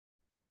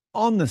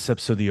On this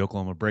episode of the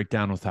Oklahoma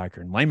Breakdown with Hiker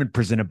and Layman,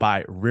 presented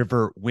by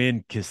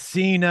Riverwind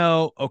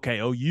Casino. Okay,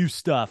 OU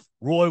stuff.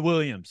 Roy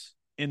Williams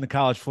in the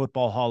College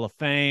Football Hall of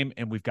Fame,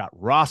 and we've got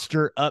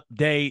roster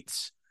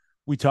updates.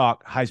 We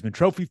talk Heisman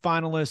Trophy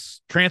finalists,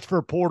 transfer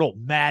portal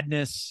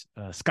madness,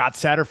 Scott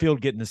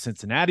Satterfield getting the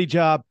Cincinnati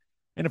job,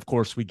 and of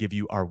course, we give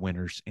you our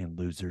winners and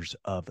losers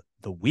of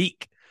the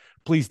week.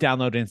 Please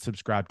download and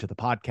subscribe to the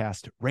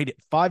podcast, rate it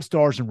 5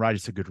 stars, and write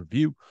us a good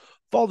review.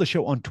 Follow the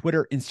show on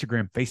Twitter,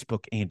 Instagram,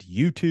 Facebook, and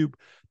YouTube.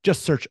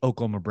 Just search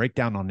Oklahoma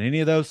Breakdown on any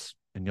of those,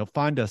 and you'll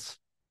find us.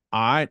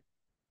 All right.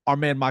 Our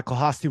man Michael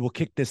Hosty will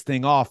kick this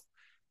thing off.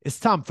 It's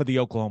time for the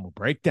Oklahoma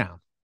Breakdown.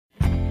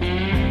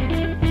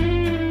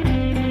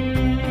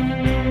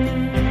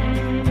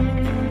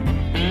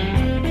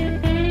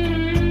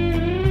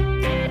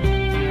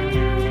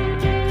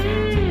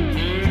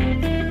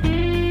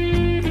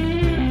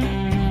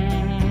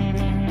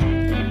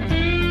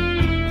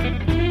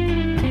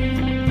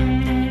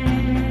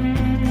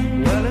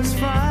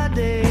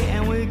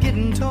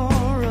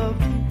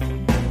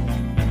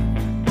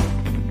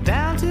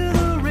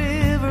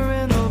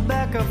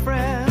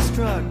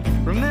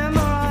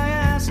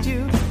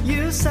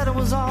 Said it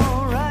was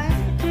all right.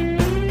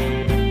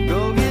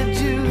 Go get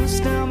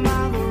juiced down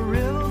by the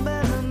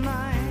riverbed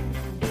tonight.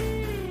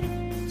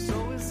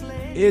 So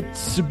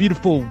it's a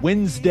beautiful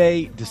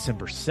Wednesday,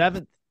 December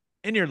 7th,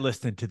 and you're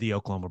listening to the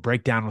Oklahoma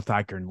Breakdown with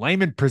Hiker and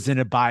Layman,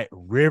 presented by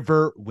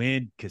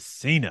Riverwind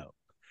Casino.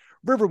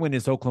 Riverwind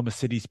is Oklahoma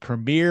City's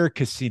premier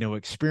casino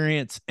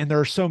experience, and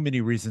there are so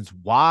many reasons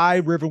why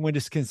Riverwind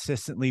is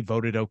consistently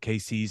voted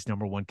OKC's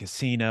 #1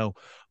 casino,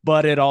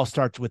 but it all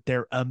starts with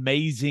their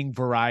amazing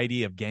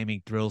variety of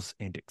gaming thrills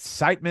and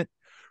excitement.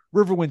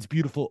 Riverwind's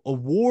beautiful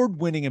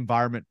award-winning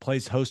environment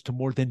plays host to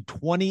more than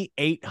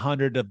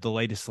 2,800 of the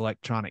latest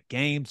electronic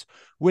games,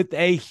 with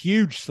a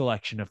huge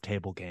selection of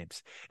table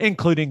games,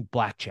 including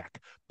blackjack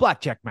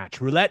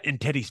match roulette,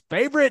 and Teddy's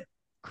favorite,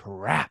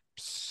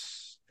 craps.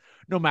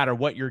 No matter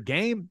what your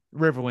game,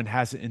 Riverwind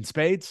has it in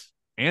spades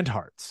and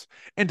hearts.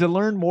 And to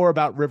learn more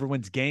about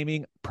Riverwind's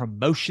gaming,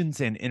 promotions,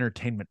 and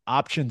entertainment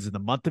options in the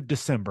month of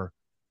December,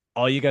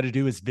 all you got to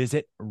do is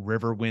visit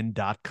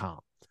riverwind.com.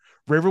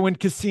 Riverwind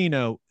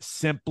Casino,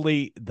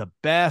 simply the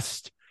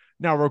best.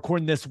 Now, we're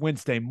recording this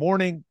Wednesday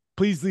morning.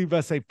 Please leave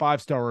us a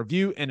 5-star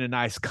review and a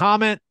nice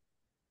comment.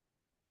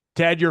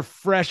 Ted, you're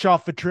fresh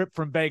off a trip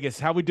from Vegas.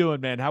 How we doing,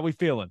 man? How we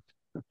feeling?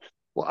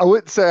 Well, I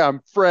wouldn't say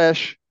I'm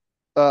fresh,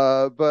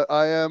 but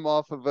I am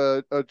off of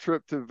a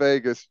trip to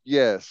Vegas.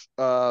 Yes.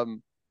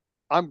 I'm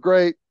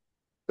great.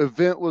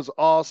 Event was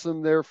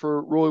awesome there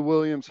for Roy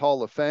Williams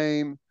Hall of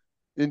Fame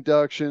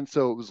induction.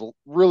 So it was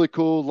really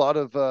cool. A lot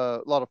of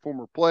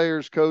former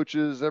players,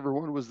 coaches,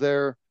 everyone was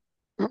there.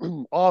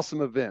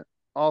 Awesome event.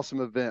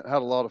 Awesome event. Had a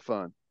lot of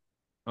fun.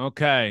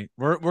 Okay.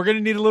 We're going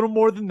to need a little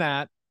more than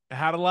that.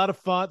 Had a lot of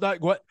fun.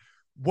 Like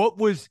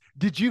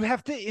did you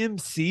have to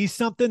MC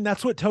something?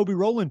 That's what Toby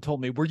Rowland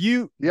told me.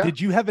 Yeah.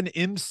 Did you have an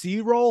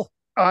MC role?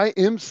 I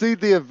MC'd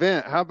the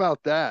event. How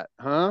about that?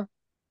 Huh?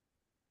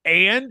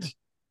 And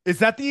is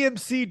that the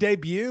MC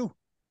debut?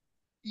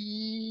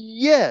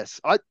 Yes.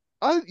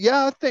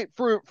 I think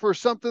for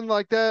something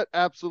like that,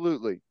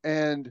 absolutely.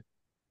 And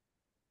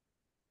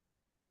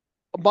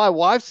my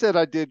wife said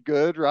I did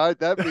good, right?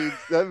 That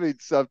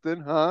means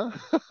something, huh?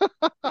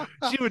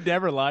 She would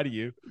never lie to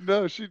you.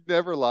 No, she'd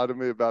never lie to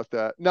me about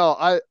that. No,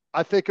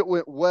 I think it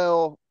went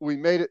well. We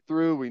made it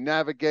through. We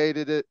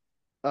navigated it.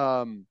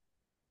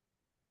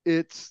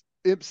 It's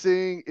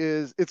emceeing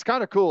it's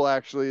kind of cool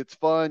actually. It's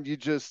fun. You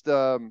just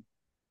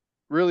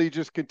really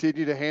just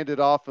continue to hand it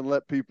off and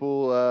let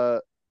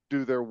people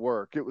do their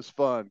work. It was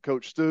fun.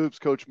 Coach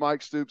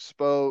Mike Stoops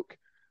spoke.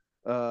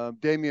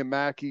 Damian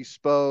Mackey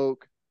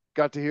spoke.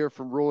 Got to hear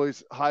from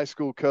Roy's high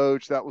school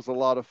coach. That was a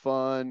lot of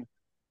fun.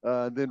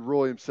 Then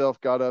Roy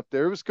himself got up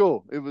there. It was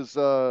cool. It was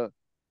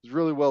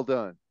really well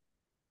done.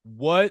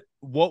 What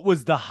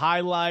was the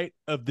highlight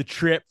of the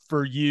trip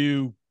for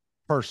you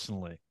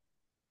personally?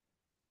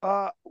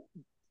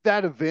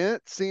 That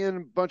event, seeing a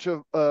bunch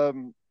of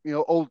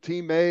old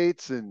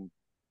teammates and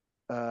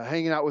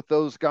hanging out with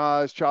those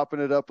guys,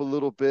 chopping it up a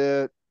little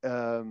bit.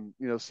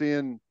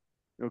 Seeing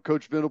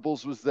Coach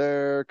Venables was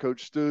there,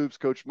 Coach Stoops,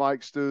 Coach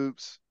Mike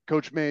Stoops,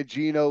 Coach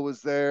Mangino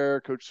was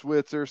there, Coach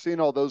Switzer, seeing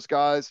all those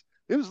guys.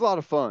 It was a lot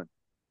of fun.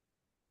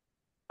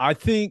 I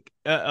think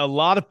a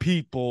lot of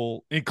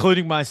people,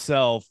 including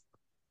myself,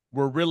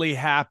 were really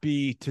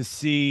happy to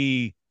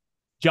see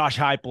Josh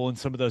Heupel in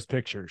some of those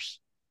pictures.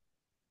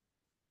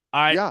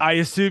 I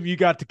assume you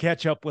got to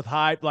catch up with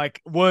Hype. Like,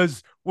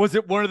 was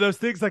it one of those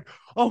things like,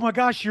 oh my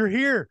gosh, you're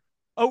here?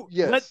 Oh,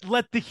 yes.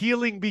 Let the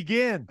healing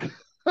begin.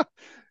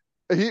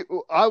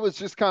 I was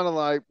just kind of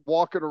like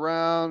walking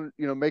around,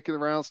 making the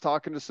rounds,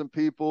 talking to some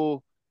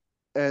people,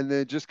 and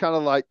then just kind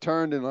of like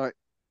turned and like,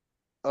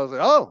 I was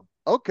like, oh,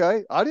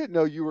 okay. I didn't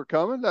know you were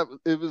coming.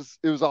 It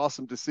was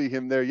awesome to see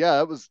him there. Yeah,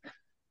 it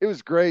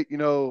was great.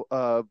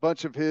 A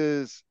bunch of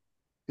his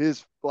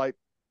like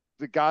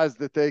the guys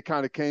that they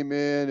kind of came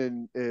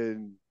in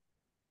and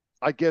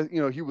I guess,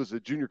 he was a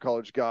junior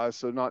college guy,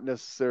 so not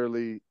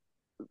necessarily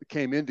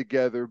came in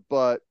together,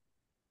 but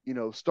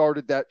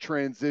started that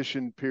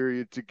transition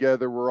period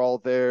together. We're all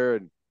there,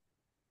 and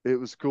it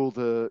was cool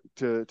to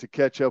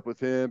catch up with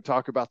him,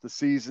 talk about the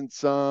season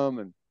some,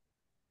 and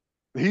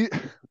he,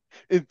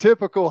 in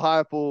typical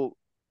Heupel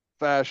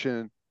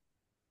fashion,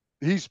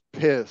 he's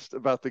pissed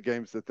about the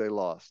games that they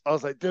lost. I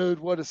was like, dude,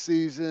 what a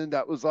season.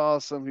 That was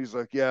awesome. He's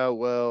like, yeah,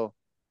 well,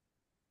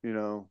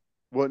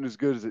 wasn't as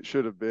good as it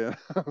should have been.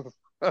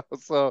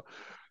 So,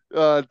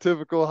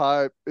 typical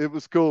hype. It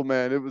was cool,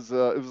 man. It was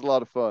a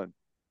lot of fun.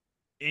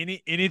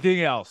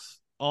 Anything else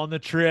on the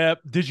trip?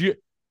 Did you?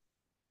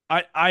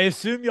 I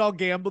assume y'all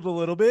gambled a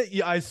little bit.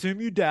 I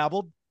assume you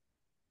dabbled.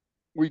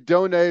 We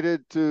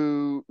donated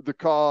to the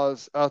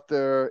cause out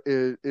there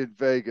in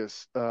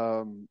Vegas.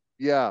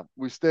 Yeah,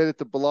 we stayed at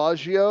the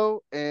Bellagio,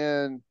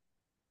 and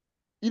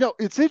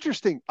it's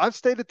interesting. I've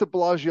stayed at the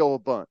Bellagio a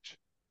bunch,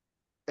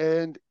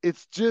 and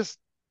it's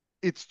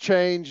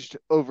changed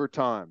over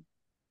time.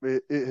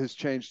 It has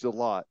changed a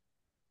lot.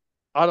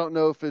 I don't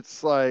know if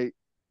it's like,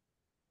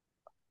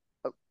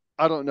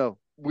 I don't know.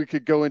 We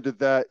could go into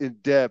that in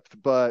depth,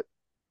 but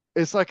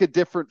it's like a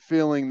different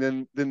feeling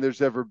than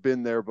there's ever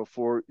been there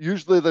before.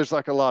 Usually there's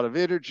like a lot of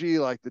energy,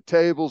 like the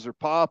tables are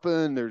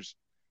popping. There's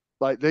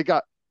like they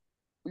got,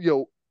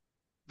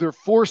 they're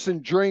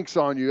forcing drinks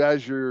on you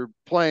as you're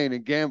playing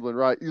and gambling,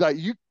 right? Like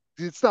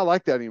it's not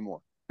like that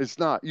anymore. It's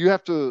not. You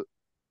have to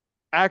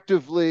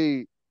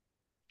actively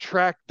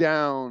track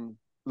down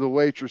the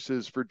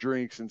waitresses for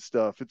drinks and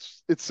stuff.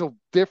 It's a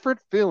different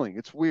feeling.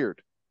 It's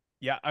weird.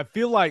 Yeah, I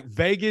feel like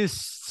Vegas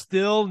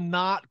still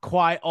not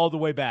quite all the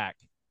way back.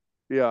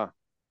 Yeah.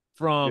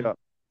 From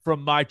Yeah.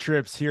 my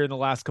trips here in the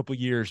last couple of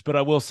years, but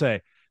I will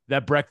say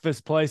that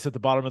breakfast place at the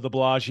bottom of the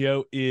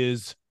Bellagio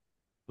is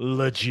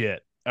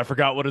legit. I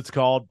forgot what it's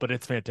called, but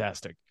it's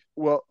fantastic.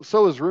 Well,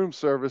 so is room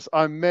service.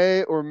 I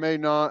may or may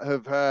not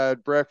have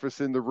had breakfast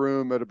in the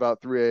room at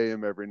about 3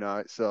 a.m. every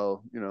night.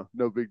 So,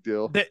 no big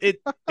deal.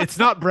 It's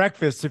not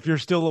breakfast if you're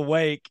still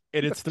awake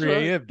and it's 3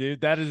 right. a.m.,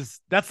 dude.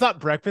 That's not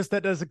breakfast.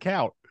 That doesn't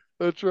count.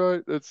 That's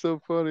right. That's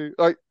so funny.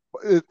 Like,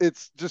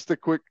 it's just a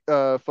quick,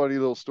 funny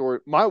little story.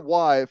 My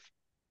wife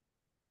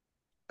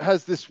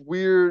has this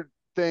weird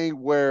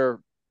thing where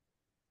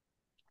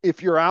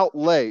if you're out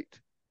late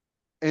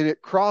and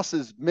it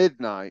crosses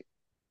midnight,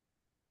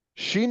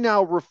 she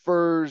now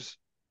refers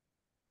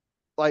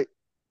like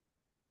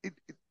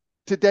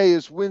today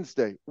is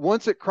Wednesday.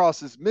 Once it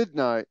crosses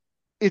midnight,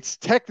 it's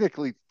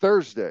technically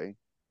Thursday.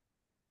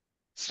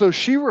 So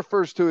she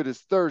refers to it as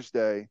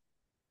Thursday.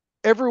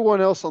 Everyone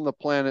else on the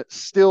planet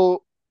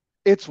still,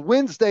 it's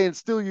Wednesday and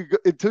still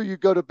until you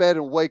go to bed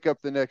and wake up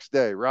the next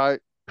day, right?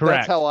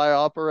 Correct. That's how I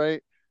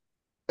operate.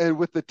 And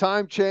with the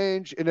time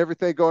change and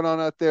everything going on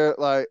out there,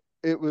 like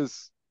it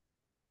was,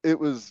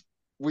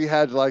 we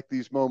had like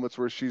these moments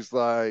where she's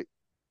like,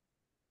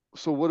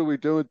 so what are we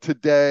doing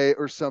today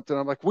or something?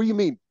 I'm like, what do you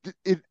mean?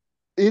 It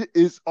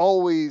is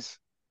always,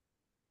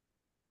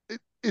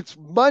 it's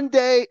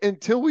Monday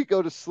until we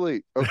go to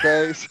sleep.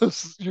 Okay. So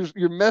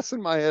you're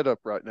messing my head up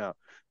right now.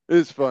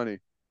 It's funny.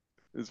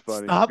 It's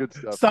funny. Good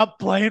stuff. Stop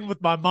playing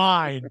with my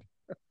mind.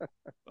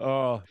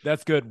 Oh,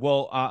 that's good.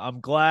 Well,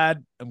 I'm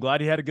glad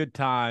you had a good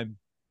time.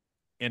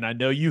 And I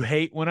know you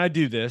hate when I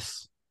do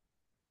this,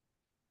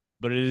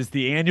 but it is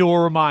the annual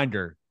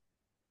reminder.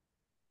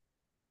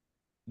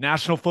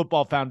 National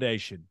Football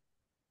Foundation.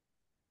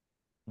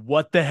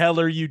 What the hell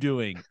are you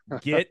doing?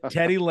 Get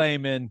Teddy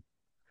Lehman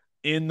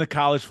in the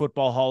College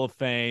Football Hall of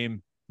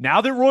Fame.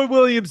 Now that Roy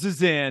Williams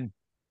is in,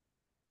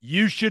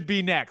 you should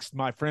be next,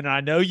 my friend.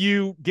 I know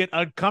you get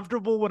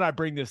uncomfortable when I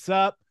bring this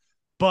up,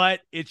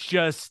 but it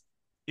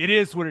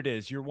is what it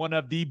is. You're one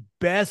of the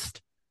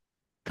best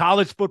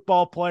college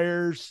football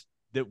players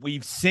that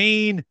we've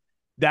seen.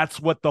 That's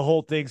what the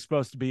whole thing's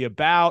supposed to be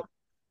about.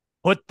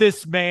 Put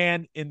this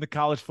man in the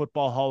College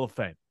Football Hall of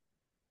Fame.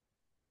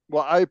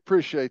 Well, I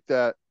appreciate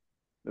that.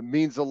 It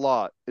means a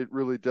lot. It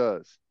really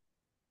does.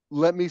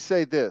 Let me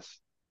say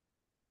this.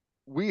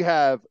 We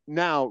have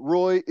now,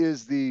 Roy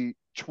is the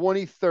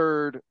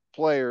 23rd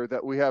player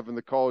that we have in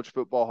the College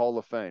Football Hall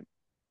of Fame.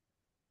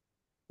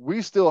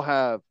 We still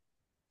have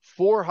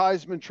 4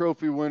 Heisman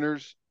Trophy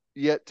winners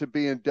yet to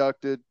be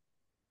inducted,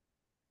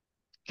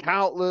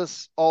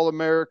 countless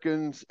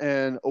All-Americans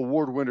and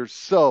award winners.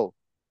 So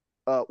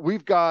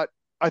we've got,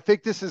 I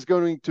think this is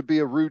going to be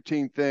a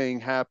routine thing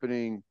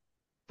happening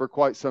for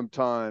quite some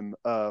time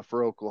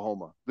for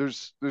Oklahoma.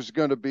 There's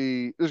going to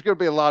be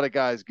a lot of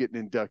guys getting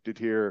inducted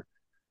here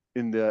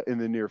in the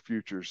near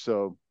future.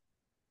 So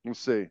we'll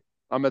see.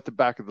 I'm at the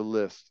back of the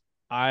list.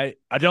 I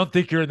don't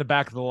think you're in the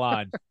back of the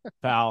line,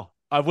 pal.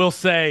 I will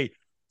say,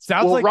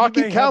 sounds well, like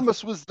Rocky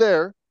Calmus was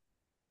there,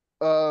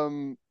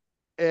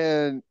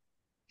 and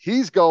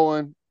he's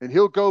going, and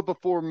he'll go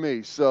before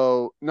me.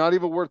 So not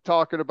even worth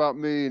talking about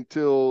me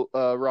until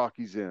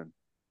Rocky's in.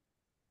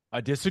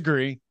 I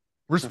disagree,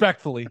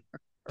 respectfully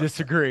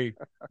disagree,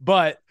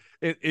 but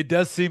it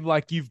does seem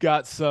like you've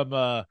got some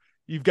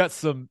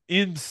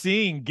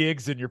emceeing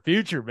gigs in your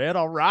future, man.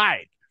 All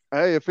right.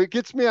 Hey, if it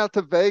gets me out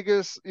to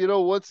Vegas,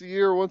 once a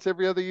year, once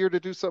every other year to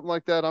do something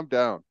like that, I'm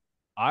down.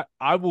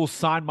 I will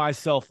sign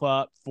myself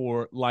up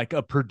for like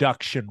a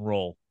production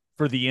role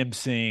for the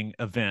emceeing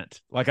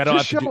event. Like I don't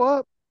Just have to do. show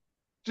up.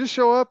 Just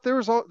show up. There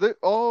was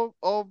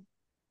all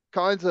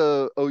kinds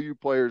of OU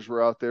players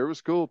were out there. It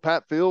was cool.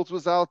 Pat Fields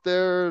was out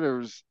there. There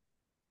was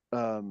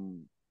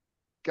um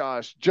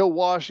gosh, Joe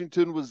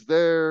Washington was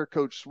there,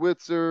 Coach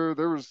Switzer.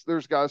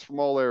 There's guys from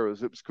all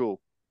eras. It was cool.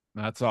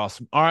 That's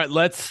awesome. All right,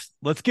 let's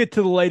get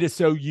to the latest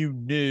OU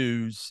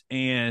news,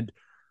 and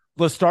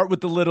let's start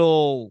with the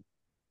little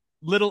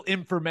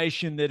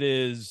information that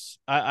is,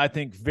 I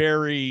think,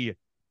 very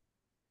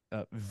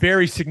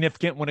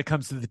significant when it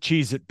comes to the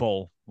Cheez-It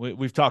Bowl.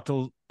 We've talked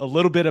a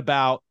little bit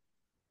about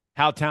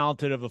how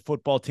talented of a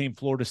football team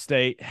Florida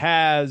State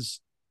has,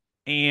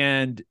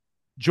 and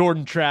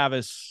Jordan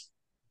Travis,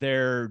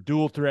 their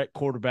dual threat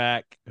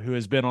quarterback, who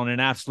has been on an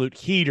absolute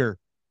heater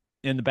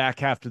in the back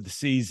half of the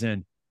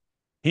season.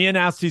 He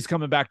announced he's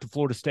coming back to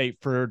Florida State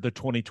for the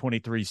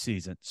 2023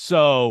 season.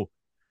 So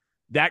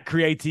that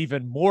creates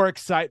even more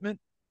excitement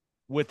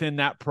within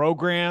that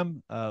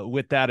program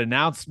with that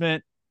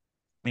announcement.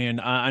 And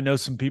I know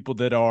some people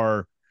that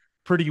are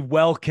pretty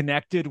well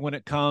connected when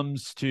it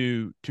comes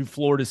to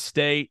Florida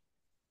State.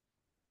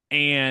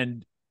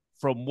 And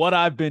from what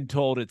I've been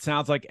told, it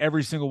sounds like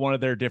every single one of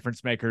their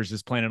difference makers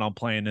is planning on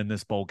playing in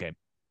this bowl game.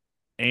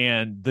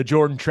 And the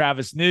Jordan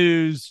Travis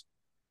news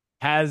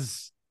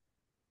has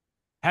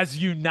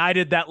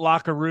united that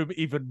locker room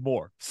even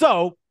more.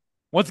 So,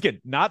 once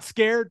again, not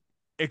scared,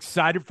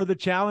 excited for the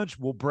challenge.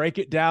 We'll break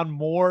it down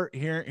more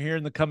here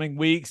in the coming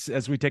weeks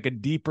as we take a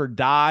deeper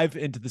dive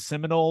into the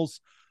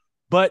Seminoles.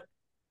 But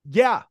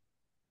yeah,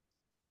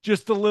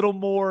 just a little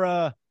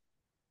more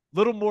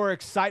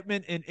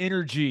excitement and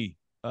energy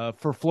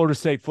for Florida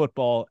State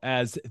football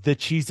as the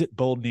Cheez-It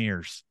Bowl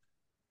nears.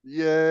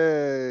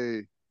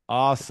 Yay.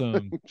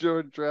 Awesome.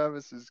 Jordan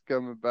Travis is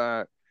coming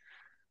back.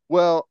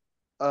 Well,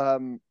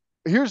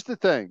 here's the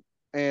thing,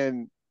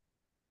 and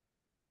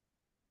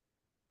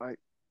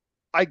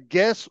I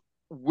guess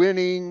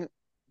winning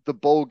the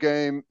bowl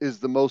game is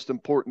the most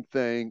important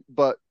thing,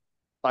 but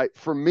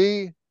for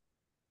me,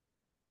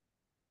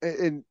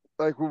 and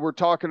like when we're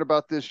talking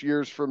about this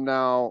years from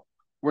now,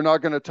 we're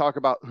not going to talk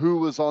about who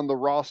was on the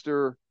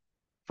roster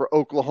for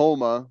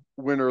Oklahoma,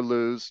 win or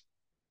lose,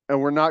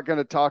 and we're not going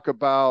to talk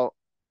about,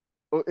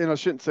 and I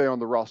shouldn't say on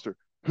the roster,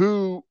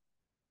 who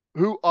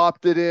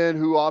opted in,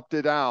 who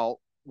opted out,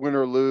 win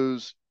or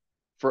lose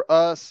for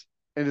us,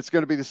 and it's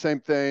going to be the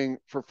same thing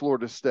for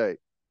Florida State,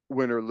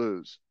 win or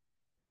lose.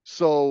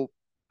 So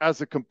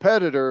as a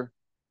competitor,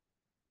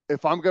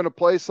 if I'm going to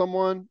play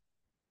someone,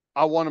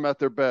 I want them at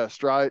their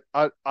best, right?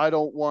 I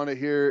don't want to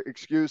hear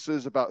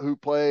excuses about who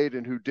played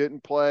and who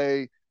didn't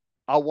play.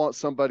 I want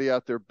somebody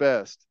at their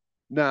best.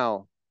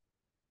 Now,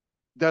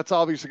 that's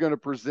obviously going to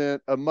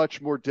present a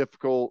much more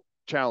difficult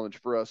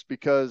challenge for us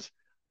because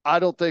I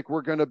don't think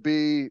we're going to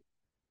be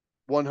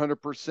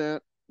 100%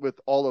 with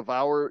all of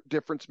our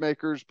difference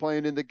makers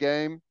playing in the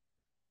game,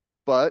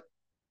 but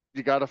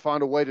you got to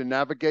find a way to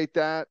navigate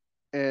that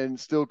and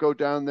still go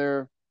down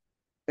there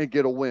and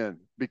get a win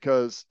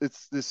because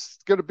it's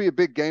going to be a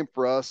big game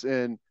for us.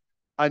 And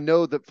I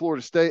know that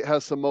Florida State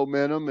has some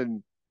momentum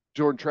and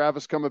Jordan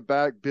Travis coming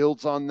back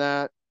builds on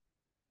that.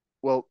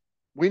 Well,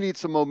 we need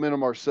some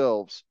momentum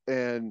ourselves.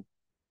 And,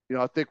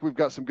 I think we've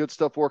got some good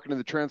stuff working in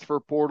the transfer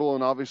portal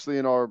and obviously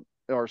in our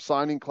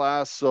signing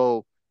class.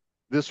 So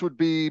this would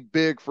be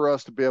big for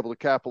us to be able to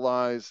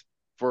capitalize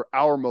for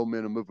our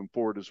momentum moving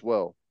forward as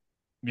well.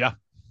 Yeah.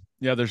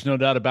 Yeah, there's no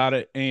doubt about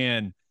it.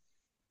 And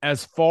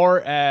as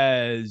far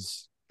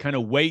as kind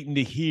of waiting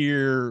to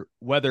hear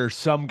whether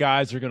some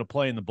guys are going to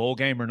play in the bowl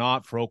game or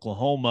not for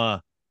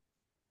Oklahoma,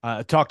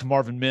 I talked to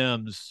Marvin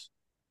Mims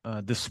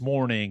this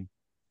morning,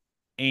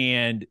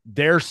 and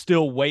they're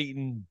still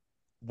waiting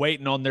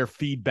on their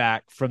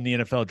feedback from the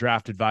NFL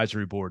Draft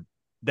Advisory Board.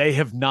 They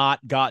have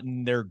not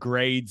gotten their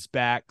grades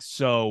back.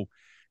 So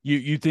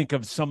you think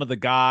of some of the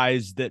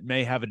guys that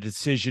may have a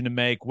decision to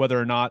make whether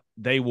or not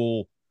they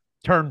will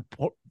turn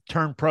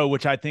pro,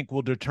 which I think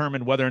will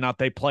determine whether or not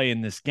they play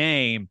in this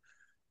game.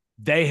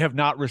 They have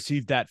not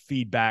received that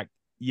feedback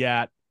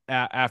yet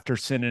after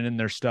sending in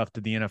their stuff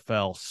to the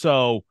NFL.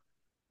 So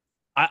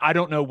I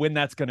don't know when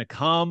that's going to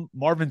come.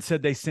 Marvin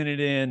said they sent it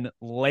in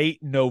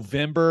late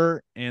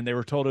November and they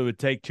were told it would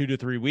take 2 to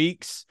 3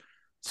 weeks.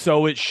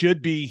 So it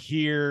should be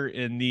here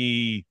in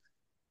the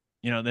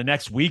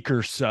next week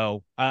or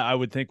so. I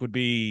would think would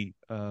be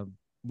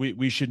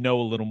we should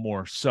know a little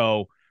more.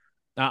 So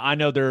I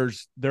know there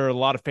are a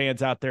lot of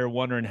fans out there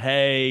wondering,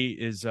 hey,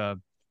 is a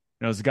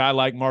guy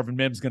like Marvin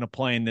Mims going to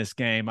play in this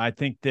game? I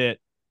think that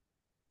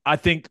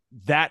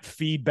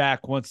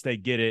feedback, once they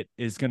get it,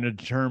 is going to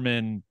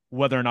determine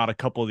whether or not a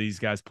couple of these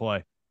guys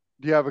play.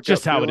 Do you have a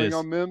Just gut how it feeling is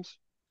on Mims,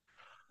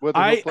 whether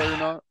he'll play or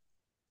not?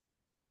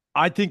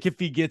 I think if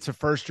he gets a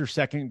first or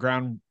second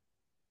round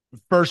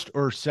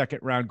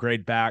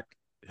grade back,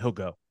 he'll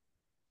go.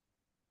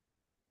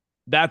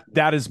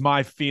 That is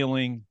my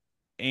feeling,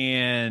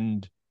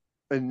 and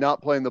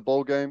not playing the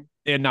bowl game,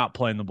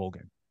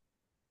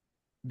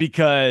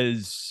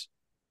 because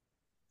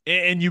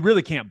And you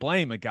really can't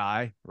blame a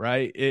guy,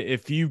 right?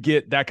 If you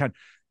get that kind,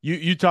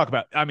 you talk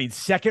about, I mean,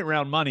 second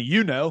round money,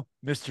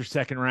 Mr.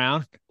 Second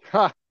Round.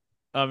 Ha!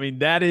 I mean,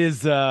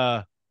 that's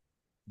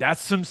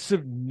some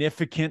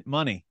significant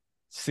money.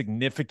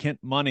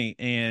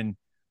 And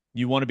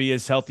you want to be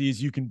as healthy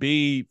as you can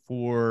be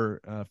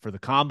for the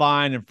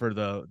combine and for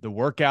the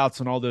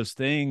workouts and all those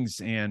things.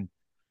 And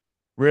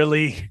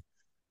really,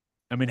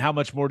 I mean, how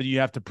much more do you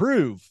have to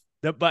prove?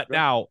 But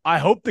now I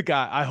hope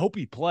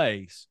he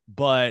plays,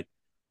 but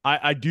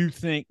I do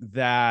think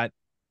that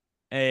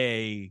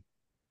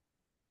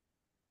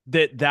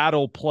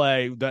that'll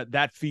play,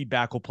 that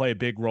feedback will play a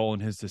big role in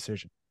his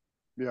decision.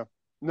 Yeah.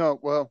 No,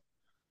 well,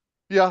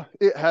 yeah,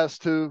 it has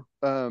to.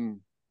 I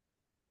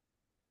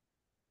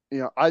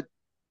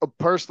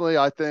personally,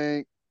 I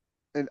think,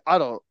 and I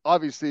don't,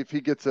 obviously, if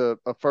he gets a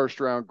first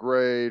round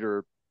grade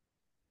or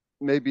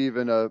maybe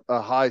even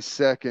a high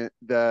second,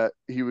 that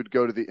he would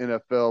go to the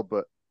NFL.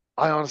 But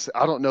I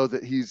don't know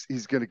that he's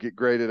going to get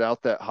graded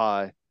out that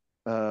high.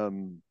 I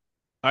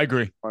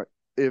agree.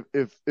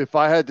 If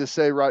I had to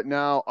say right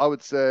now, I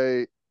would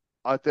say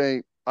I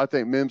think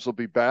Mims will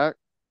be back,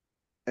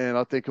 and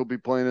I think he'll be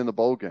playing in the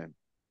bowl game.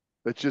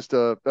 That's just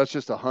a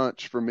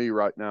hunch for me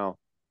right now.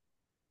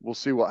 We'll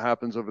see what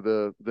happens over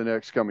the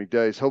next coming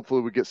days.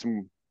 Hopefully, we get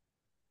some.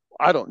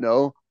 I don't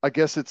know. I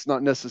guess it's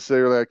not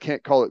necessarily. I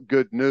can't call it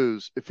good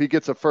news. If he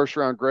gets a first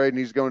round grade and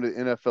he's going to the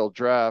NFL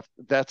draft,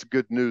 that's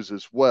good news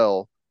as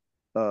well.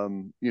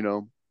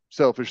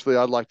 Selfishly,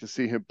 I'd like to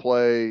see him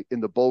play in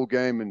the bowl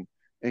game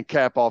and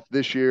cap off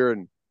this year,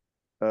 and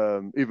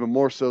even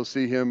more so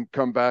see him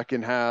come back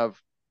and have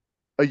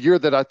a year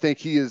that I think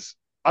he is.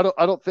 I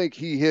don't think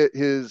he hit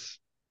his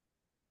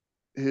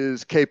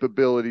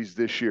capabilities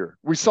this year.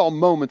 We saw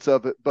moments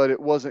of it, but it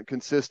wasn't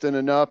consistent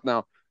enough.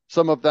 Now,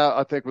 some of that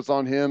I think was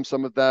on him,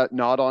 some of that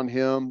not on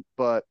him,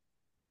 but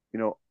you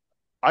know,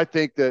 I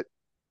think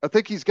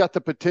he's got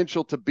the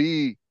potential to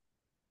be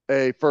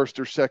a first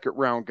or second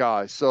round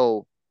guy.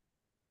 So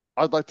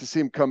I'd like to see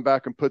him come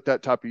back and put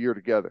that type of year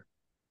together.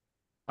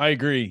 I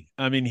agree.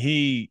 I mean,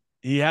 he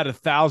had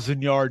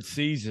 1,000-yard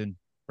season,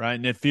 right?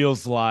 And it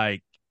feels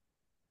like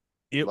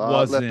A it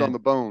lot left on wasn't. the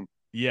bone.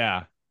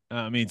 Yeah.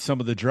 I mean, some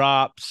of the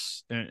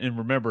drops, and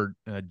remember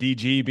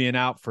DG being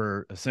out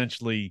for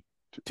essentially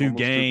two Almost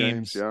 2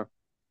 games. games. Yeah.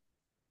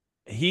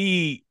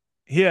 He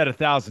had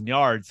 1,000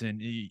 yards,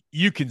 and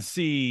you can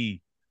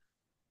see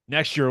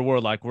next year a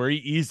world like where he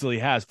easily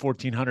has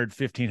 1,400,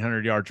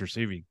 1,500 yards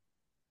receiving.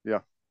 Yeah.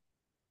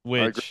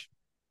 Which,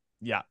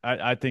 yeah,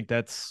 I think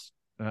that's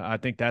a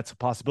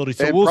possibility.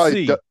 So And we'll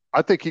probably, see.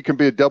 I think he can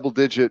be a double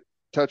digit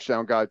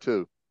touchdown guy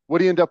too. Would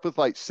he end up with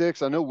like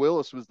 6? I know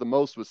Willis was the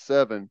most with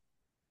 7.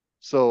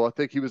 So I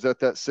think he was at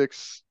that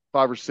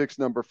 5 or 6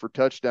 number for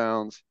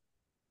touchdowns.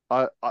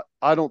 I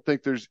don't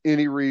think there's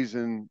any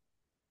reason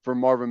for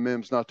Marvin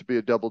Mims not to be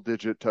a double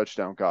digit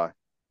touchdown guy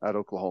at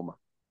Oklahoma.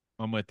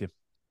 I'm with you.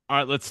 All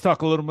right, let's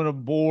talk a little bit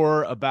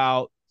more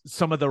about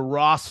some of the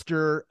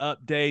roster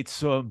updates,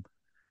 some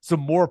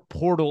more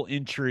portal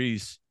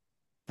entries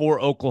for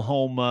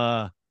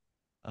Oklahoma.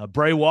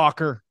 Bray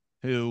Walker,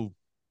 who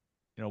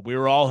we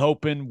were all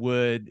hoping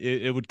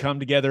it would come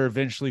together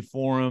eventually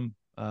for him.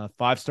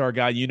 5-star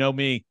guy. You know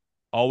me,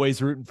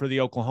 always rooting for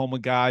the Oklahoma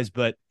guys,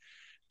 but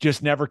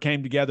just never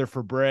came together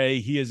for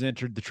Bray. He has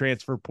entered the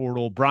transfer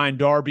portal. Brian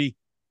Darby,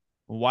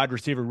 a wide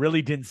receiver,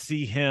 really didn't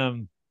see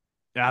him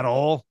at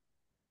all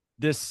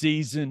this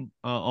season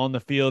on the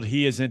field.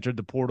 He has entered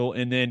the portal.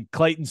 And then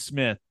Clayton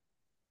Smith,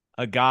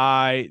 a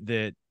guy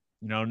that,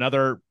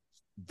 another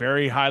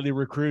very highly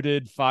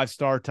recruited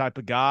 5-star type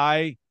of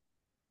guy,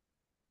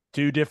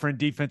 2 different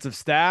defensive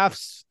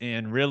staffs,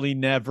 and really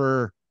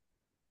never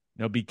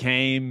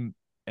became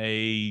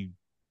even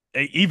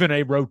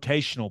a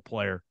rotational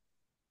player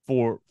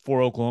for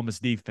Oklahoma's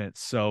defense.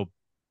 So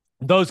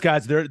those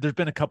guys, there's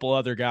been a couple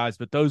other guys,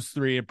 but those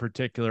 3 in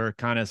particular are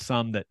kind of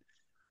some that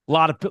a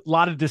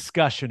lot of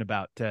discussion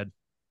about, Ted.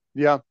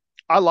 Yeah,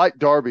 I like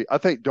Darby. I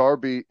think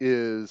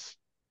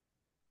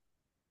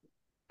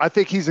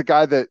he's a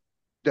guy that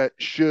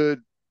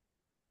should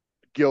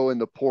go in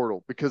the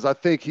portal because I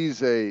think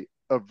he's a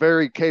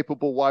very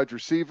capable wide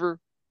receiver.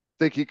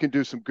 I think he can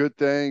do some good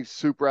things,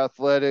 super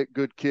athletic,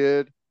 good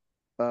kid.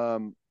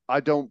 I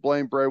don't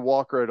blame Bray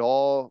Walker at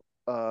all.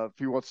 If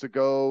he wants to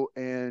go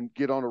and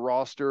get on a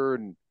roster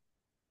and,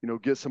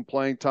 get some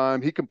playing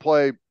time, he can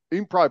play. He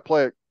can probably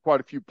play at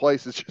quite a few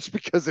places just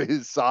because of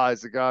his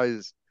size. The guy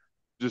is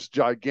just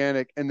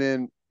gigantic. And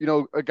then,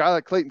 a guy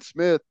like Clayton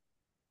Smith,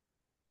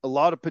 a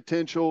lot of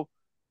potential.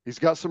 He's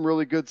got some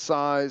really good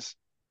size,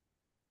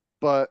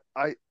 but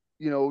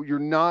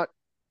you're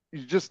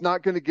just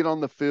not going to get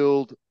on the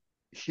field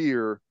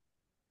here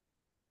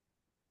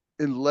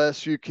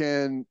unless you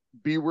can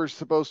be where you're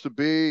supposed to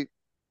be.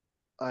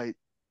 I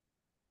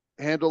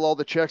handle all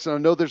the checks, and I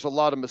know there's a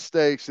lot of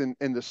mistakes, and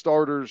the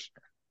starters,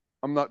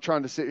 I'm not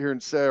trying to sit here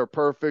and say are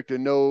perfect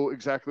and know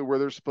exactly where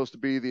they're supposed to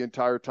be the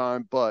entire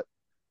time, but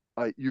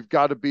you've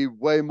got to be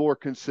way more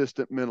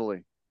consistent mentally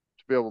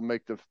to be able to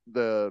make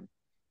the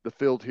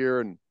field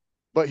here. And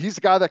but he's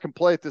a guy that can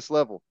play at this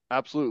level.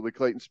 Absolutely.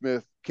 Clayton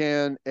Smith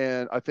can,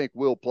 and I think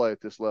will play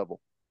at this level.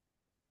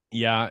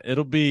 Yeah,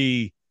 it'll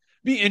be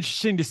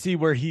interesting to see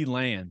where he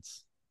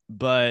lands.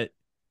 But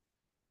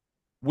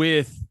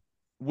with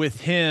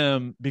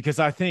him, because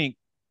I think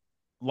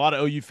a lot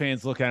of OU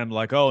fans look at him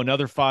like, oh,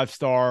 another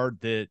 5-star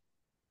that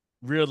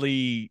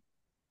really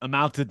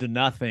amounted to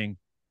nothing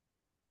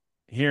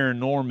here in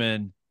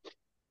Norman.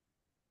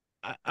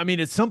 I mean,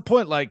 at some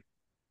point, like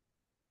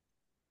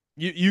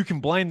you can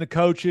blame the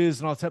coaches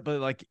and all that, but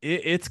like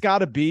it's got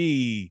to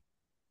be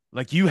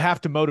like you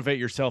have to motivate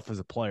yourself as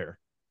a player,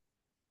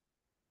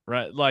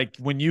 right? Like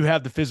when you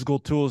have the physical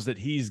tools that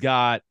he's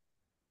got,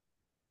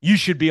 you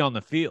should be on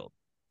the field.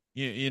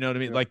 You know what I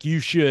mean? Yeah. Like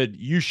you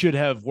should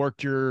have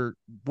worked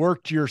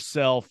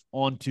yourself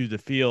onto the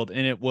field,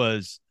 and it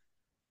was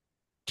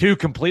two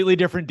completely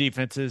different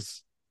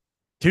defenses,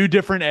 two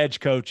different edge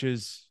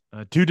coaches,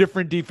 two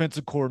different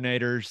defensive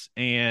coordinators,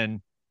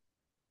 and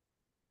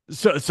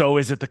so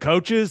is it the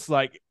coaches?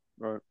 Like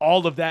Right.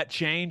 all of that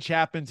change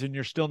happens, and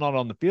you're still not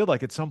on the field.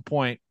 Like at some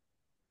point,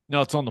 no,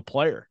 it's on the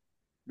player.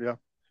 Yeah.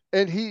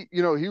 And he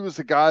was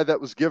a guy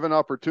that was given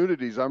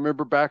opportunities. I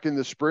remember back in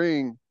the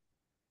spring,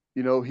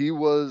 he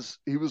was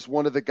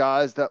one of the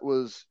guys that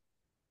was,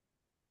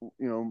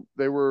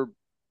 they were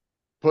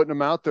putting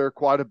him out there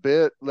quite a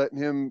bit, letting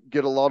him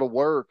get a lot of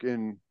work.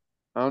 And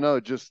I don't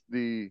know, just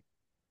the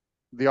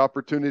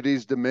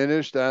opportunities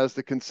diminished as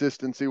the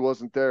consistency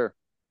wasn't there.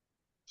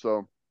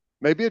 So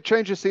maybe a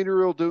change of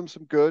scenery will do him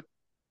some good.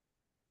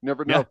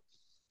 Never know.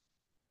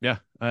 Yeah,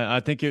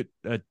 I think it.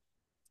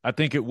 I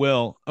think it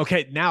will.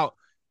 Okay, now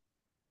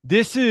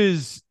this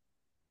is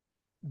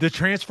the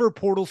transfer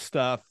portal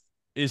stuff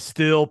is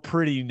still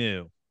pretty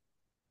new.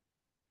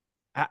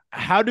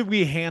 How do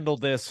we handle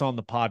this on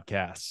the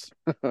podcast?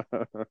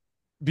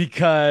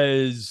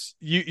 Because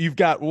you've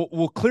got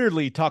we'll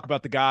clearly talk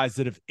about the guys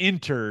that have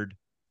entered,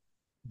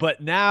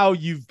 but now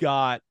you've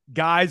got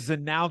guys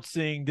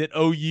announcing that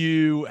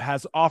OU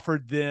has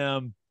offered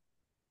them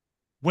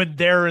when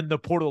they're in the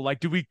portal. Like,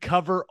 do we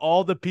cover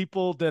all the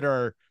people that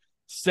are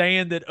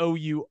saying that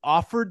OU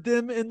offered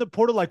them in the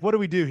portal? Like, what do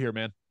we do here,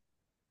 man?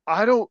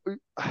 I don't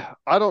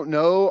I don't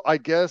know. I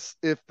guess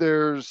if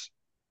there's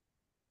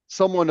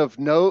someone of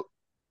note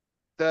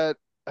that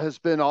has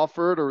been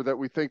offered or that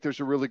we think there's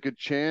a really good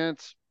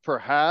chance,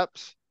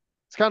 perhaps.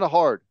 It's kind of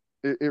hard.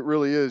 It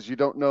really is. You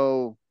don't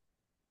know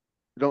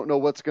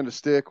what's going to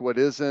stick, what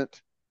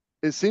isn't.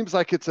 It seems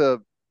like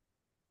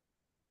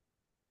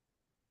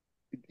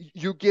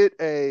you get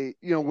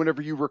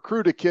whenever you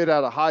recruit a kid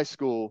out of high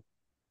school,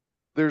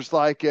 there's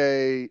like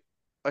a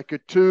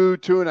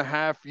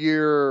 2.5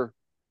 year,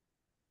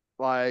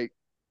 like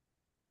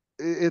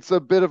it's a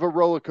bit of a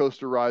roller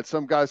coaster ride.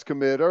 Some guys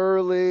commit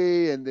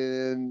early and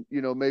then,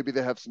 maybe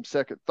they have some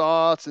second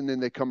thoughts and then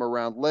they come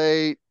around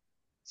late.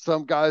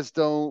 Some guys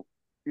don't,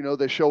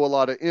 they show a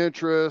lot of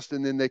interest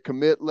and then they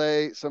commit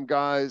late. Some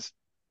guys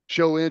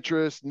show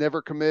interest,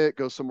 never commit,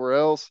 go somewhere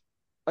else.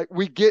 Like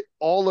we get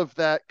all of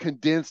that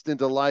condensed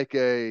into like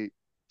a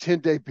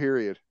 10-day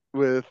period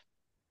with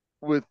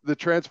the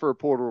transfer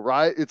portal,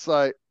 right? It's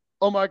like,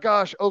 oh my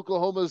gosh,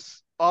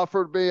 Oklahoma's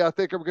offered me. I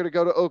think I'm going to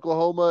go to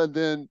Oklahoma, and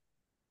then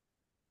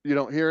you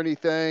don't hear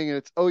anything, and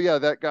it's, oh yeah,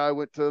 that guy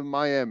went to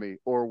Miami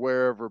or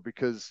wherever,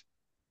 because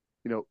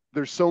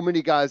there's so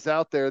many guys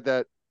out there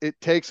that it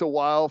takes a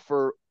while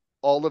for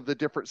all of the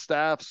different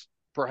staffs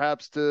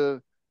perhaps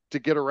to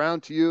get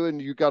around to you,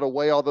 and you got to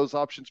weigh all those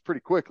options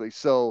pretty quickly.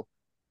 So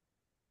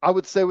I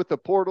would say with the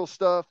portal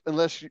stuff,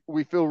 unless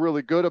we feel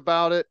really good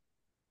about it,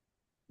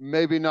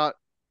 maybe not.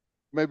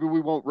 Maybe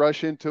we won't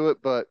rush into it,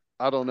 but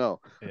I don't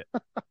know. Yeah.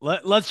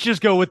 Let's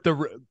just go with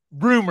the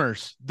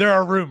rumors. There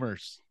are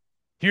rumors.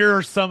 Here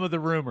are some of the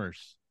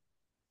rumors.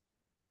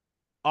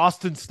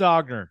 Austin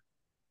Stogner,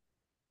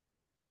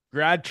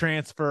 grad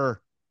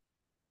transfer.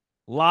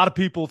 A lot of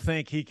people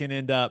think he can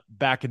end up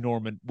back in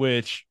Norman,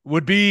 which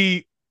would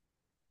be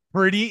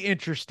pretty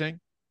interesting,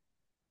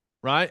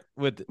 right?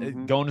 With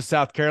going to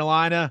South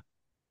Carolina.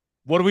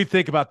 What do we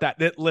think about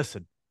that?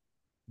 Listen,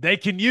 they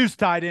can use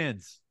tight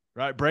ends,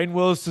 right? Braden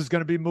Willis is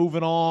going to be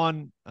moving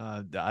on.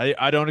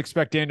 I don't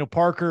expect Daniel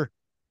Parker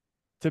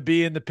to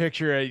be in the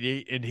picture,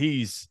 and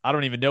I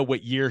don't even know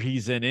what year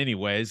he's in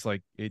anyways.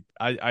 Like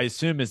I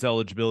assume his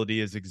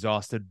eligibility is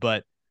exhausted,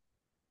 but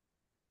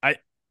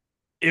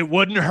it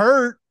wouldn't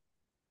hurt.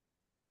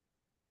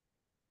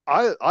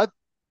 I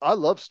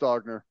love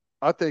Stogner.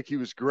 I think he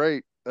was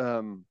great.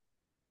 I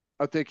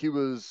think he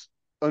was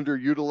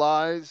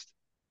underutilized.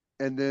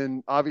 And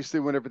then obviously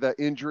whenever that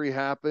injury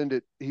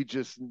happened, he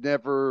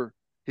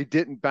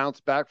didn't bounce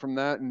back from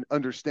that. And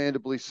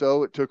understandably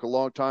so, it took a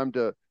long time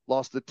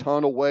lost a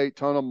ton of weight,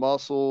 ton of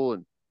muscle,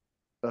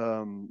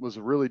 and was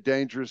a really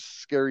dangerous,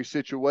 scary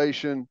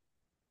situation.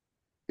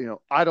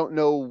 I don't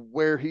know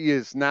where he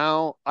is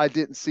now. I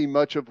didn't see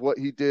much of what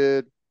he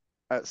did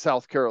at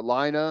South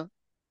Carolina.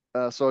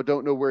 So I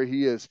don't know where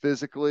he is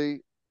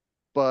physically,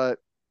 but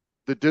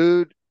the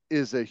dude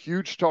is a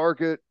huge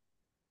target,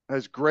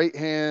 has great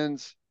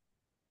hands.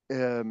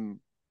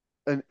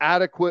 an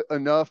adequate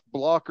enough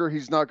blocker.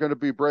 He's not going to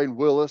be Braden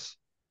Willis,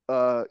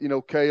 KO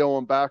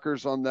and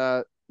backers on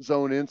that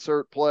zone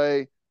insert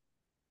play,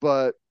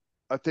 but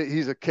I think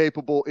he's a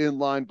capable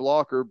inline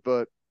blocker.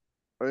 But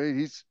I mean,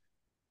 he's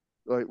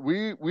like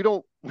we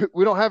don't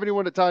have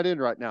anyone at tight end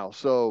right now,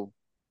 so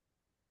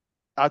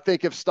I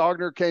think if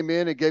Stogner came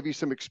in and gave you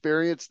some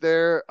experience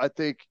there, I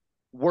think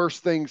worse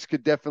things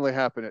could definitely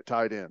happen at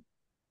tight end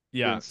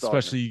Yeah, than Stogner.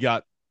 especially you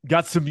got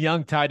some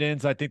young tight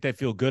ends I think they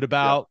feel good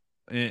Yeah. about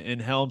in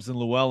Helms and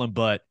Llewellyn,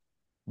 but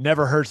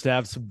never hurts to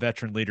have some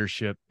veteran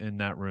leadership in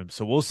that room.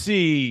 So we'll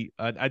see.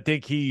 I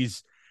think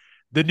he's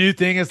the new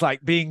thing is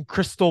like being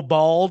crystal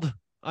balled.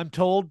 I'm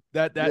told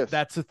Yes.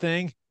 that's a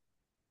thing.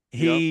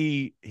 Yep.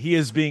 He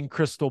is being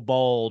crystal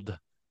balled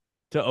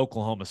to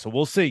Oklahoma. So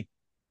we'll see.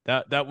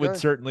 That would Okay.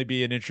 certainly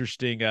be an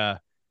interesting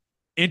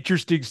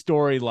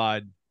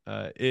storyline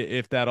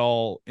if that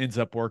all ends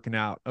up working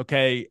out.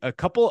 Okay, a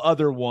couple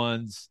other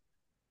ones.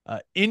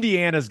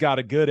 Indiana's got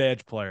a good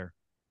edge player.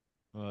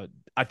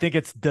 I think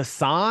it's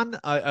Dasan.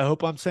 I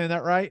hope I'm saying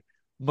that right.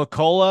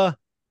 McCullough,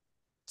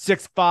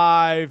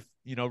 6'5",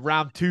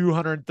 around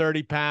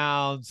 230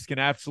 pounds, can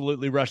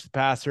absolutely rush the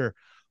passer.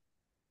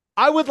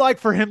 I would like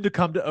for him to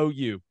come to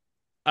OU.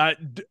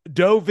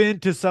 Dove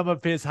into some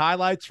of his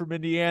highlights from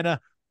Indiana.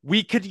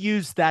 We could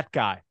use that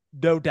guy,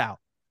 no doubt.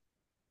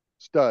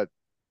 Stud.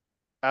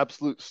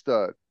 Absolute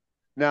stud.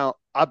 Now,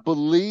 I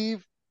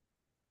believe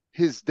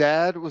his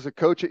dad was a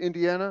coach at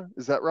Indiana.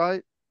 Is that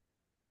right?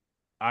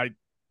 I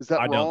Is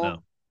that I don't wrong?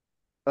 know.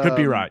 Could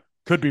be Um, right.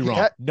 Could be he wrong.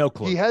 had No he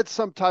clue. had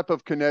some type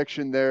of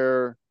connection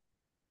there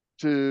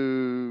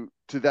to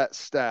that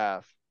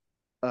staff.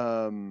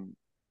 Um,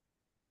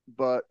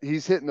 but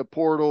he's hitting the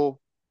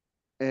portal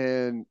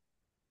and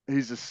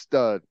he's a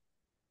stud,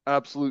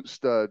 absolute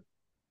stud.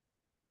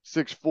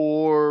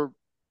 6'4",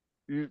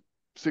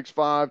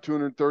 6'5",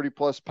 230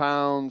 plus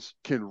pounds,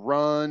 can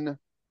run.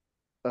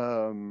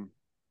 Um,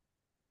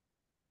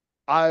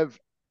 I've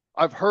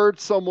I've heard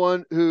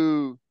someone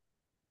who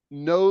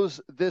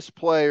knows this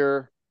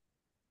player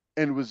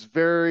and was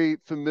very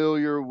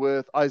familiar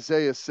with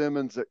Isaiah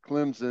Simmons at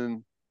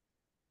Clemson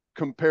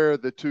compare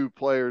the two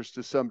players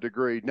to some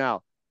degree.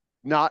 Now,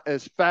 not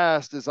as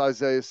fast as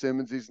Isaiah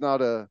Simmons. He's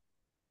not a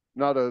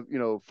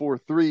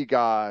 4-3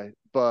 guy,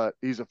 but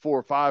he's a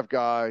 4-5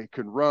 guy,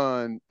 can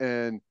run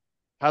and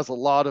has a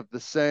lot of the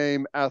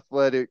same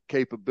athletic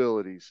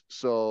capabilities.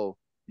 So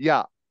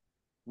yeah,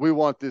 we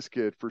want this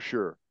kid for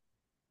sure.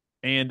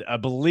 And I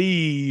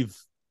believe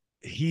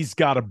he's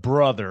got a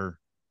brother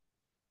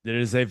that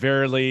is a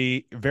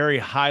very, very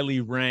highly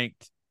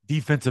ranked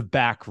defensive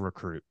back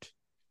recruit.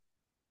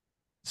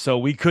 So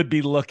we could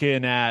be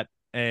looking at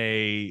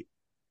a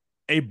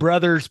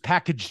brothers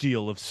package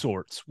deal of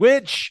sorts,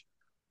 which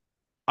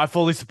I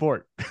fully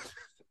support.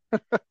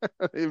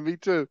 Me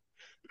too.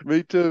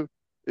 Me too.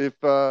 If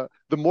the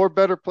more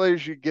better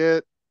players you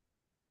get,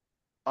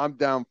 I'm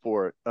down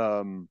for it.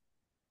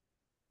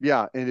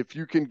 Yeah, and if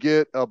you can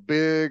get a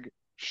big,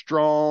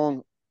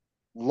 strong,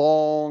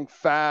 long,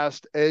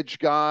 fast edge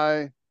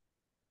guy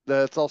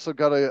that's also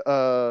got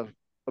a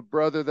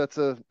brother that's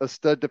a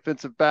stud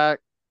defensive back,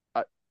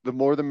 the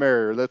more the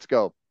merrier. Let's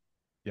go.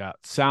 Yeah,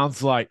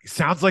 sounds like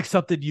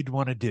something you'd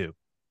want to do.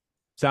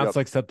 Sounds Yep.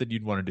 like something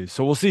you'd want to do.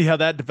 So we'll see how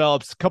that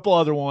develops. A couple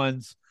other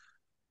ones.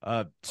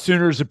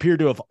 Sooners appear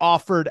to have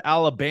offered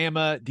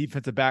Alabama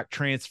defensive back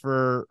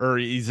transfer, or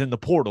he's in the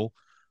portal,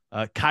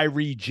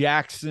 Kyrie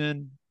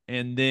Jackson.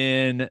 And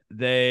then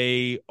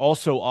they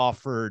also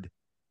offered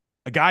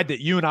a guy that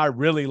you and I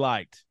really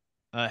liked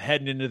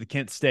heading into the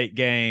Kent State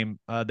game,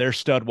 their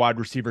stud wide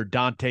receiver,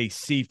 Dante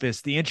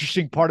Cephas. The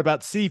interesting part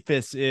about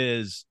Cephas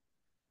is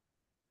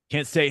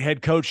Kent State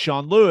head coach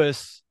Sean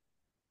Lewis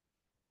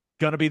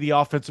going to be the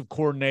offensive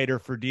coordinator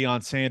for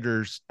Deion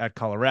Sanders at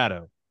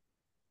Colorado.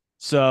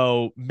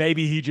 So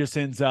maybe he just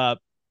ends up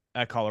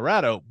at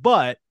Colorado,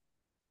 but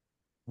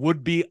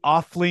would be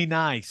awfully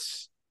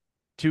nice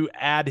to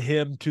add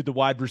him to the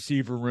wide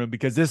receiver room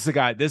because this is a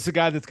guy that's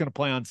going to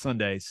play on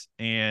Sundays.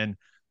 And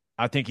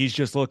I think he's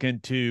just looking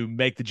to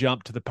make the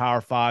jump to the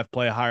Power Five,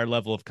 play a higher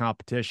level of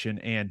competition.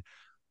 And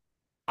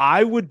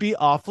I would be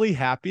awfully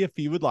happy if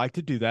he would like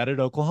to do that at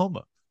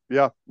Oklahoma.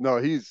 Yeah. No,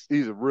 he's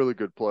a really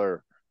good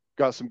player.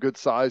 Got some good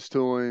size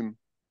to him.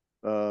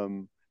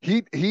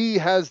 He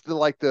has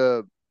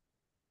the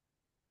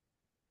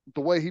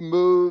way he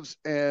moves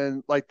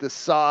and like the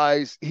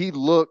size. He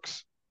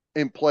looks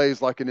and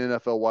plays like an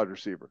NFL wide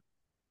receiver,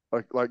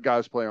 like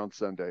guys play on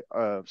Sunday.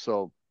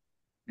 So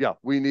yeah,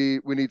 we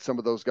need some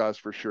of those guys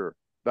for sure.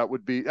 That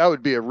would be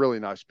a really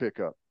nice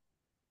pickup.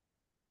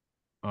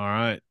 All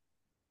right.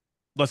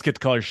 Let's get the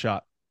color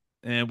shot.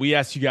 And we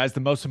asked you guys the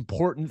most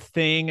important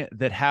thing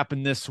that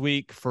happened this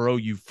week for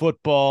OU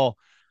football.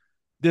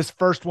 This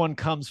first one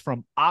comes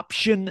from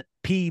Option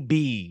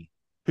PB,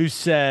 who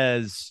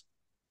says,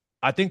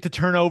 I think the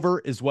turnover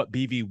is what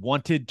BV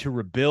wanted to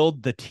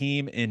rebuild the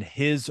team in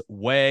his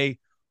way.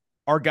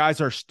 Our guys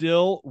are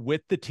still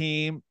with the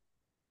team,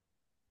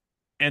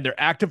 and they're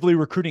actively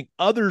recruiting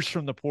others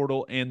from the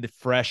portal and the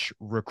fresh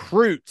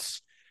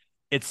recruits.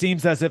 It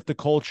seems as if the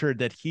culture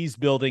that he's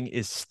building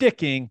is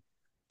sticking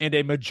and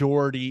a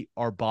majority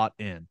are bought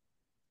in.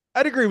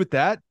 I'd agree with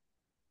that.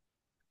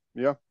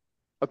 Yeah,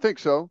 I think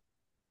so.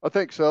 I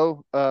think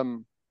so.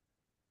 A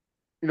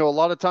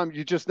lot of times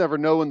you just never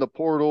know in the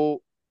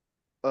portal.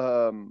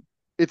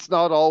 It's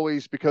not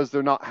always because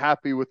they're not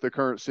happy with the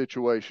current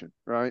situation,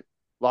 right?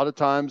 A lot of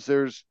times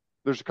there's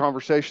a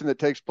conversation that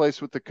takes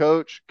place with the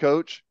coach.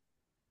 Coach,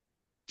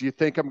 do you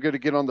think I'm going to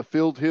get on the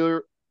field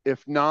here?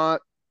 If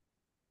not,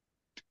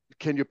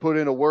 can you put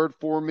in a word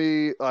for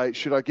me?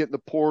 Should I get in the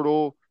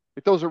portal?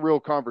 Those are real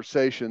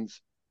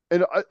conversations.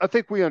 And I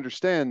think we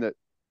understand that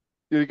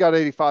you got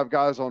 85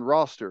 guys on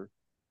roster,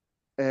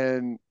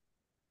 and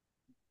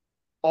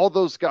all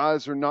those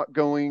guys are not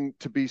going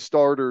to be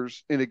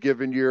starters in a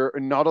given year,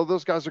 and not all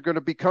those guys are going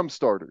to become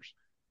starters.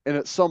 And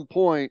at some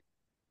point,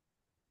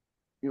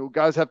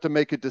 guys have to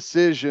make a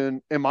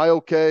decision. Am I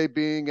okay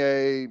being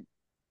a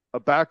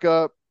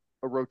backup,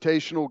 a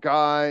rotational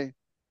guy?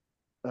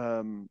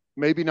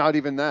 Maybe not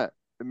even that.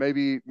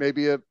 Maybe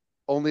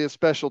only a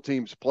special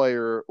teams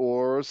player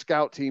or a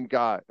scout team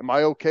guy. Am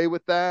I okay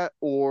with that,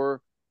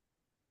 or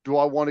do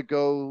I want to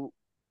go,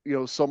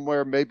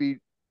 somewhere maybe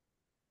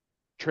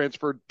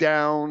transfer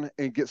down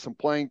and get some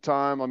playing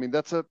time? I mean,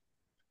 that's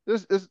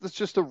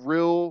just a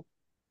real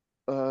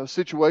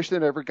situation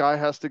that every guy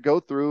has to go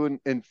through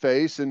and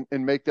face and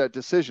make that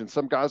decision.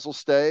 Some guys will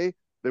stay.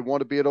 They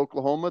want to be at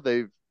Oklahoma.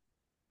 They've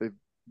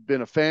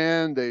been a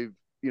fan. They've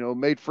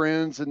made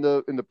friends in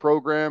the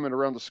program and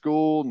around the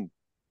school, and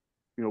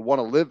want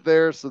to live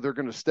there, so they're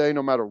going to stay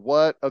no matter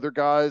what. Other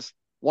guys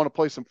want to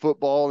play some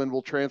football and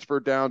will transfer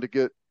down to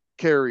get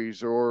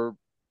carries or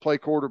play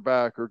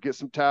quarterback or get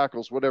some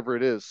tackles, whatever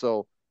it is.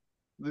 So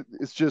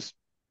it's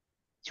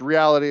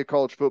reality of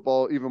college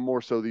football, even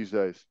more so these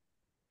days.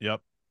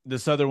 Yep.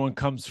 This other one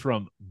comes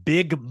from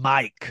Big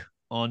Mike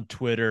on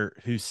Twitter,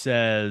 who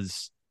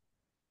says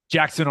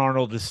Jackson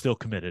Arnold is still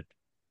committed.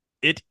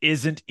 It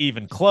isn't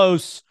even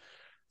close.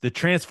 The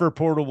transfer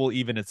portal will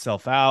even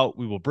itself out.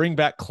 We will bring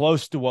back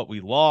close to what we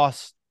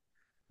lost.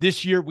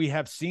 This year, we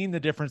have seen the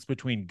difference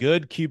between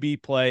good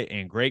QB play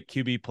and great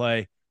QB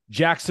play.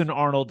 Jackson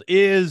Arnold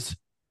is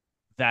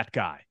that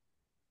guy.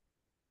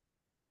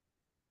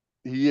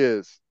 He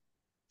is.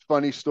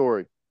 Funny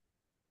story.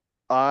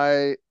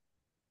 I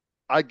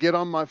get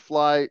on my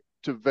flight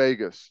to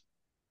Vegas.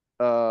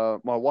 My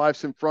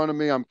wife's in front of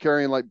me. I'm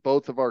carrying like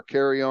both of our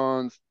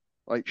carry-ons,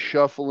 like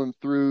shuffling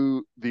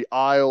through the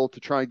aisle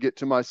to try and get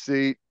to my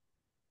seat.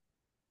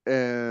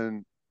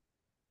 And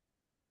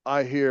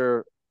I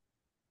hear,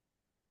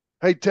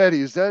 "Hey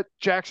Teddy, is that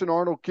Jackson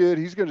Arnold kid?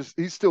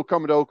 He's still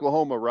coming to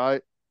Oklahoma,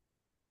 right?"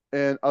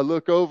 And I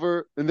look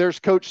over, and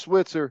there's Coach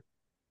Switzer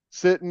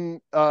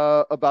sitting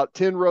about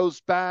 10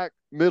 rows back,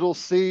 middle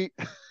seat.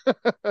 I'm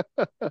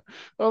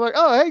like,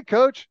 "Oh, hey,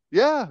 Coach.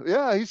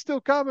 Yeah, he's still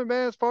coming,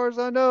 man. As far as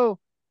I know,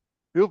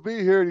 he'll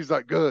be here." And he's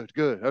like, "Good.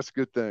 That's a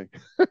good thing."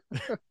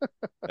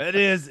 It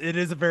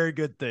is a very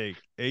good thing.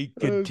 He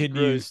That's great.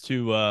 continues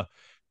to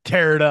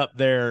tear it up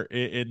there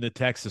in the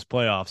Texas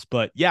playoffs.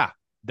 But yeah,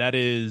 that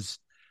is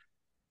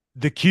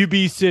the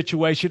QB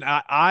situation.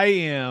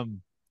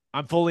 I'm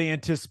fully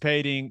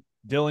anticipating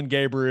Dylan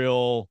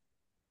Gabriel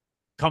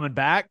coming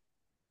back,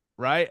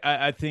 right?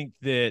 I think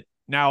that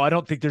now I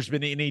don't think there's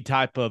been any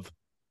type of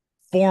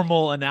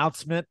formal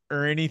announcement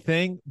or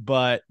anything,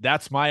 but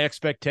that's my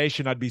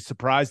expectation. I'd be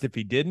surprised if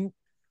he didn't,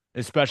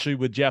 especially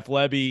with Jeff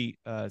Lebby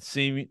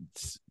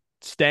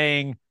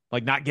staying,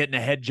 like not getting a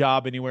head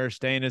job anywhere,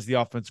 staying as the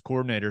offense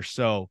coordinator.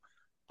 So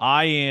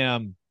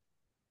I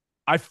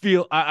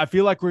feel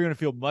like we're going to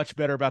feel much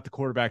better about the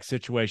quarterback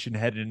situation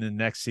heading into the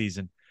next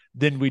season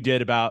than we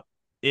did about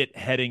it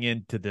heading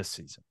into this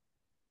season.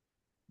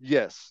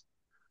 Yes,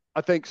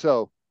 I think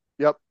so.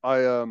 Yep.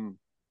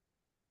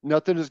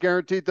 Nothing is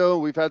guaranteed though.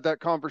 We've had that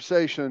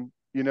conversation.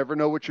 You never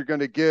know what you're going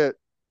to get.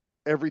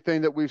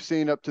 Everything that we've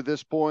seen up to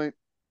this point,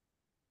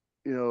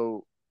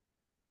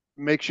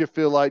 makes you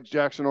feel like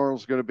Jackson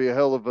Arnold's going to be a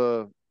hell of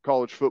a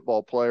college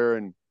football player.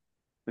 And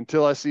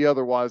until I see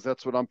otherwise,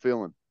 that's what I'm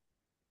feeling.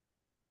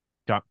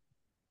 Yeah,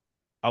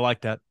 I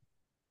like that.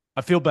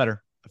 I feel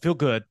better. I feel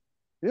good.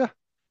 Yeah,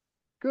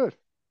 good.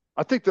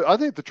 I think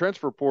the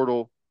transfer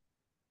portal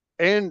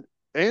and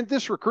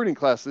this recruiting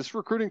class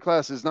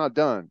is not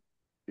done.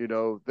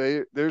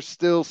 There's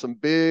still some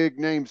big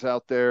names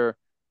out there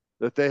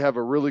that they have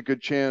a really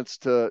good chance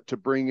to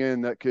bring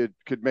in that could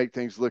make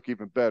things look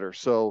even better.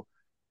 So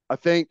I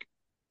think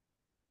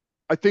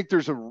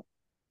there's a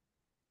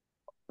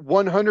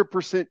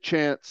 100%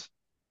 chance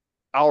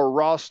our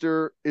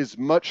roster is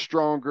much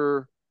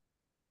stronger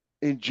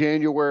in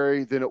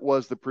January than it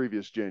was the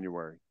previous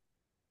January.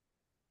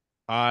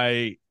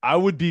 I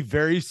would be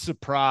very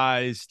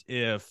surprised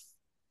if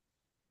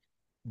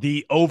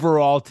the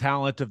overall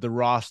talent of the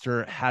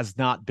roster has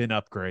not been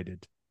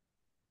upgraded.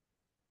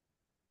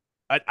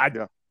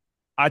 Yeah.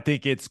 I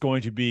think it's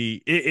going to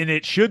be, and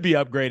it should be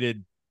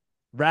upgraded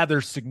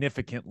rather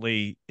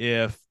significantly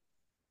if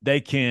they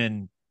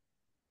can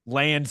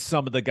land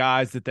some of the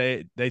guys that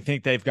they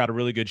think they've got a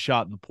really good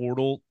shot in the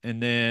portal,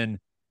 and then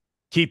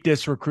keep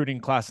this recruiting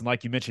class. And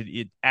like you mentioned,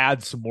 it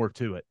adds some more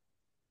to it.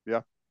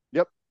 Yeah.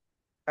 Yep.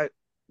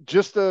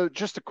 Just a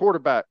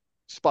quarterback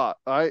spot.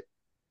 All right.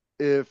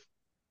 If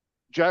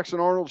Jackson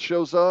Arnold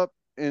shows up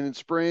and in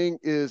spring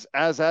is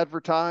as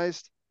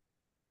advertised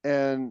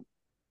and,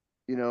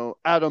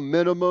 at a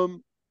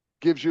minimum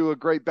gives you a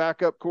great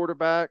backup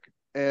quarterback,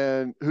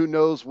 and who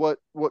knows what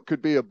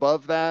could be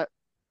above that,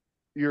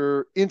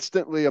 you're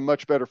instantly a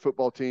much better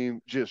football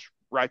team just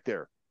right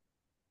there.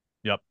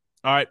 Yep.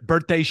 All right.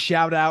 Birthday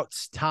shout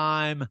outs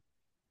time.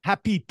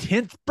 Happy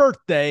 10th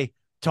birthday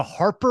to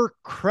Harper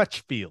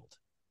Crutchfield.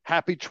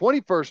 Happy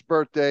 21st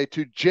birthday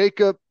to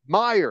Jacob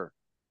Meyer.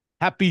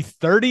 Happy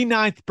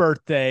 39th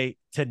birthday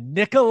to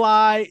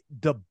Nikolai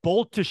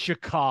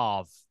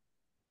Deboltashikov.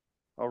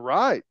 All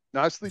right.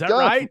 Nicely Is that done.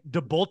 right?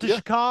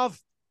 Deboltashikov?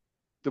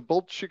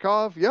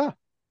 Deboltashikov. Yeah.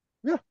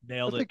 Yeah.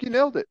 Nailed I it. think you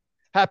nailed it.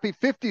 Happy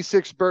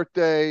 56th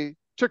birthday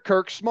to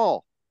Kirk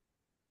Small.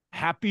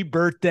 Happy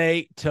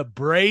birthday to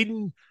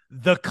Braden,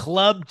 the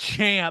club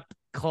champ,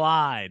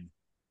 Clyde.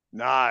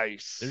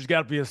 Nice. There's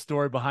got to be a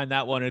story behind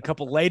that one. And a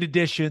couple late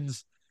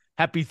additions.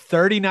 Happy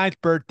 39th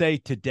birthday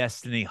to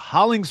Destiny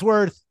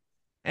Hollingsworth.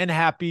 And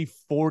happy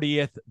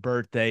 40th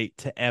birthday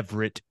to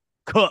Everett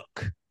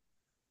Cook.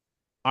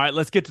 All right,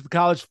 let's get to the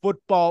college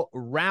football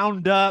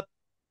roundup.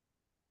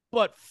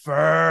 But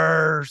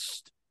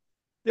first,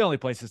 the only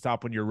place to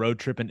stop when you're road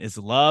tripping is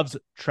Love's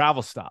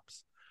Travel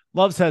Stops.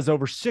 Love's has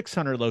over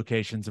 600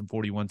 locations in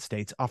 41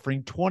 states,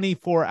 offering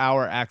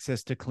 24-hour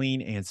access to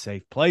clean and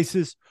safe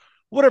places.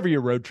 Whatever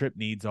your road trip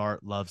needs are,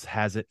 Love's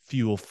has it.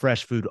 Fuel,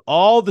 fresh food,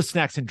 all the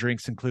snacks and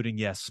drinks, including,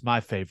 yes, my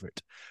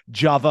favorite,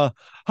 Java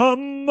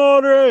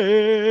Amore.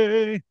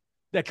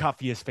 That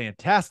coffee is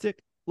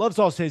fantastic. Love's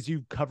also has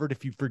you covered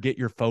if you forget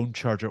your phone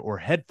charger or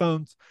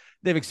headphones.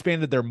 They've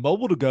expanded their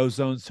mobile to-go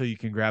zone so you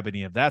can grab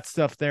any of that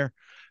stuff there.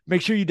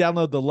 Make sure you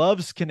download the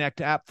Love's Connect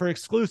app for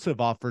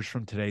exclusive offers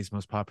from today's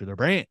most popular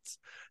brands.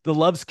 The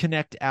Love's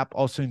Connect app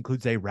also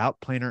includes a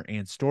route planner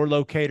and store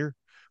locator.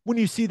 When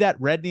you see that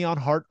red neon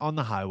heart on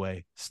the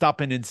highway, stop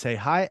in and say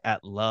hi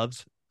at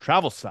Love's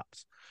Travel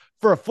Stops.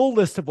 For a full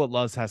list of what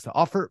Love's has to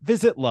offer,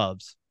 visit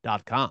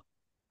loves.com.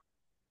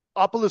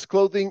 Opolis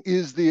Clothing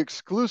is the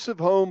exclusive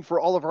home for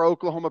all of our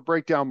Oklahoma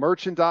Breakdown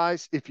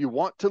merchandise. If you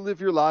want to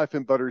live your life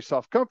in buttery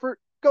soft comfort,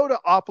 go to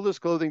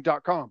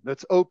opolisclothing.com.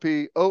 That's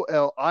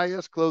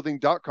OPOLIS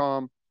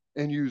clothing.com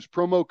and use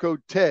promo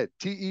code TED,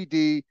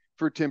 TED,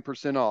 for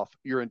 10% off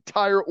your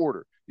entire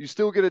order. You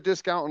still get a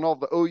discount on all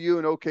the OU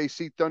and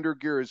OKC Thunder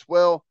gear as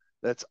well.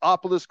 That's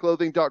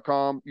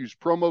opolisclothing.com. Use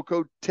promo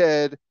code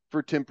TED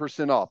for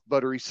 10% off.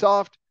 Buttery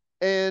soft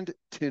and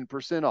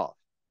 10% off.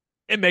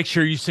 And make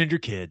sure you send your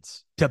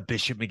kids to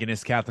Bishop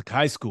McGinnis Catholic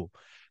High School.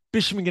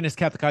 Bishop McGinnis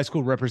Catholic High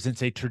School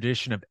represents a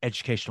tradition of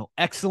educational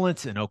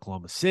excellence in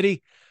Oklahoma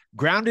City.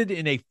 Grounded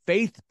in a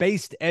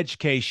faith-based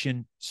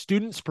education,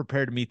 students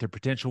prepare to meet their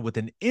potential with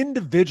an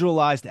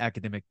individualized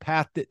academic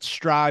path that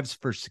strives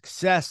for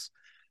success.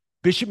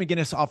 Bishop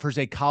McGinnis offers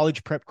a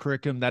college prep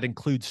curriculum that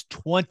includes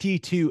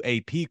 22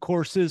 AP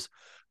courses,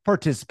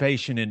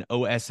 participation in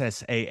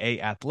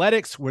OSSAA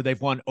athletics, where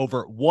they've won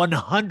over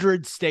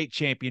 100 state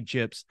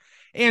championships,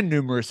 and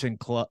numerous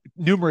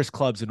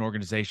clubs and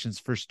organizations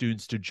for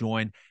students to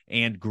join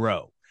and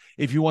grow.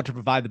 If you want to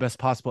provide the best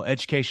possible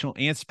educational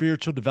and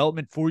spiritual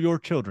development for your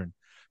children,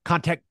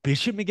 contact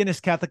Bishop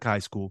McGinnis Catholic High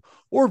School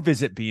or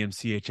visit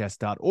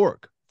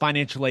bmchs.org.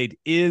 Financial aid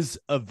is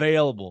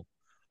available.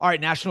 All right,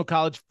 National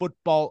College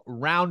Football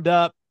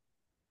Roundup.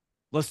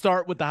 Let's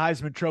start with the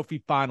Heisman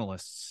Trophy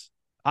finalists.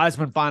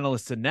 Heisman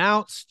finalists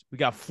announced. We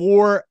got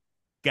 4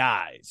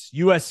 guys.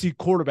 USC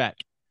quarterback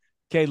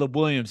Caleb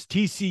Williams,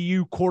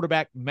 TCU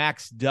quarterback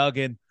Max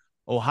Duggan,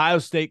 Ohio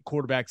State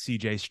quarterback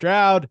CJ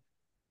Stroud,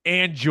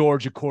 and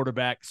Georgia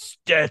quarterback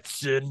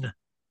Stetson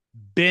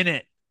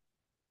Bennett.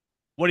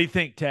 What do you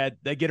think, Ted?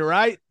 They get it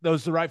right?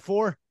 Those are the right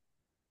 4?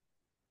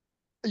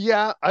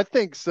 Yeah, I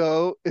think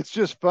so. It's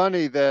just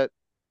funny that,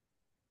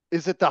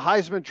 is it the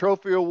Heisman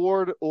Trophy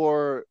Award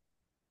or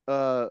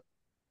the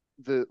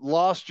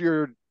lost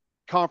your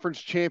conference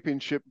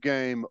championship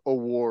game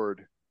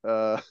award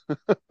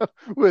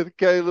with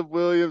Caleb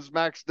Williams,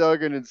 Max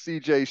Duggan, and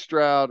CJ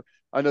Stroud?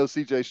 I know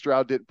CJ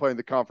Stroud didn't play in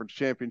the conference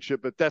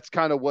championship, but that's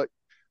kind of what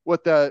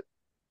that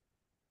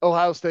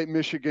Ohio State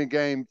Michigan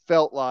game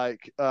felt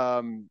like.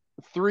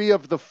 3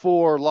 of the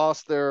 4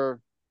 lost their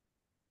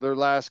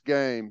last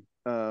game.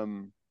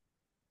 Kind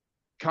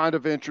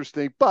of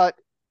interesting, but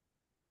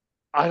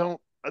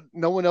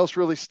no one else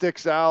really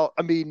sticks out.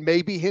 I mean,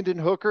 maybe Hendon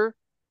Hooker,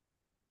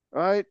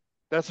 right?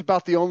 That's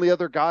about the only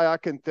other guy I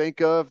can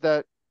think of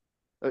that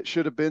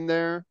should have been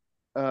there.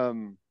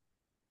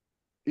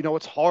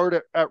 It's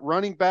hard at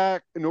running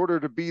back. In order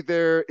to be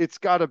there, it's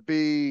got to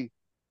be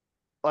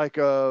like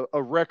a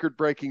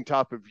record-breaking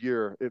type of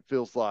year, it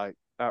feels like,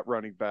 at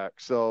running back.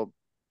 So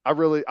I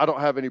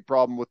don't have any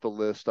problem with the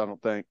list, I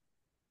don't think.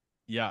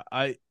 Yeah,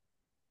 I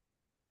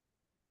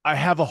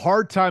have a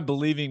hard time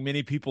believing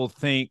many people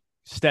think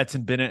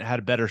Stetson Bennett had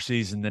a better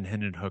season than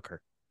Hendon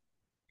Hooker.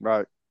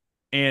 Right.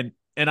 And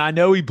I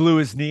know he blew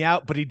his knee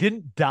out, but he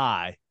didn't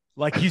die.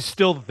 Like he's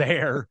still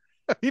there.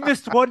 He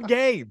missed one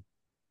game.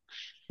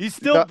 He's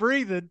still Yeah,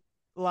 breathing.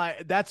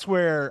 Like that's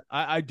where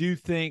I do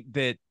think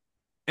that,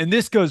 and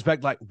this goes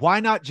back, like, why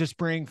not just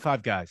bring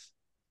five guys?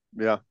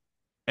 yeah.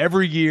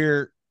 Every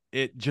year,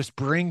 it just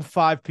bring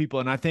five people.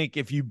 And I think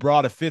if you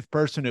brought a fifth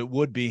person, it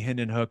would be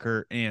Hendon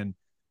Hooker. And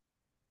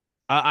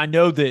I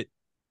know that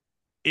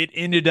it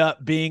ended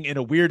up being in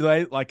a weird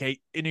way, like an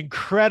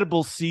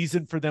incredible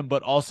season for them,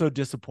 but also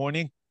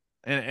disappointing.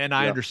 And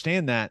I Yeah.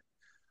 understand that.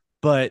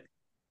 But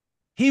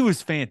he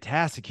was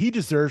fantastic. He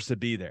deserves to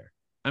be there.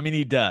 I mean,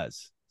 he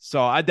does.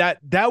 So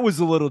that was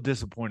a little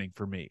disappointing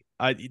for me.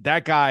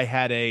 That guy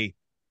had a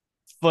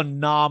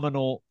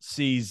phenomenal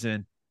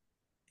season.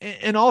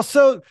 And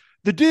also,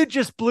 the dude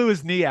just blew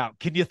his knee out.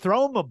 Can you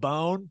throw him a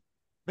bone?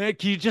 Man,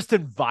 can you just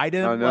invite I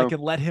him, like, know.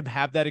 and let him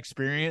have that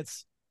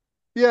experience?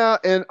 Yeah,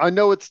 and I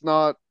know it's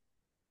not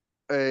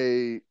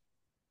a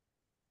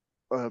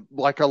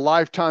like a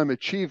lifetime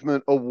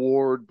achievement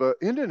award, but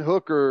Hendon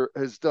Hooker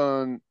has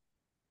done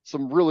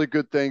some really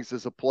good things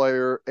as a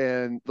player,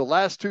 and the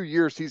last 2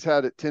 years he's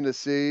had at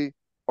Tennessee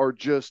are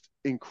just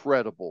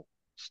incredible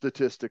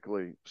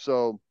statistically.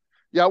 So,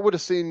 yeah, I would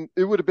have seen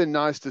it would have been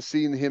nice to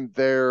see him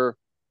there.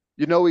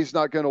 You know, he's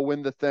not going to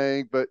win the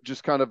thing, but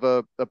just kind of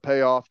a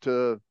payoff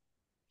to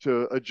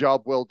a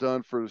job well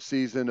done for the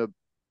season,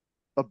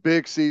 a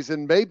big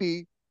season,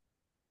 maybe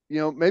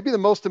maybe the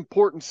most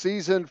important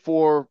season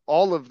for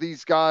all of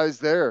these guys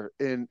there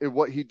in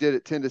what he did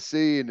at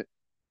Tennessee. And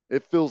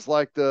it feels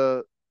like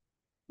the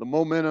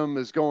momentum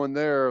is going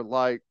there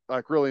like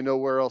really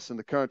nowhere else in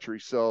the country.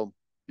 So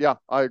yeah,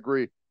 I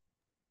agree.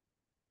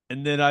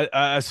 And then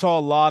I saw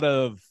a lot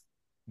of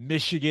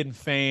Michigan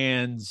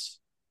fans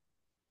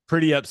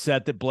pretty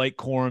upset that Blake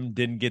Corum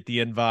didn't get the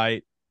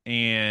invite,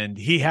 and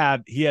he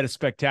had a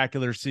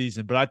spectacular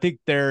season. But I think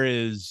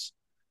there's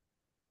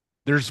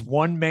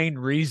one main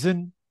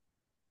reason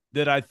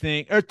that I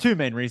think, or two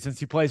main reasons.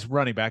 He plays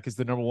running back is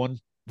the number one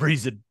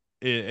reason,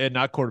 and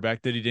not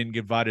quarterback, that he didn't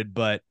get invited.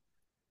 But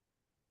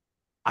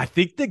I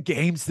think the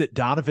games that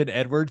Donovan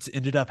Edwards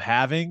ended up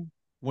having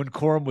when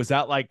Corum was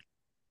out, like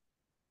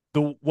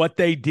what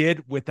they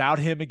did without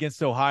him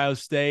against Ohio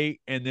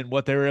State, and then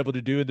what they were able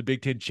to do in the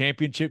Big Ten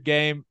championship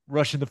game,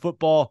 rushing the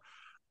football,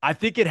 I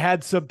think it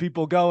had some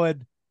people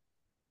going,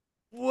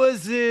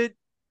 was it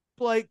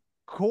like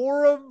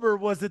Corum or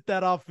was it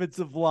that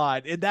offensive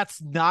line? And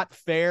that's not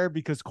fair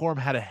because Corum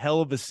had a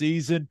hell of a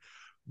season.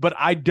 But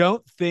I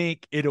don't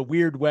think, in a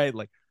weird way,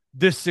 like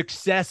the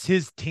success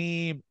his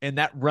team and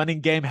that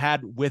running game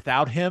had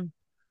without him,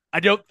 I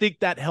don't think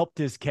that helped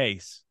his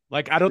case.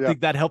 Like, I don't Yeah,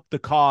 think that helped the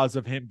cause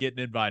of him getting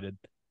invited.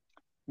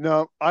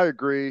 no, I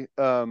agree.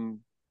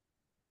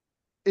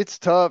 It's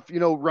tough,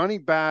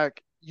 running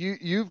back.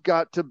 You've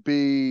got to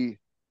be.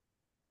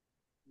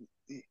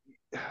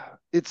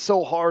 It's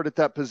so hard at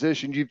that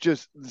position. You've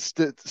just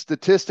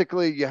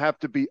statistically, you have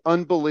to be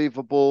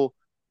unbelievable,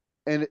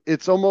 and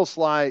it's almost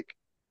like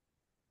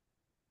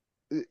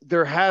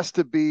there has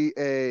to be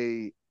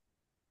a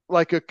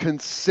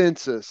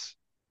consensus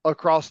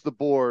across the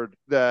board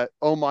that,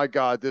 oh my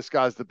God, this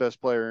guy's the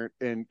best player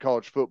in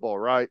college football,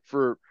 right?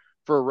 For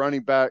a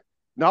running back,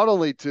 not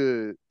only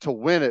to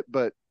win it,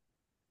 but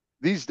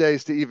these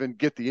days to even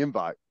get the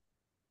invite.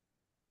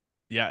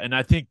 Yeah, and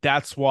I think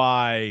that's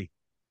why.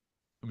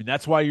 I mean,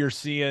 that's why you're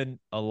seeing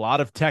a lot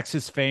of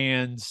Texas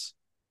fans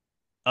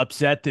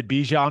upset that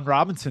Bijan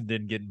Robinson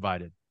didn't get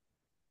invited.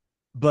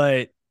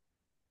 But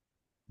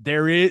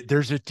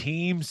there's a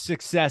team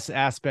success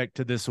aspect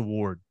to this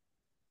award.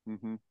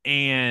 Mm-hmm.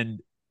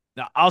 And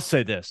now I'll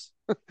say this.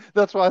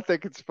 That's why I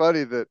think it's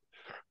funny that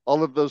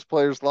all of those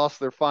players lost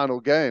their final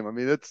game. I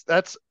mean, it's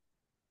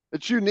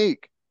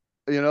unique,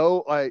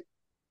 like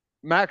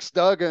Max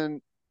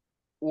Duggan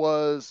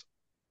was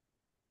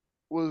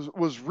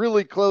was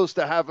really close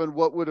to having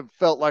what would have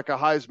felt like a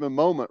Heisman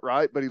moment,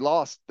 right? But he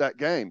lost that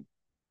game.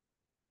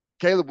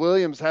 Caleb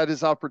Williams had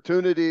his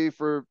opportunity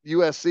for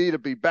USC to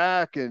be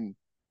back and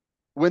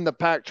win the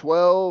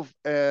Pac-12,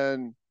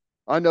 and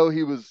I know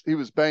he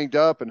was banged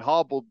up and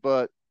hobbled,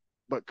 but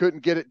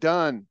couldn't get it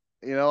done.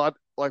 I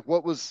like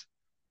what's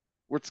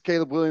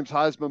Caleb Williams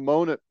Heisman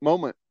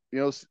moment?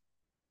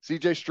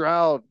 CJ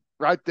Stroud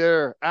right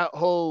there at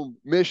home,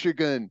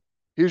 Michigan.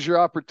 Here's your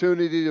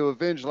opportunity to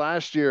avenge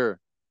last year.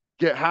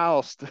 Get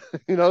housed.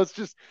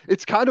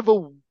 It's kind of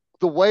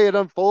the way it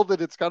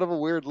unfolded. It's kind of a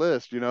weird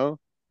list.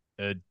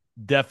 It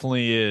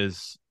definitely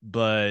is.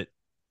 But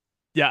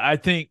yeah, I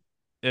think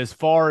as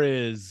far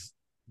as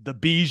the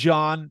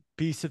Bijan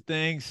piece of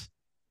things,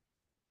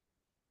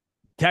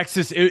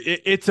 Texas,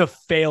 it's a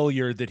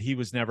failure that he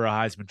was never a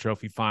Heisman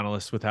Trophy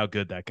finalist with how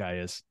good that guy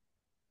is.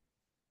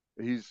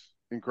 He's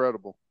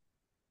incredible.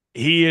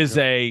 He is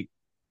Yep. a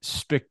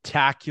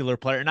spectacular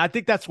player. And I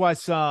think that's why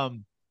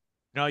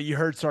you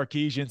heard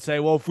Sarkisian say,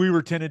 well, if we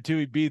were 10-2,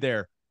 he'd be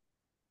there.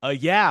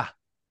 Yeah,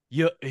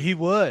 he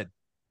would.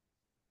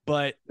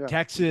 But Yeah.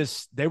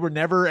 Texas, they were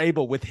never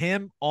able, with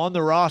him on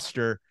the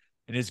roster,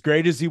 and as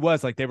great as he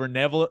was, like they were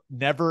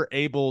never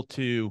able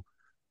to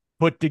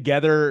put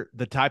together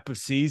the type of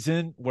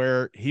season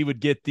where he would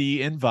get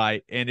the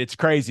invite. And it's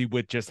crazy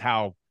with just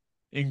how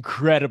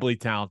incredibly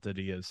talented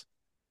he is.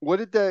 What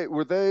did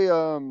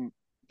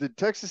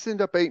Texas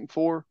end up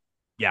 8-4?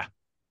 Yeah.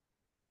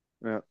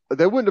 Yeah.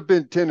 They wouldn't have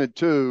been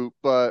 10-2,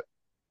 but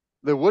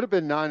they would have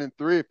been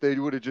 9-3 if they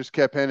would have just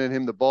kept handing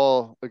him the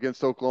ball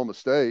against Oklahoma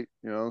State,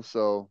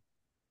 so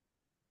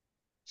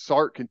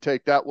Sark can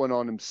take that one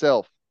on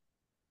himself.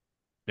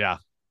 Yeah.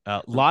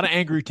 A lot of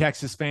angry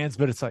Texas fans,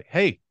 but it's like,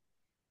 hey,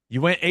 you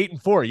went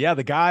 8-4. Yeah,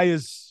 the guy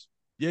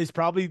he's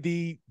probably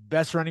the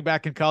best running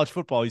back in college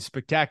football. He's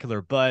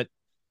spectacular, but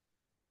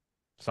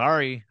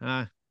sorry,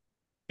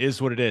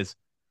 is what it is.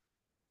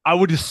 I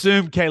would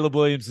assume Caleb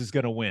Williams is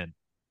going to win,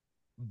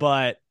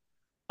 but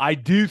I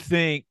do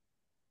think,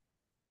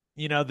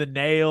 the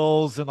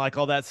nails and like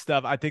all that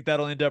stuff, I think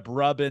that'll end up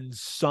rubbing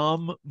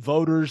some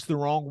voters the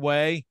wrong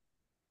way.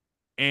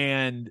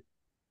 And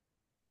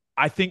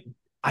I think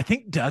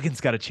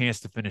Duggan's got a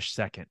chance to finish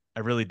second. I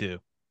really do.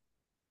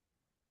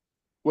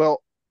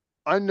 Well,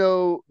 I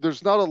know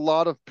there's not a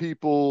lot of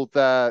people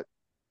that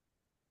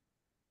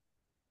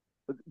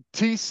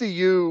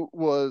TCU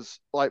was,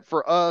 like,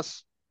 for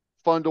us,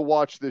 fun to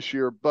watch this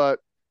year, but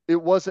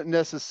it wasn't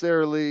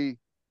necessarily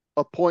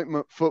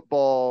appointment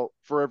football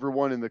for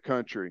everyone in the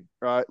country,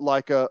 right?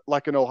 Like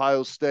an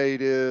Ohio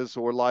State is,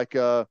 or like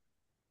a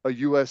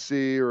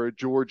USC or a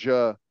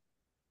Georgia.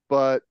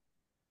 But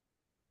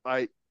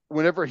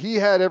whenever he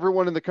had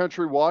everyone in the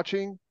country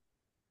watching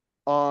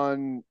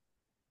on,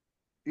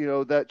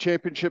 that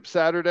championship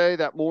Saturday,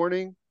 that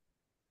morning,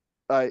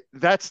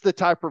 that's the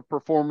type of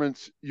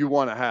performance you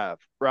want to have,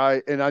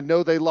 right? And I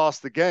know they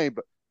lost the game,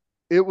 but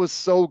it was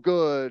so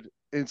good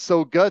and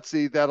so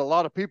gutsy that a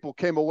lot of people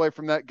came away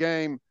from that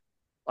game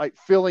like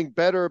feeling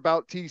better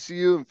about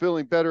TCU and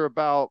feeling better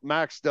about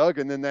Max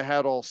Duggan than they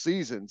had all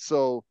season.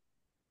 So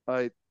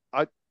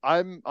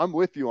I'm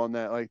with you on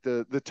that. Like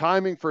the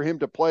timing for him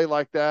to play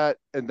like that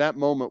and that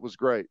moment was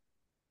great.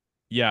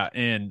 Yeah,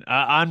 and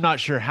I'm not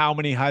sure how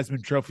many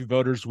Heisman Trophy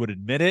voters would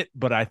admit it,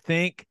 but I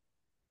think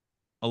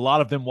a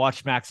lot of them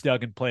watched Max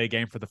Duggan play a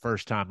game for the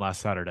first time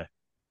last Saturday.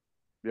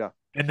 Yeah.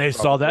 And they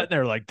saw that and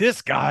they're like,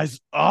 this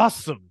guy's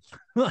awesome.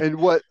 And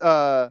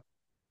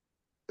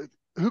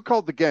who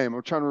called the game?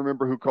 I'm trying to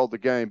remember who called the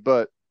game,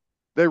 but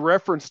they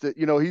referenced it.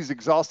 He's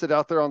exhausted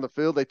out there on the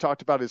field. They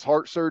talked about his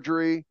heart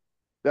surgery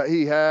that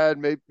he had.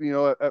 Maybe,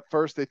 at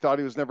first they thought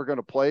he was never going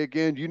to play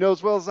again. You know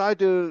as well as I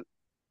do,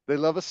 they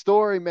love a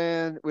story,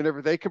 man.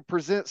 Whenever they can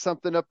present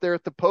something up there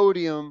at the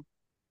podium,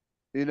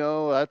 there's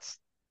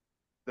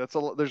a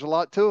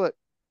lot to it.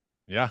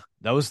 Yeah,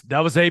 that was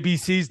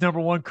ABC's number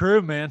one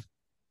crew, man.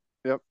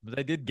 Yep.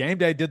 They did game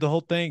day, did the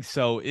whole thing.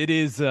 So it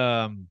is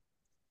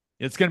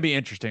it's going to be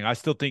interesting. I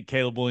still think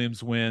Caleb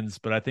Williams wins,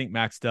 but I think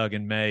Max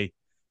Duggan may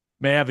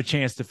have a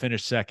chance to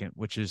finish second,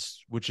 which is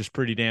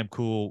pretty damn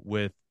cool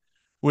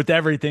with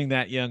everything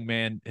that young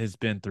man has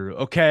been through.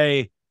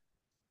 Okay.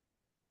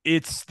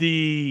 It's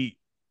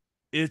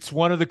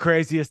one of the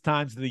craziest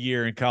times of the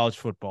year in college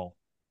football.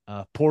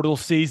 Portal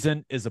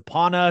season is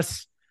upon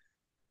us.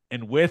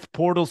 And with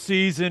portal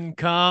season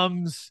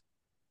comes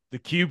the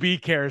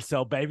QB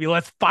carousel, baby.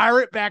 Let's fire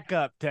it back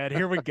up, Ted.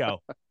 Here we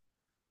go.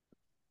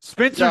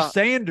 Spencer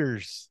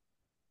Sanders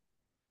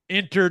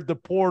entered the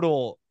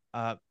portal.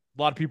 A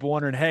lot of people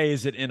wondering, hey,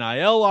 is it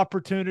NIL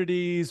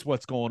opportunities?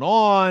 What's going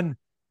on?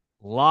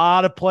 A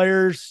lot of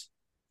players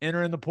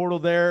entering the portal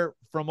there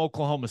from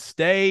Oklahoma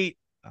State.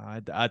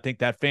 I think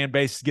that fan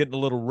base is getting a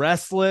little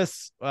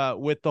restless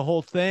with the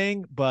whole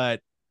thing,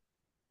 but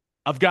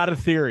I've got a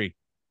theory.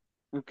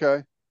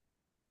 Okay.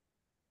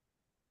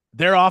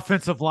 Their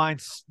offensive line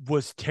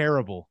was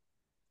terrible.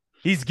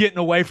 He's getting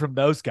away from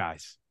those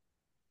guys.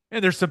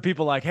 And there's some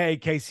people like, hey,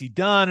 Casey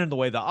Dunn and the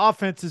way the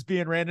offense is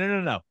being ran.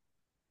 No.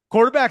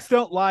 Quarterbacks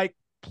don't like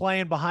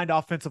playing behind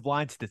offensive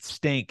lines that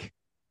stink.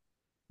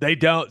 They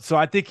don't. So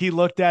I think he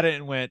looked at it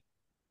and went,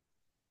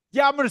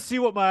 yeah, I'm going to see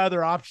what my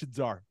other options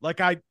are. Like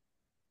I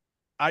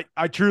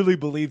truly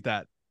believe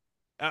that.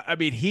 I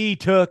mean, he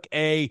took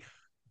a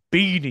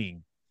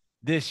beating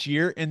this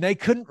year and they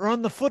couldn't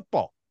run the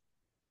football.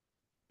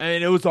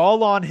 And it was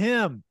all on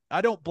him. I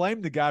don't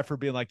blame the guy for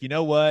being like, you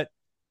know what?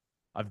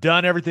 I've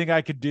done everything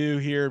I could do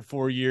here in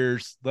 4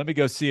 years. Let me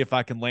go see if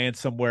I can land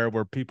somewhere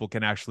where people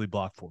can actually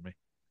block for me.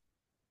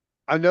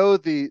 I know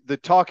the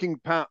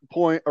talking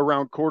point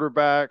around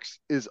quarterbacks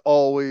is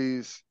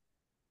always,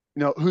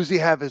 who's he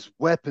have as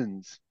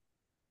weapons,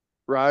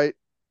 right?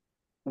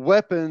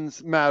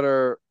 Weapons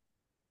matter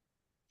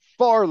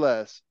far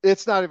less.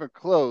 It's not even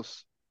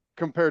close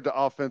compared to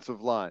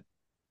offensive line.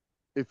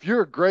 If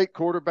you're a great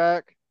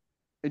quarterback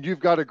and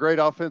you've got a great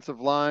offensive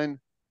line,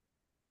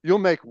 you'll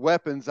make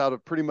weapons out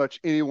of pretty much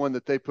anyone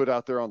that they put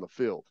out there on the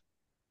field.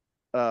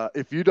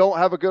 If you don't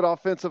have a good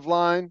offensive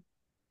line,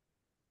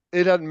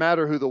 it doesn't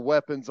matter who the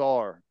weapons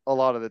are a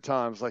lot of the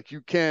times. Like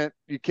you can't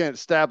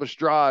establish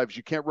drives.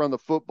 You can't run the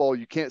football.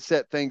 You can't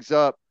set things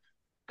up,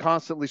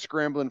 constantly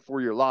scrambling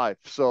for your life.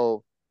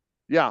 So,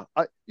 yeah,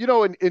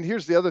 and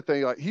here's the other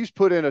thing. Like he's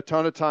put in a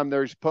ton of time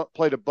there. He's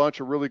played a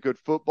bunch of really good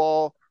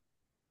football.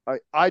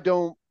 I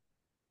don't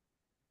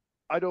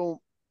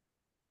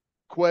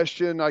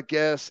question, I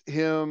guess,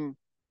 him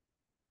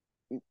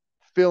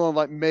feeling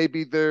like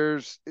maybe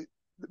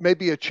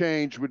a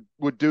change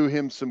would do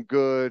him some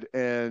good,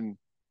 and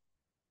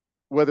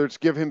whether it's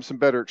give him some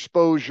better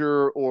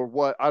exposure or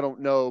what, I don't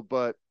know.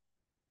 But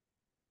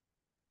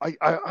I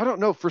don't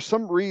know. For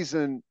some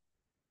reason,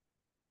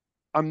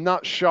 I'm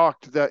not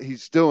shocked that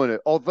he's doing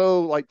it.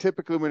 Although, like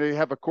typically when you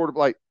have a quarterback,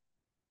 like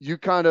you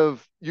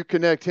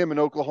connect him in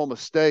Oklahoma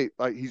State,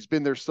 like he's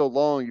been there so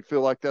long, you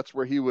feel like that's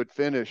where he would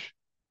finish,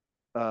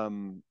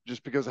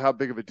 just because of how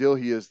big of a deal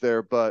he is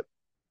there. But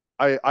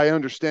I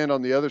understand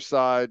on the other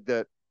side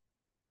that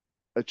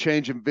a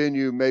change in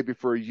venue, maybe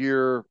for a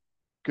year,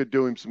 could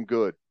do him some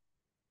good.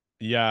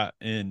 Yeah,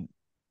 and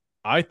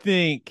I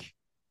think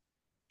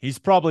he's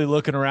probably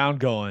looking around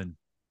going,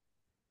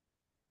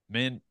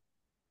 man,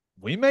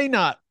 we may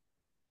not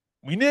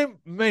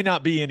may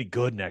not be any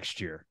good next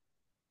year.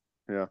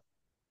 Yeah.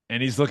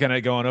 And he's looking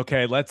at going,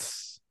 okay,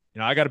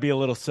 I got to be a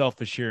little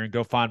selfish here and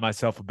go find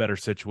myself a better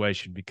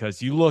situation,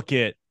 because you look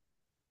at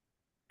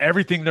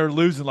everything they're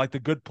losing, like the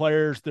good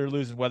players they're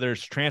losing, whether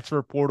it's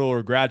transfer portal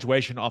or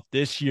graduation off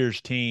this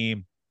year's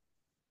team,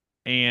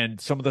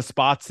 and some of the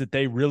spots that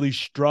they really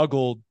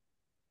struggled.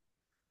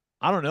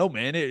 I don't know,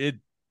 man.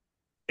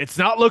 It's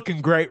not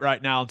looking great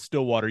right now in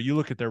Stillwater. You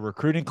look at their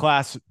recruiting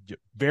class,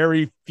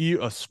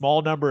 a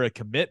small number of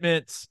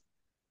commitments.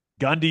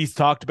 Gundy's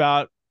talked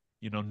about,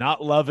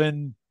 not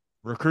loving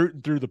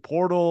recruiting through the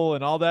portal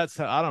and all that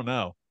stuff. I don't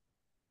know.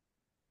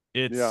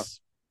 Yeah.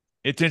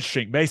 It's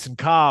interesting. Mason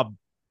Cobb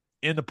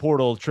in the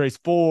portal, Trace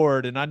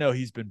Ford, and I know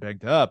he's been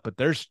banged up, but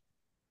there's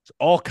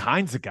all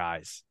kinds of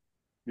guys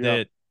Yeah.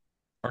 that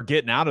are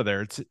getting out of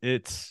there.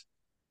 It's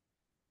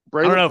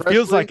I don't Braylon know. It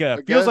feels Presley, like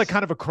I feels like guess.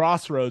 kind of a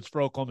crossroads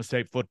for Oklahoma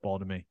State football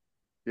to me.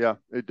 Yeah,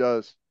 it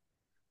does.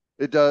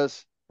 It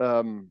does.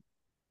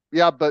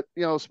 Yeah, but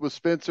with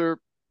Spencer,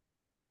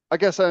 I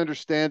guess I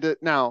understand it.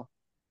 Now,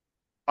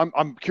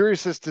 I'm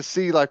curious as to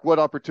see like what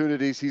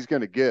opportunities he's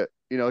going to get.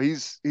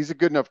 He's a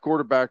good enough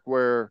quarterback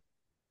where,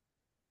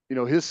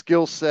 his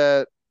skill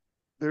set,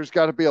 there's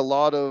got to be a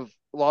lot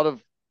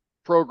of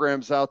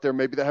programs out there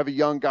maybe that have a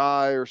young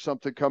guy or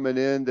something coming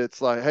in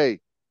that's like, hey,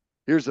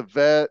 here's a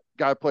vet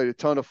guy, played a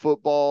ton of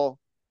football,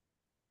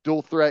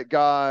 dual threat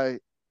guy.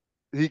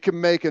 He can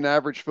make an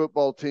average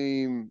football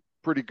team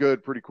pretty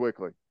good pretty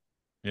quickly.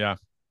 Yeah.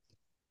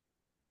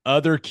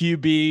 Other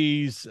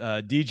QBs,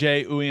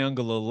 DJ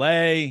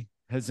Uyunglele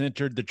has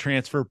entered the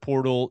transfer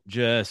portal,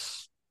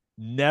 just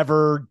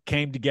never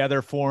came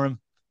together for him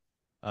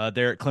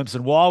there at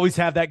Clemson. We'll always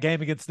have that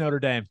game against Notre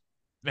Dame.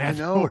 I Man,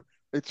 know.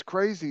 It's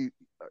crazy.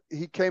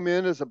 He came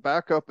in as a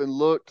backup and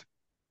looked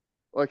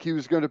like he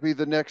was going to be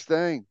the next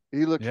thing.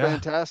 He looked yeah.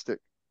 fantastic.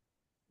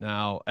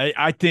 Now,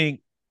 I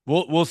think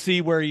we'll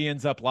see where he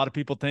ends up. A lot of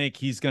people think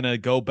he's going to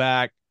go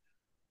back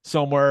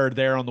somewhere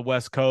there on the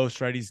West Coast,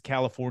 right? He's a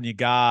California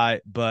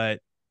guy, but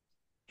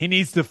he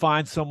needs to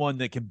find someone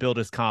that can build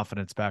his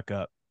confidence back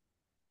up,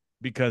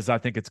 because I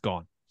think it's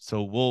gone.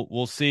 So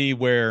we'll see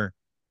where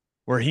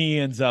he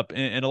ends up.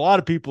 And a lot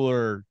of people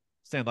are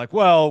saying like,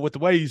 well, with the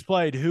way he's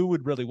played, who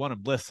would really want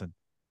him? Listen,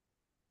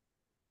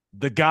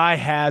 the guy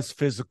has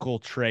physical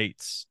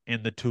traits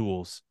and the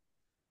tools.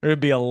 There would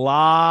be a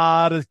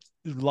lot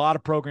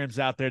of programs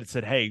out there that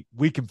said, hey,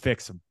 we can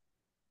fix him.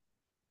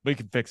 We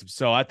can fix him.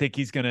 So I think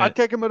he's gonna. I'd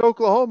take him at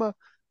Oklahoma.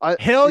 I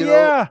Hell you know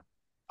yeah.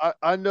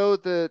 I know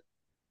that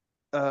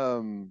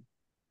um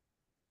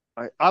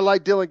I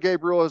like Dylan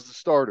Gabriel as the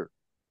starter.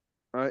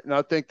 Right. And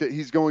I think that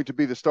he's going to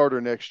be the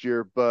starter next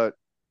year. But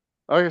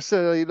like I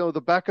said,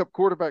 the backup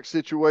quarterback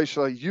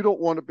situation, like you don't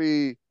want to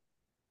be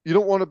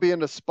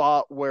in a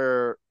spot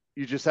where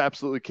you just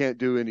absolutely can't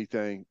do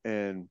anything.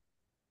 And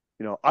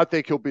I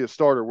think he'll be a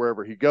starter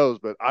wherever he goes.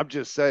 But I'm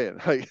just saying,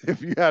 like,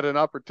 if you had an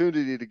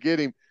opportunity to get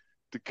him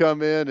to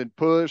come in and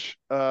push,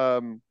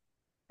 and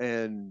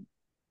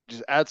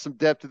just add some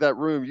depth to that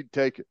room, you'd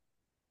take it.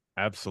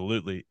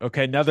 Absolutely.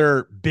 Okay,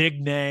 another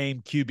big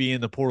name QB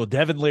in the portal,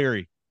 Devin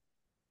Leary,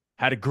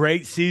 had a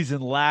great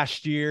season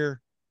last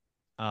year.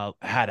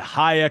 Had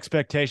high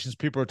expectations.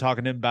 People were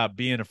talking to him about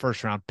being a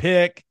first-round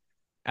pick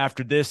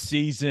after this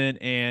season,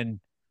 and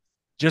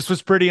just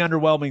was pretty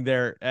underwhelming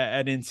there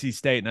at NC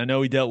State. And I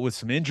know he dealt with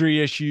some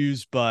injury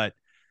issues, but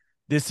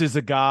this is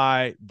a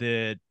guy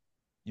that,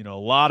 a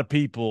lot of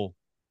people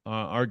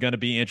are going to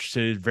be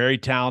interested. Very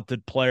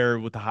talented player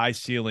with a high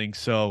ceiling.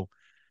 So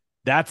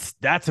that's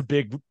a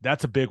big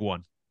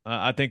one.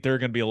 I think there are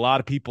going to be a lot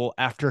of people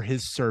after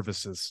his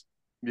services.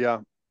 Yeah,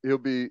 he'll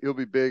be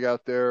big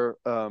out there.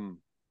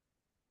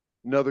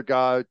 Another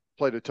guy,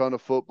 played a ton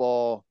of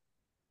football,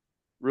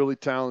 really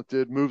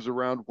talented, moves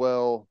around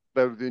well,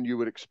 better than you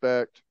would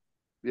expect.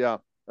 Yeah,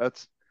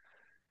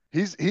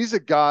 he's a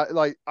guy,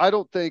 like, I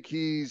don't think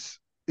he's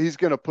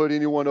going to put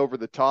anyone over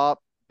the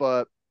top,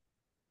 but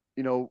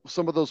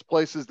some of those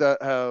places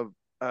that have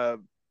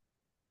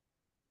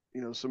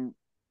some,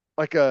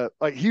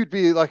 like he'd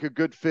be like a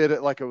good fit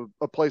at like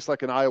a place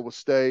like an Iowa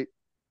State,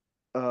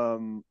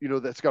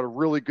 that's got a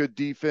really good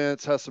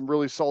defense, has some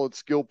really solid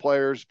skill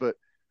players, but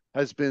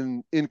has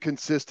been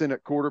inconsistent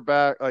at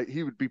quarterback. Like,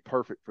 he would be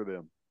perfect for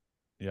them.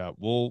 Yeah,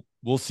 we'll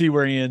see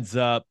where he ends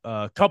up.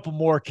 A couple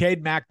more.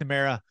 Cade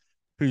McNamara,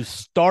 who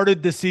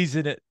started the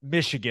season at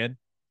Michigan,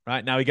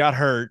 right now he got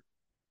hurt,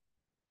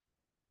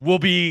 will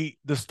be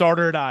the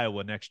starter at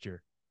Iowa next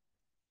year.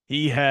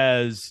 He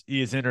has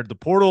entered the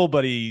portal,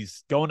 but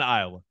he's going to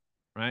Iowa,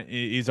 right?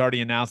 He's already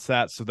announced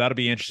that, so that'll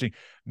be interesting.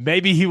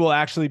 Maybe he will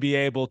actually be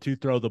able to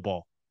throw the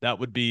ball. That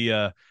would be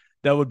a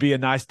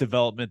nice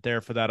development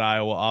there for that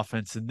Iowa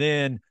offense. And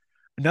then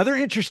another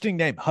interesting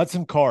name,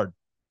 Hudson Card,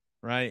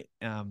 right?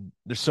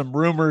 There's some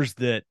rumors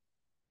that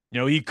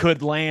he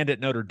could land at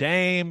Notre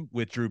Dame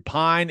with Drew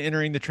Pine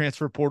entering the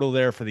transfer portal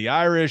there for the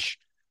Irish.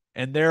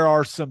 And there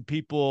are some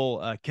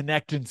people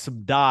connecting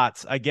some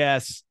dots. I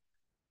guess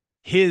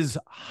his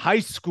high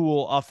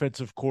school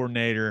offensive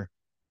coordinator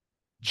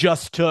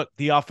just took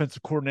the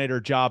offensive coordinator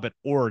job at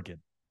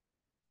Oregon.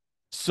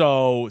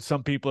 So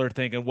some people are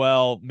thinking,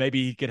 well,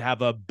 maybe he could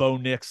have a Bo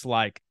Nix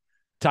like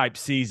type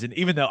season,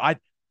 even though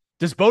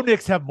does Bo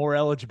Nix have more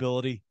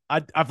eligibility?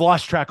 I've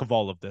lost track of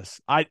all of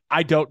this. I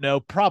don't know.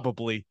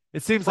 Probably.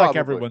 It seems like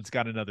everyone's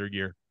got another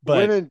year. But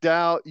when in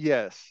doubt,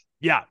 yes.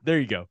 Yeah, there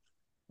you go.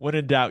 When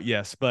in doubt,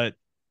 yes. But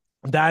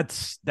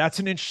that's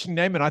an interesting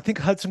name. And I think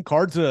Hudson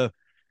Card's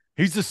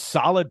he's a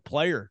solid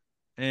player.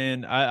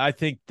 And I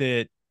think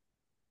that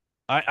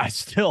I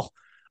still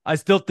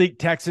think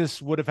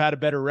Texas would have had a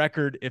better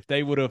record if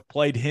they would have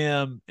played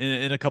him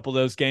in a couple of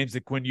those games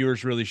that Quinn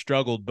Ewers really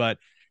struggled. But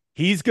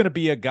he's going to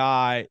be a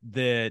guy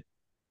that,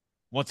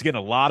 once again,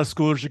 a lot of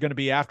schoolers are going to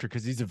be after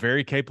because he's a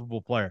very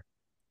capable player.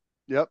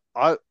 Yep.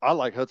 I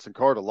like Hudson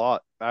Card a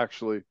lot,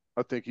 actually.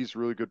 I think he's a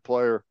really good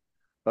player.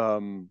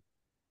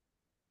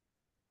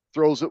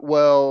 Throws it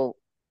well,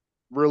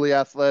 really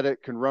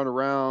athletic, can run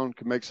around,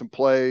 can make some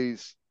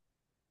plays.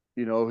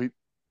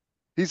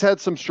 He's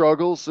had some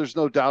struggles. There's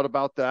no doubt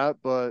about that.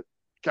 But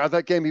God,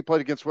 that game he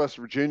played against West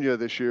Virginia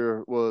this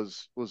year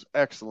was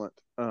excellent.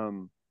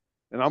 And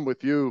I'm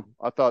with you.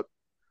 I thought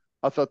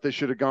they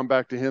should have gone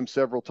back to him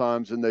several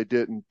times and they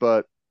didn't.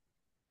 But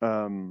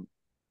if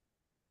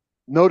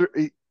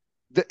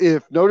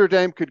Notre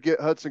Dame could get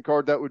Hudson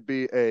Card, that would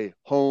be a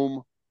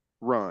home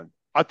run.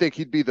 I think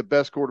he'd be the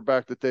best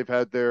quarterback that they've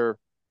had there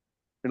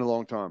in a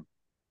long time.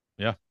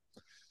 Yeah.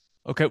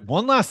 Okay,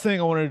 one last thing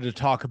I wanted to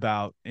talk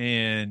about,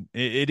 and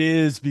it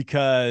is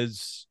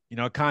because,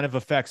 it kind of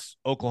affects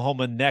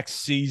Oklahoma next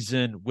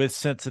season with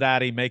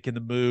Cincinnati making the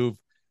move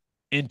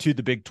into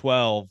the Big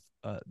 12.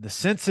 The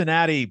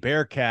Cincinnati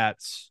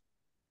Bearcats,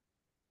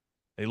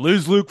 they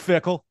lose Luke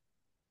Fickell,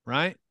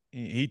 right?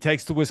 He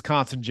takes the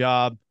Wisconsin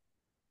job,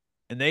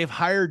 and they've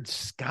hired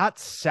Scott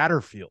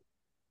Satterfield.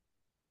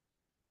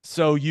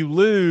 So you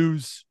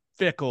lose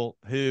Fickell,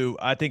 who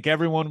I think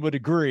everyone would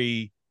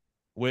agree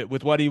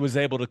with what he was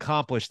able to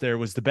accomplish there,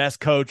 was the best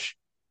coach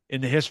in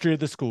the history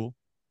of the school.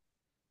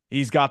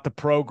 He's got the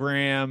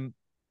program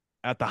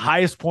at the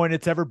highest point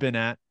it's ever been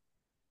at.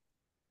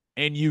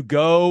 And you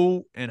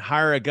go and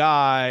hire a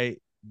guy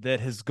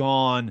that has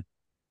gone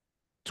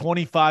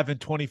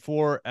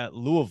 25-24 at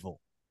Louisville.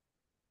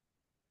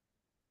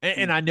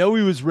 And I know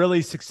he was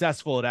really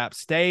successful at App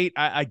State.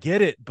 I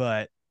get it,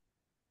 but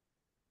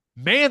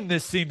man,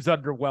 this seems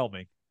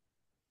underwhelming.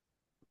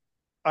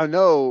 I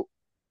know.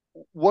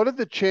 What are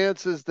the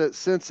chances that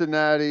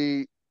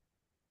Cincinnati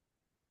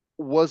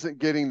wasn't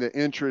getting the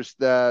interest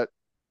that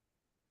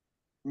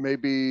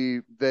maybe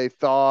they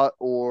thought,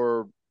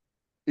 or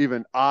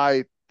even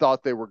I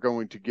thought they were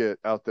going to get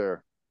out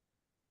there?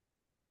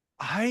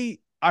 I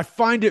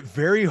find it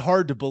very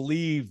hard to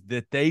believe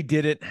that they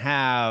didn't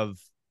have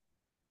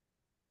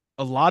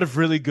a lot of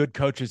really good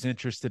coaches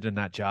interested in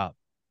that job.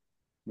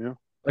 Yeah.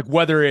 Like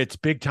whether it's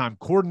big time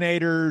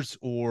coordinators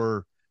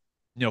or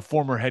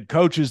former head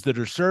coaches that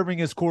are serving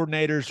as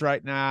coordinators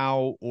right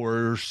now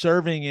or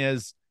serving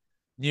as,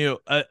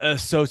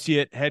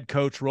 associate head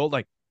coach role.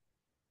 Like,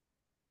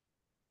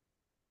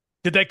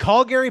 did they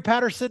call Gary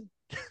Patterson?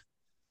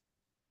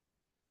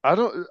 I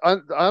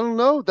don't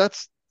know.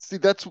 That's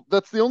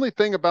the only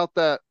thing about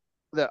that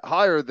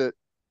hire that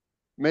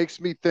makes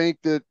me think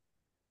that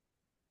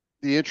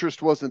the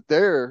interest wasn't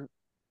there,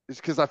 is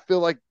because I feel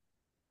like,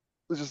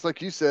 just like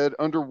you said,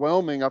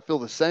 underwhelming. I feel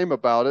the same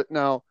about it.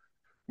 Now,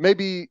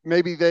 maybe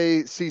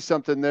they see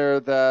something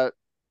there that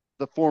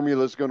the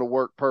formula is going to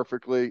work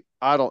perfectly.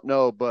 I don't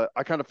know, but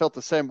I kind of felt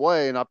the same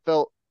way. And I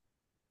felt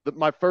that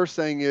my first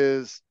thing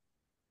is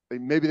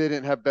maybe they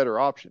didn't have better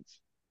options.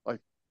 Like,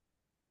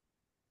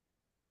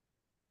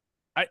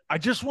 I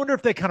just wonder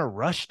if they kind of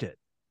rushed it.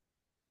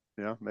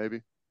 Yeah,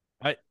 maybe.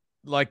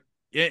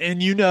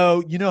 And you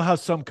know how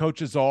some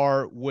coaches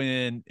are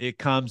when it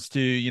comes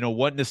to,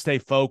 wanting to stay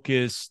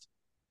focused,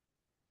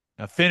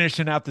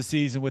 finishing out the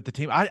season with the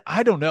team.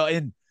 I don't know.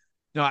 And,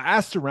 I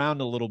asked around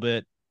a little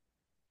bit,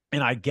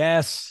 and I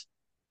guess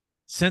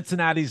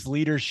Cincinnati's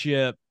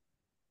leadership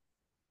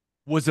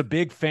was a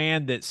big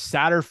fan that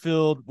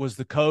Satterfield was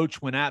the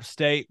coach when App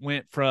State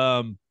went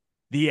from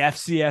the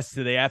FCS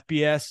to the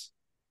FBS,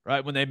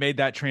 right? When they made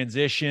that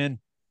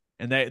transition.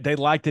 and they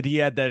liked that he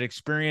had that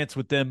experience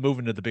with them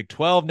moving to the Big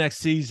 12 next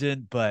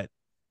season. But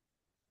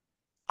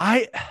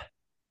I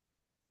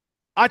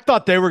I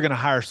thought they were going to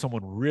hire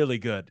someone really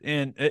good,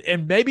 and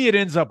maybe it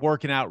ends up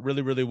working out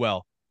really, really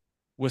well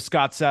with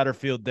Scott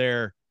Satterfield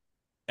there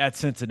at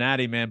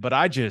Cincinnati, man. But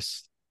I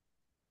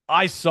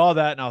saw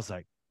that and I was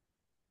like,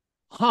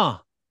 huh.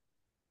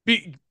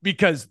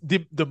 Because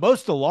the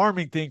most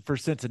alarming thing for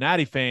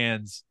Cincinnati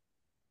fans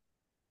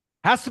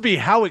has to be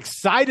how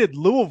excited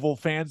Louisville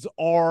fans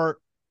are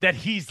that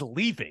he's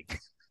leaving.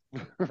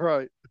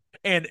 Right.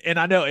 And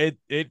I know it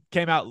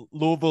came out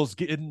Louisville's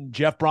getting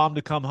Jeff Brom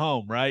to come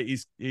home, right?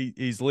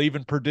 He's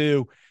leaving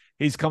Purdue.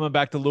 He's coming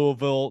back to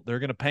Louisville. They're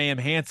going to pay him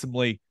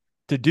handsomely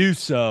to do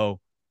so.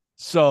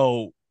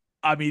 So,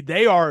 I mean,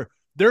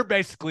 they're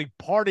basically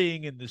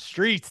partying in the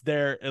streets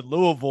there in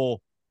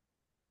Louisville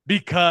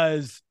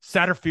because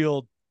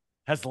Satterfield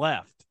has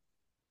left.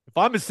 If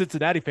I'm a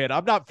Cincinnati fan,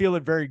 I'm not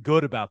feeling very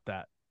good about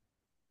that.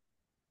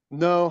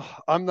 No,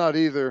 I'm not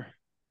either.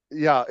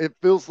 Yeah, it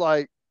feels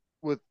like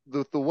with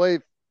the way,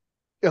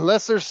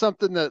 unless there's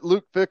something that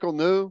Luke Fickell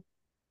knew,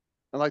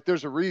 and like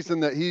there's a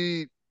reason that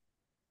he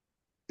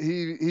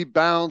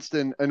bounced,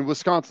 and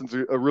Wisconsin's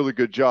a really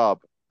good job.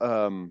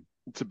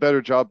 It's a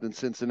better job than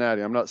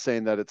Cincinnati. I'm not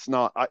saying that it's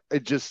not.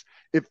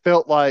 It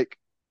felt like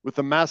with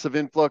the massive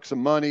influx of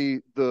money,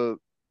 the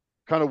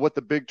kind of what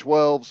the Big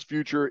 12's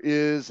future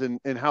is,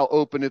 and how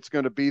open it's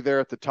going to be there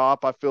at the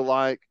top. I feel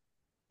like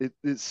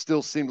it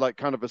still seemed like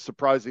kind of a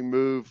surprising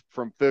move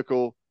from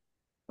Fickell.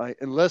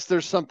 Unless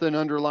there's something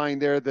underlying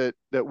there that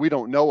we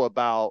don't know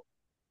about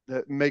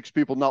that makes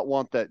people not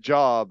want that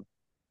job,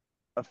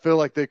 I feel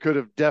like they could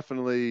have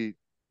definitely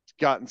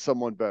gotten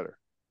someone better.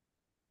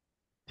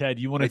 Ted,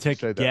 you want to Hate to take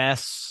say a that.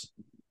 guess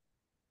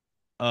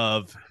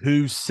of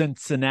who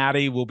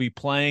Cincinnati will be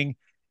playing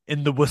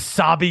in the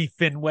Wasabi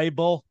Fenway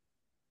Bowl?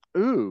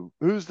 Ooh,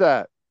 who's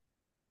that?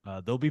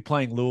 They'll be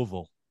playing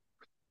Louisville.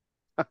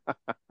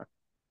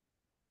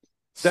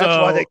 That's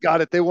why they So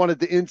got it. They wanted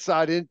the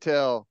inside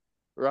intel,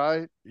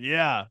 right?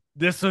 yeah,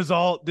 this is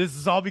all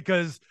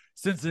because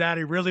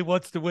Cincinnati really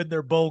wants to win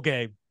their bowl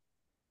game.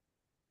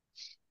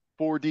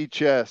 4D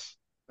chess.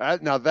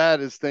 Now that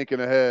is thinking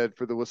ahead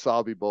for the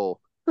Wasabi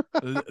Bowl.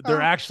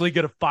 They're actually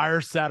going to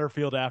fire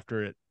Satterfield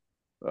after it.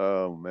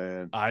 Oh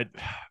man,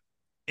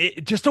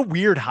 Just a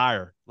weird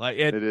hire. Like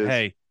it is.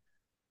 hey,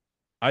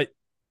 I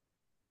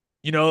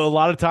a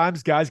lot of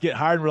times guys get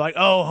hired and we're like,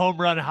 oh, home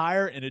run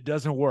hire, and it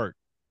doesn't work.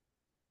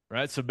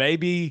 Right. So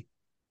maybe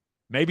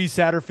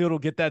Satterfield will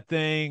get that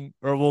thing,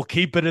 or we'll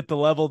keep it at the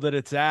level that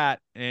it's at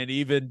and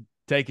even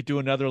take it to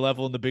another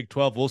level in the Big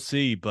 12. We'll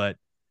see. But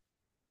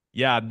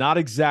yeah, not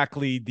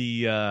exactly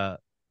the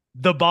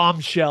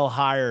bombshell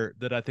hire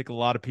that I think a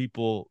lot of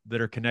people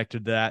that are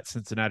connected to that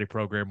Cincinnati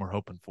program were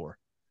hoping for.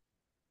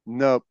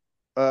 Nope.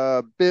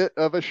 A bit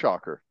of a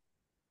shocker.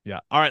 Yeah.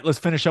 All right, let's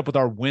finish up with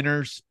our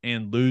winners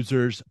and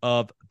losers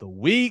of the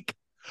week.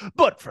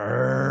 But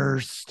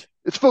first,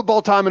 It's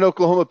football time in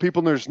Oklahoma,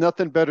 people, and there's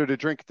nothing better to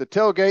drink at the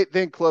tailgate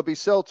than Clubby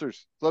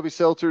Seltzers. Clubby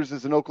Seltzers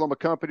is an Oklahoma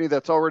company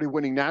that's already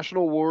winning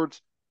national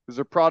awards because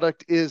their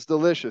product is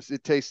delicious.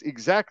 It tastes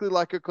exactly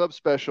like a club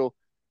special,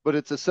 but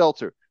it's a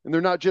seltzer. And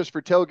they're not just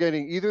for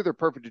tailgating either. They're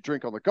perfect to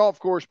drink on the golf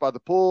course, by the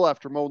pool,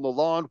 after mowing the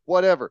lawn,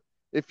 whatever.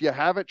 If you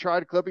haven't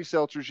tried Clubby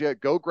Seltzers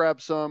yet, go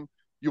grab some.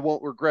 You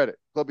won't regret it.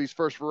 Clubby's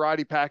first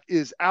variety pack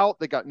is out.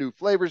 They got new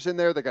flavors in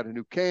there. They got a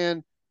new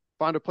can.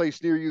 Find a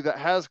place near you that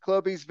has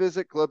Clubbies.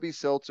 Visit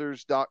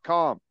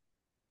clubbyseltzers.com.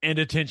 and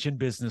attention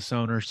business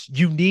owners,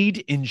 you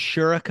need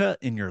Insurica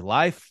in your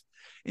life.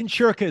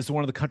 Insurica is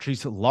one of the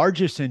country's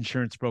largest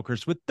insurance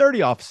brokers with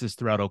 30 offices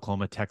throughout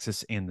Oklahoma,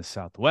 Texas, and the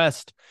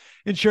Southwest.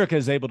 Insurica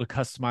is able to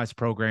customize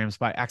programs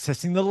by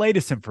accessing the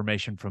latest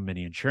information from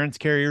many insurance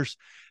carriers.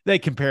 They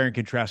compare and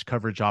contrast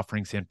coverage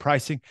offerings and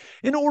pricing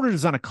in order to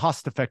design a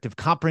cost-effective,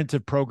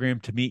 comprehensive program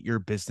to meet your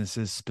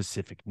business's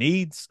specific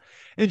needs.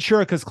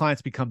 Insurica's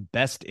clients become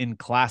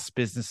best-in-class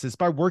businesses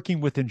by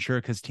working with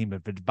Insurica's team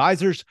of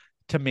advisors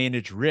to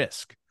manage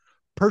risk.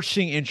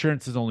 Purchasing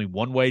insurance is only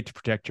one way to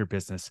protect your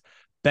business.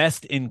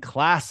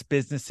 Best-in-class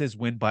businesses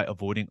win by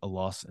avoiding a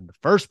loss in the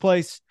first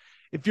place.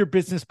 If your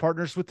business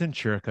partners with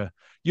Insurica,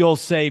 you'll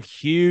save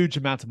huge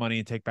amounts of money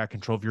and take back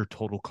control of your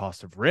total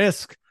cost of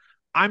risk.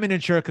 I'm an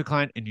Insurica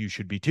client, and you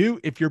should be too.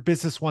 If your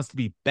business wants to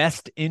be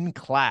best in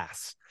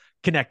class,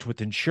 connect with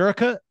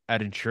Insurica at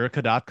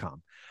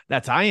Insurica.com.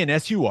 That's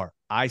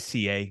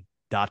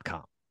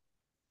INSURICA.com.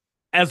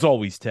 As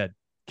always, Ted,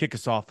 kick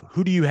us off.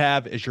 Who do you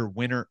have as your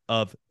winner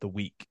of the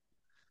week?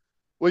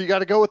 Well, you got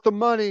to go with the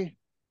money.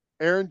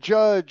 Aaron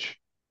Judge.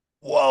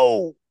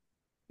 Whoa.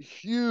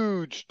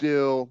 Huge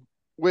deal,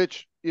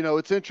 which,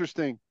 it's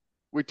interesting.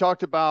 We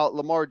talked about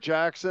Lamar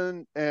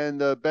Jackson and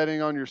the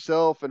betting on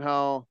yourself and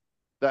how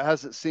that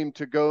hasn't seemed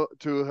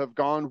to have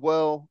gone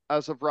well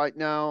as of right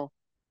now.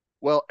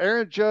 Well,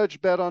 Aaron Judge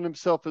bet on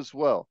himself as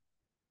well.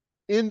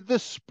 In the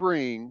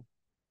spring,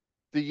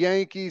 the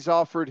Yankees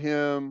offered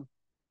him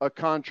a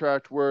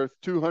contract worth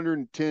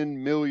 $210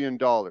 million.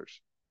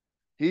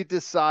 He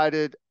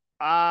decided,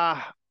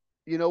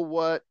 you know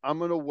what? I'm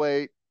going to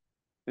wait.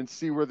 and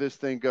see where this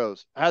thing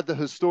goes. Had the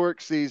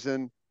historic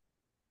season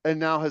and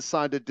now has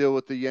signed a deal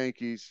with the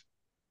Yankees.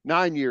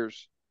 9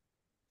 years,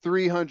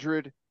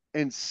 $360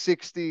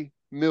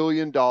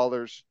 million,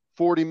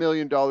 $40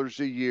 million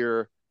a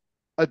year,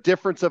 a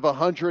difference of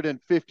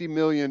 $150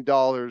 million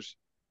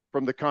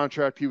from the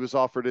contract he was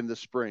offered in the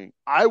spring.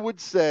 I would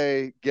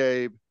say,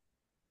 Gabe,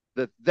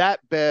 that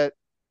bet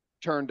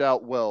turned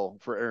out well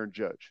for Aaron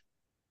Judge.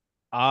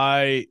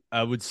 I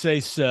would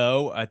say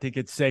so. I think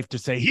it's safe to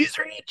say he's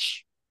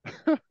rich.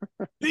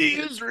 He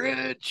is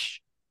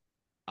rich.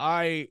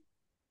 I've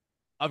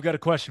got a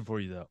question for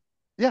you though.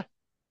 Yeah.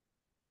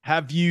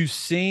 Have you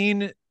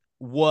seen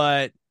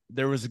what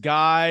there was a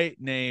guy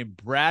named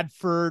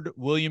Bradford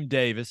William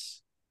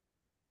Davis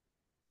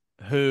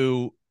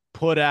who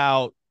put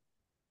out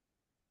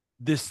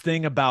this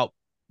thing about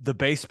the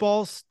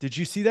baseballs? Did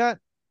you see that?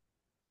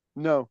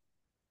 No.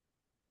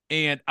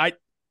 And I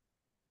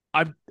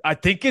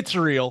think it's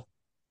real.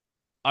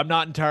 I'm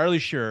not entirely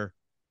sure.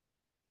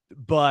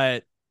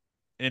 But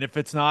and if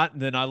it's not,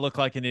 then I look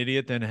like an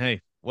idiot, then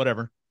hey,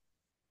 whatever.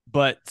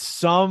 But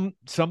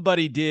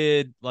somebody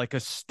did like a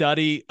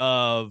study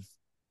of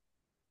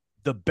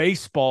the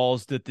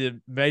baseballs that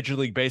the Major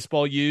League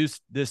Baseball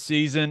used this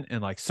season,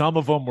 and like some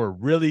of them were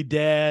really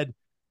dead,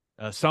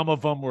 some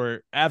of them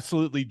were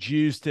absolutely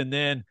juiced, and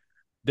then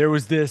there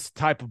was this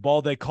type of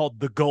ball they called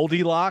the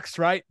Goldilocks,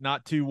 right?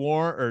 Not too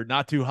warm or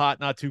not too hot,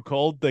 not too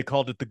cold. They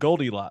called it the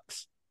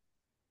Goldilocks.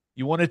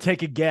 You want to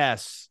take a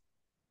guess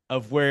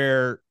of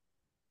where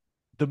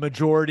the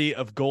majority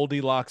of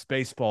Goldilocks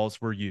baseballs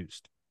were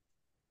used?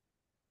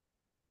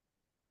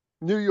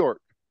 New York.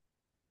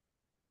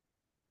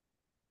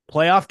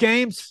 Playoff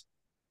games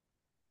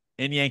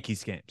and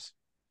Yankees games,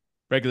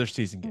 regular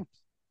season games.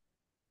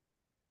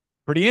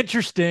 Pretty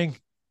interesting.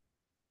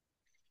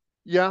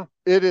 Yeah,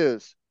 it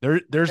is.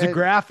 There's a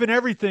graph and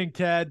everything,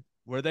 Ted,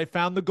 where they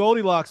found the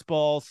Goldilocks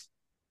balls.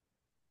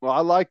 Well, I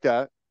like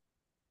that.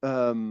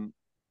 The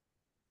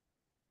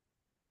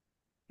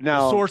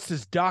Now, source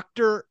is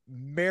Dr.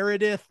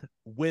 Meredith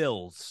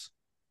Wills.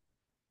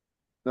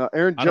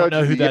 Aaron I don't Judge know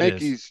and who the that is.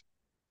 Yankees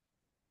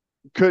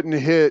couldn't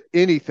hit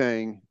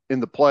anything in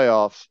the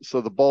playoffs,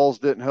 so the balls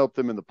didn't help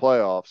them in the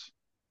playoffs.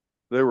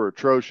 They were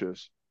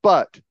atrocious.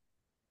 But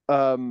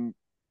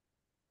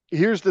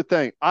here's the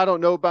thing. I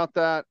don't know about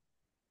that.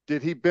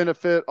 Did he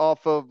benefit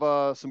off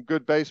of some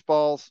good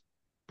baseballs?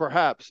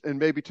 Perhaps, and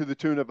maybe to the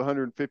tune of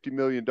 $150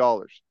 million.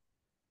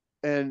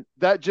 And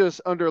that just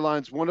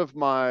underlines one of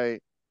my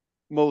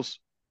most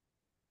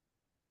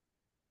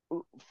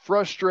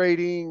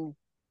frustrating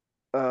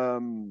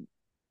the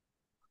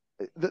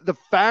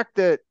fact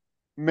that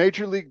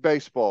Major League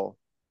Baseball,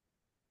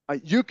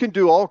 you can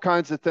do all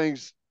kinds of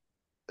things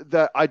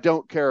that I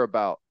don't care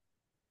about.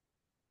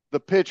 The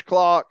pitch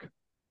clock,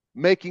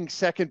 making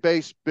second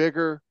base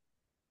bigger,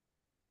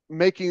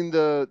 making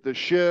the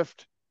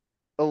shift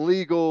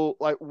illegal,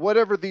 like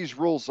whatever these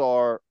rules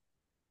are,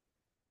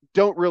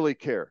 don't really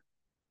care.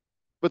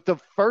 But the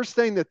first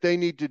thing that they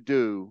need to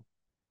do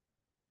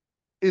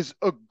is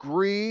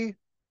agree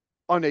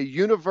on a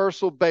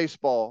universal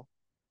baseball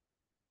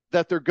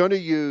that they're going to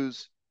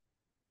use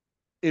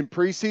in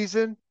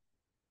preseason,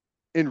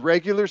 in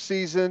regular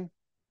season,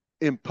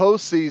 in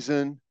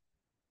postseason,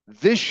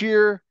 this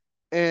year,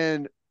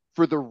 and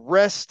for the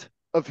rest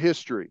of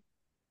history.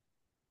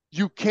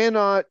 You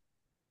cannot.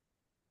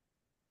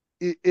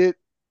 It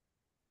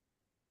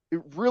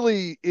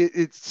really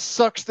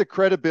sucks the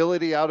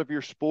credibility out of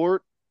your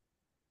sport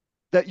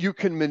that you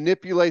can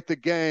manipulate the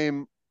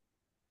game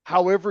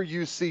however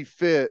you see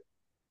fit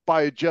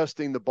by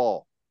adjusting the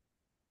ball.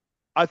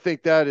 I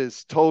think that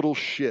is total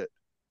shit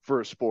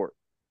for a sport.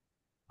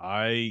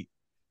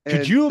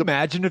 Could you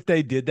imagine if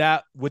they did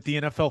that with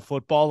the NFL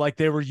football, like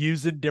they were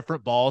using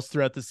different balls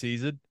throughout the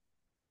season?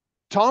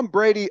 Tom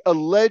Brady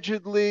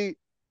allegedly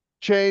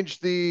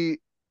changed the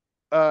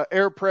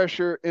air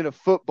pressure in a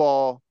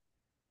football,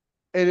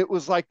 and it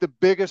was like the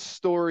biggest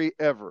story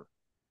ever,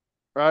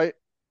 right?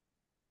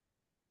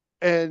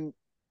 And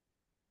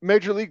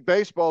Major League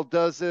Baseball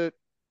does it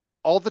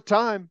all the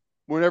time,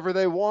 whenever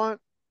they want,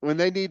 when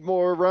they need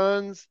more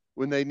runs,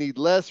 when they need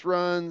less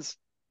runs,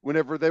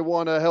 whenever they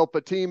want to help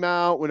a team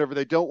out, whenever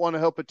they don't want to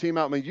help a team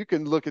out. I mean, you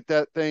can look at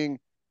that thing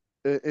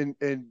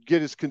and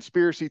get as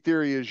conspiracy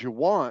theory as you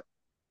want.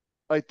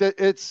 Like that,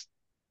 it's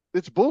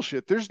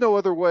bullshit. There's no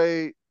other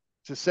way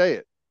to say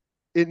it.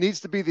 It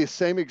needs to be the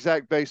same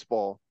exact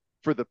baseball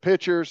for the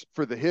pitchers,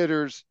 for the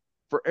hitters,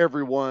 for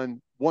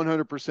everyone,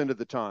 100% of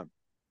the time.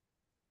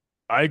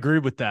 I agree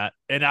with that.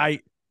 And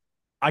I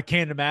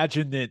can't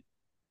imagine that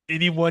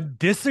anyone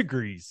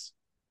disagrees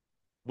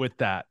with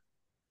that.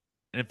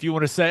 And if you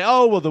want to say,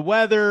 oh, well, the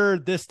weather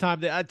this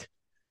time,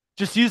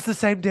 just use the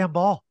same damn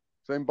ball.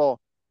 Same ball.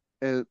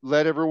 And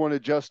let everyone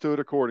adjust to it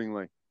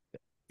accordingly.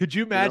 Could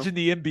you imagine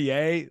the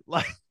NBA?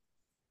 Like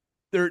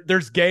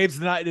there's games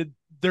tonight,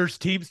 there's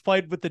teams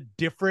played with a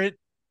different,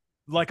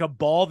 like a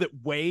ball that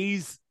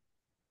weighs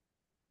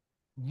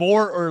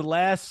more or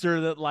less,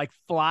 or that like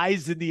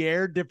flies in the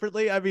air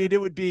differently. I mean, it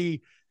would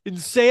be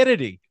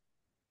insanity.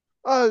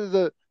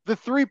 The the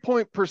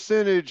 3-point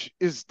percentage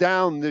is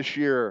down this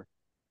year.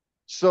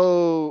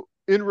 So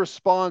in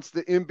response,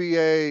 the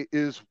NBA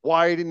is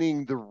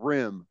widening the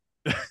rim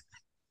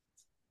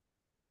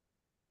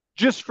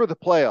just for the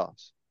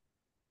playoffs,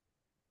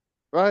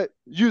 right?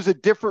 Use a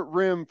different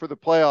rim for the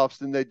playoffs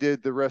than they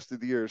did the rest of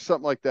the year,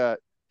 something like that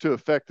to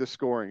affect the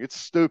scoring. It's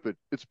stupid.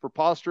 It's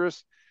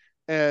preposterous.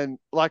 And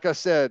like I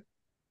said,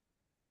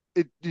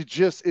 it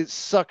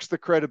sucks the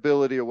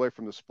credibility away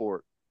from the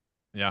sport.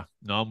 Yeah,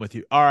 no, I'm with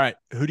you. All right,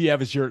 who do you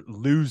have as your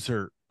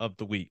loser of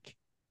the week?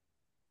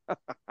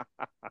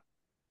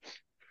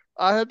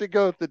 I had to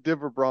go with the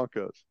Denver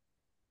Broncos.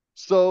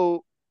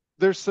 So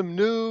there's some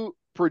new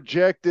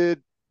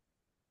projected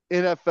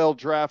NFL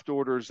draft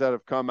orders that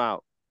have come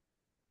out.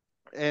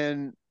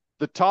 And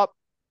the top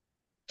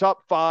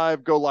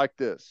 5 go like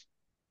this.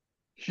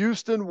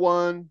 Houston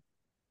 1,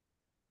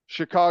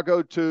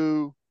 Chicago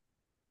 2,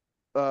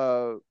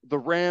 the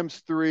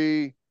Rams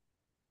 3,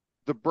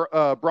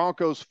 the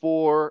Broncos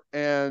 4,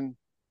 and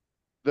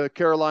the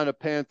Carolina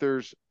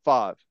Panthers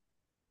 5.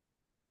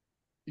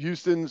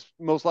 Houston's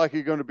most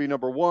likely going to be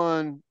number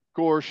 1, of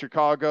course,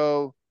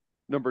 Chicago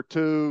number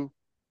 2,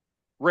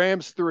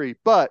 Rams 3.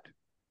 But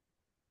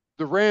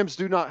the Rams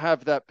do not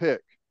have that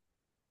pick.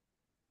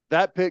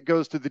 That pick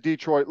goes to the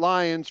Detroit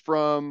Lions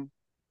from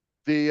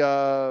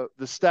the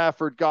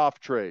Stafford Goff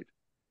trade.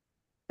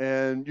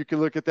 And you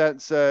can look at that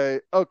and say,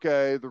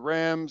 okay, the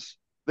Rams,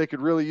 they could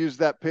really use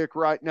that pick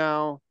right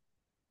now,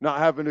 not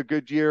having a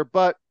good year,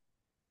 but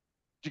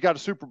you got a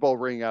Super Bowl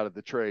ring out of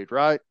the trade,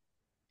 right?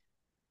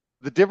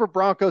 The Denver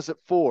Broncos at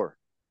 4.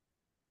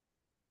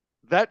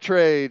 That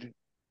trade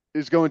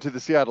is going to the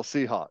Seattle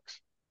Seahawks.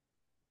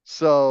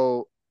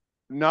 So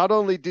not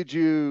only did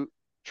you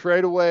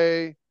trade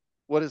away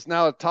what is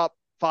now a top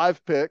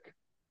 5 pick,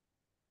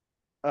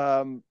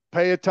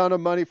 pay a ton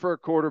of money for a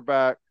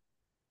quarterback,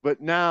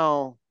 but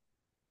now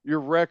your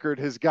record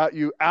has got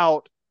you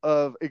out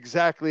of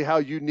exactly how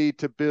you need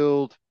to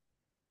build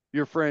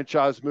your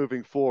franchise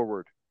moving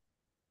forward.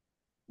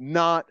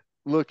 Not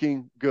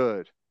looking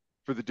good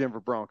for the Denver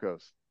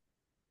Broncos.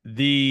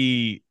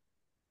 The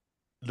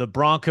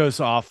Broncos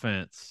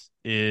offense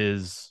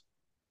is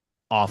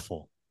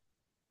awful.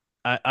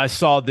 I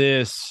saw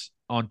this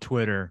on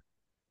Twitter.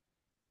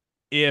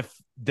 If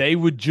they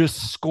would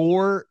just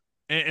score,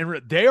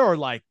 and they are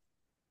like,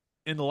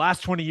 in the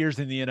last 20 years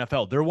in the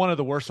NFL, they're one of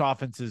the worst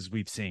offenses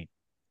we've seen.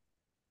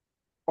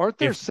 Aren't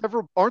there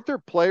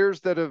players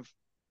that have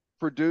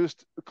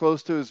produced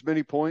close to as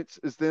many points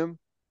as them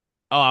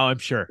Oh, I'm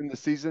sure. in the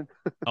season?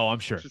 Oh, I'm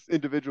sure. Just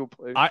individual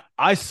players.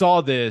 I saw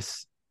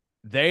this.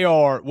 They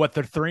are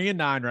they're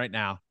 3-9 right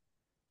now.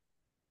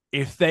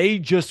 If they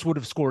just would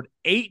have scored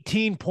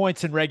 18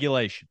 points in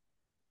regulation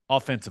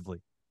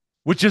offensively,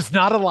 which is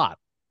not a lot,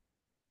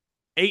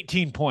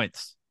 18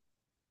 points,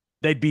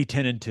 they'd be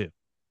 10-2.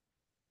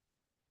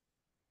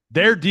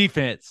 Their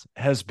defense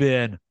has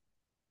been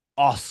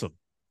awesome.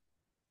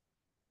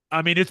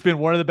 I mean, it's been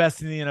one of the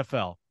best in the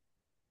NFL.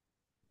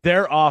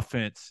 Their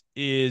offense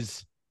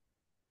is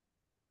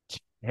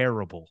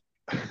terrible.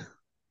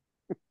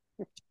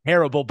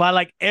 Terrible by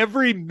like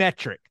every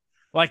metric.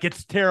 Like,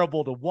 it's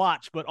terrible to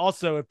watch, but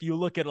also if you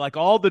look at like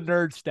all the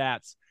nerd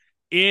stats,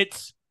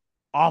 it's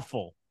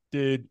awful,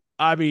 dude.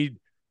 I mean,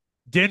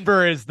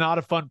 Denver is not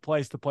a fun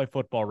place to play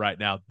football right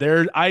now.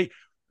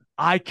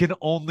 I can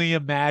only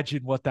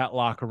imagine what that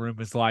locker room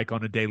is like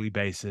on a daily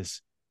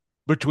basis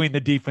between the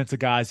defensive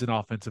guys and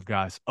offensive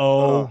guys.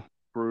 Oh,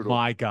 brutal.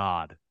 my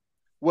God.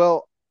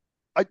 Well,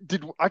 I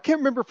can't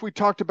remember if we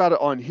talked about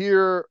it on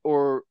here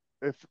or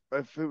if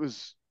it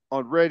was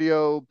on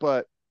radio,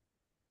 but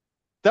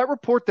that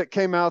report that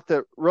came out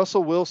that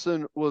Russell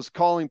Wilson was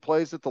calling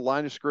plays at the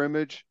line of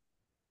scrimmage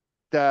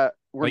that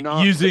were like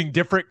not using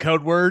different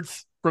code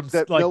words from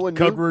that like no one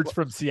code knew, words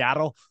from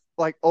Seattle.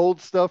 like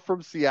old stuff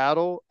from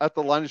Seattle at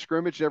the line of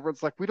scrimmage. And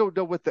everyone's like, we don't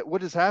know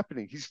what is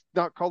happening. He's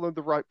not calling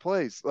the right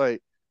plays.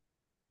 Like,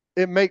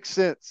 it makes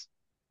sense.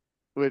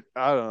 But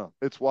I don't know.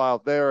 It's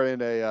wild. They're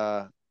in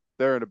a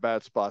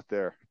bad spot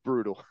there.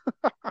 Brutal.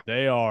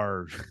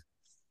 They're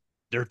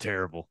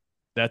terrible.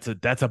 That's a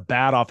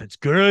bad offense.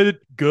 Good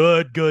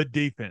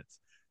defense.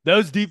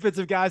 Those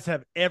defensive guys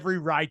have every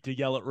right to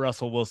yell at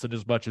Russell Wilson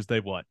as much as they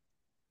want.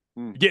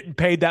 Getting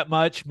paid that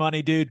much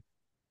money, dude.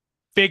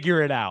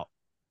 Figure it out.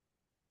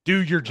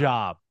 Do your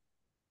job.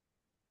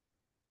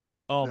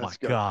 Oh my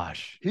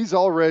gosh. He's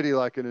already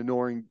like an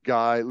annoying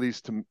guy, at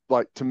least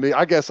to me.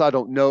 I guess I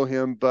don't know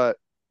him, but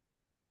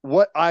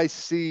what I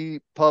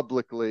see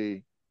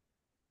publicly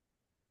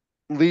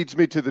leads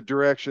me to the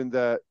direction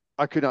that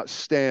I could not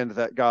stand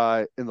that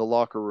guy in the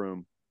locker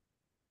room.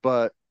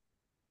 But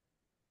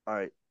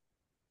I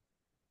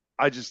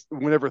just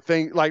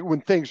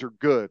when things are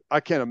good, I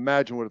can't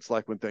imagine what it's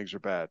like when things are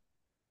bad.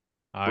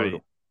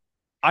 Brutal.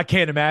 I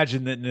can't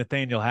imagine that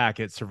Nathaniel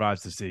Hackett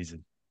survives the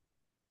season.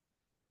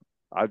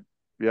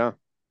 Yeah.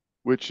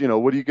 Which,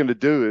 what are you going to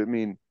do? I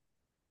mean,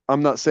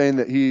 I'm not saying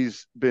that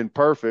he's been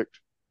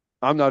perfect.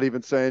 I'm not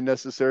even saying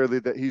necessarily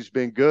that he's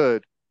been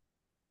good.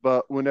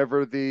 But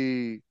whenever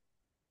the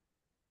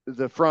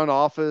front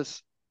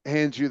office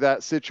hands you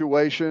that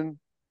situation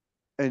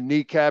and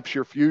kneecaps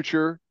your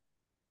future,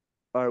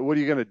 what are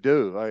you going to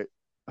do?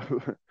 I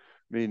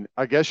mean,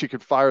 I guess you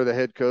could fire the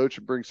head coach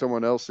and bring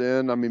someone else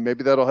in. I mean,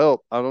 maybe that'll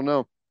help. I don't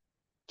know.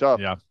 Tough.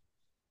 Yeah.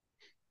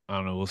 I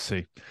don't know. We'll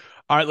see.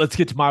 All right, let's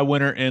get to my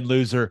winner and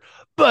loser.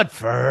 But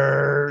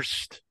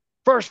first,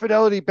 First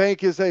Fidelity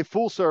Bank is a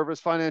full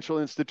service financial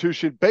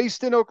institution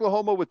based in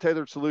Oklahoma with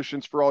tailored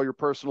solutions for all your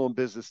personal and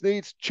business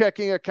needs,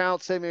 checking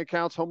accounts, saving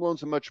accounts, home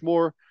loans, and much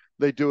more.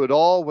 They do it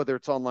all, whether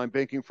it's online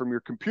banking from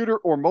your computer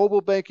or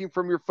mobile banking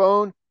from your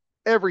phone.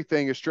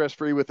 Everything is stress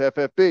free with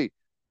FFB.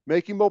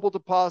 Making mobile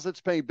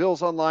deposits, paying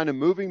bills online, and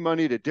moving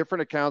money to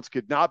different accounts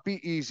could not be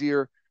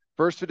easier.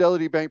 First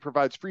Fidelity Bank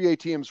provides free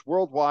ATMs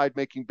worldwide,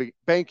 making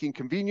banking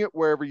convenient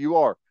wherever you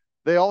are.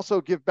 They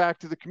also give back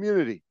to the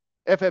community.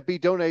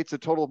 FFB donates a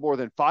total of more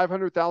than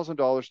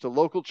 $500,000 to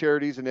local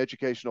charities and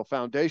educational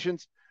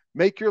foundations.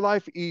 Make your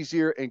life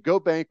easier and go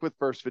bank with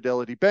First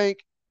Fidelity Bank.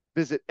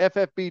 Visit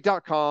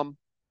ffb.com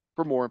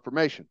for more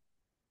information.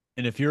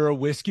 and if you're a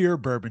whiskey or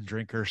bourbon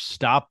drinker,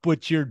 stop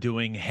what you're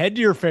doing, head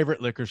to your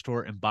favorite liquor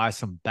store and buy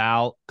some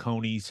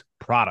Balcones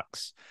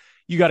products.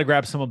 You got to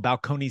grab some of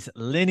Balcones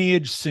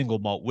Lineage single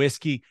malt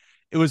whiskey.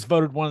 It was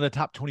voted one of the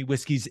top 20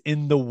 whiskeys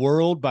in the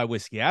world by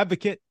Whiskey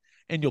Advocate,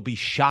 and you'll be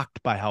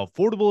shocked by how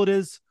affordable it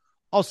is.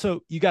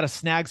 Also, you got to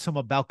snag some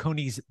of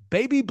Balcones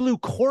Baby Blue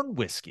Corn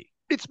whiskey.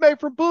 It's made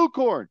from blue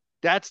corn.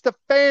 That's the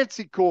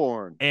fancy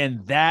corn.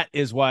 And that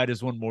is why it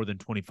has won more than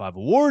 25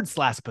 awards.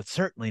 Last but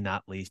certainly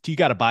not least, you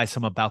got to buy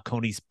some of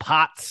Balcones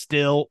Pot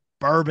Still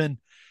Bourbon.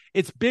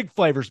 Its big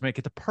flavors make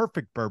it the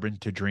perfect bourbon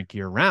to drink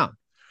year round.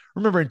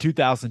 Remember in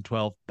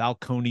 2012,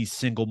 Balcones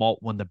Single Malt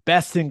won the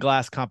Best in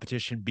Glass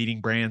competition,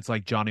 beating brands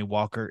like Johnny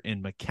Walker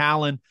and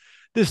Macallan.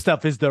 This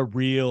stuff is the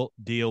real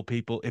deal,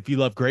 people. If you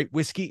love great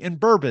whiskey and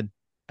bourbon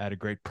at a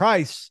great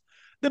price,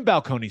 then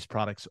Balcones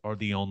products are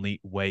the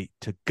only way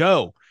to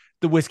go.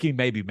 The whiskey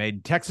may be made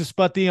in Texas,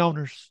 but the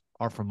owners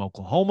are from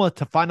Oklahoma.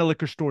 To find a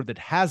liquor store that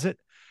has it,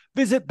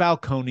 visit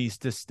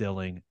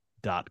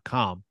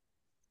balconesdistilling.com.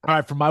 All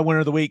right, for my winner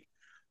of the week,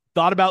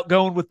 thought about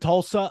going with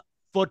Tulsa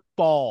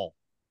football.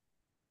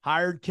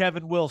 Hired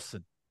Kevin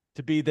Wilson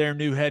to be their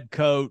new head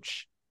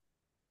coach.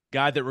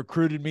 Guy that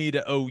recruited me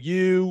to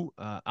OU.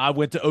 I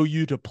went to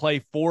OU to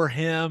play for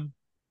him.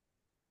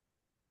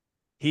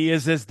 He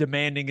is as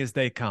demanding as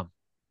they come.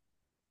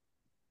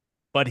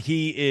 But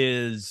he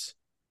is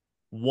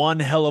one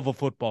hell of a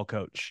football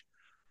coach.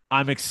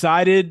 I'm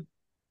excited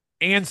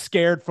and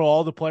scared for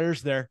all the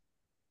players there.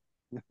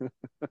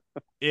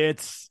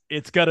 It's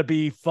going to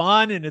be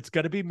fun and it's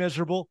going to be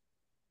miserable.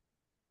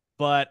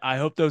 But I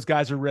hope those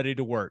guys are ready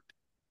to work.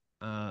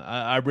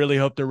 I really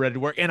hope they're ready to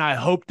work. And I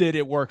hope that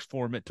it works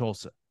for him at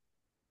Tulsa.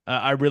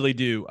 I really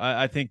do.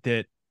 I think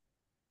that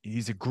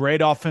he's a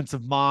great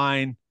offensive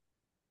mind.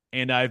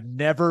 And I've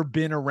never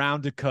been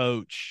around a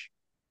coach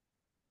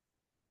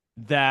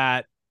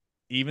that,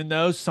 even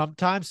though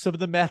sometimes some of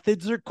the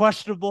methods are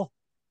questionable,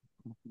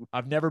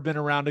 I've never been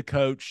around a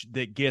coach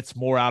that gets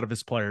more out of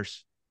his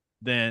players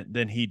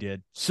than he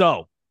did.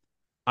 So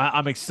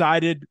I'm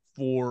excited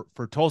for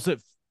Tulsa.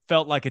 It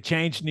felt like a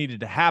change needed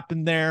to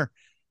happen there,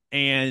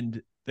 and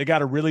they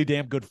got a really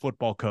damn good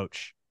football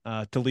coach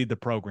to lead the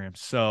program.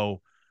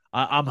 So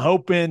I'm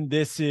hoping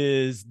this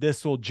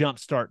will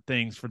jumpstart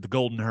things for the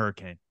Golden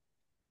Hurricane.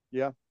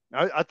 Yeah,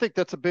 I think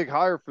that's a big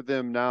hire for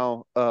them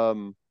now.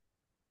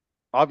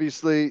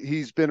 Obviously,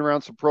 he's been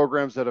around some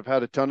programs that have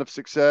had a ton of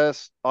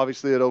success.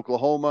 Obviously, at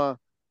Oklahoma,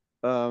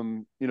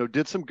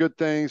 did some good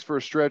things for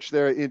a stretch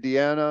there at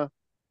Indiana,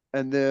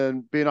 and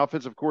then being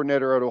offensive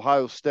coordinator at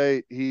Ohio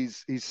State,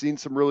 he's seen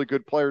some really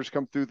good players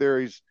come through there.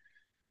 He's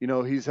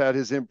had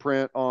his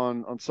imprint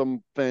on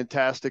some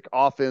fantastic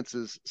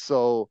offenses.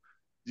 So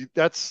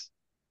that's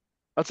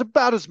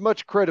about as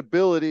much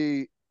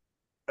credibility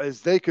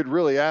as they could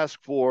really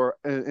ask for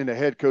in a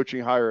head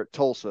coaching hire at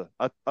Tulsa.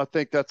 I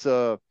think that's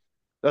a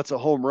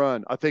home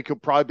run. I think he'll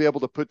probably be able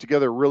to put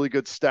together a really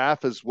good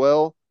staff as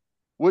well.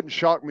 Wouldn't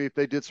shock me if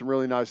they did some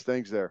really nice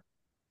things there.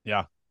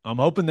 Yeah, I'm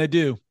hoping they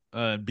do.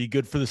 Be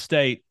good for the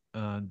state,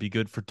 be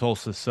good for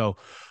Tulsa. So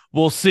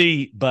we'll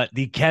see. But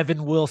the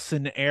Kevin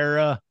Wilson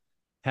era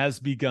has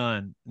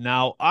begun.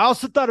 Now, I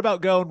also thought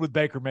about going with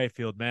Baker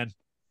Mayfield, man.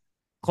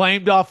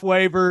 Claimed off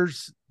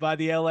waivers by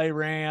the LA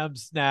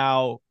Rams.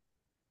 Now,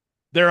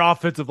 their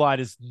offensive line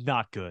is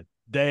not good.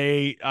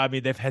 They've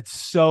had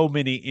so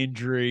many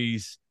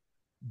injuries,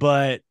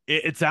 but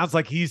it sounds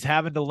like he's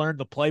having to learn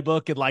the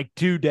playbook in like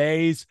 2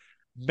 days.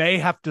 May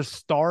have to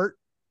start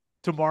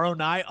tomorrow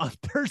night on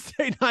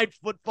Thursday Night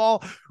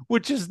Football,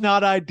 which is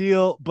not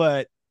ideal,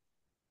 but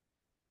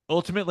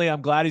ultimately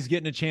I'm glad he's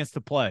getting a chance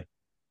to play,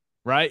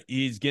 right?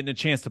 He's getting a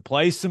chance to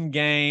play some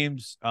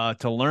games,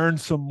 to learn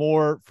some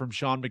more from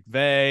Sean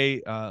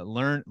McVay,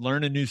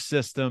 learn a new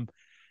system,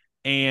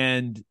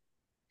 and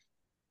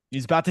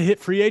he's about to hit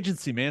free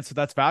agency, man, so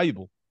that's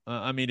valuable.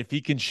 If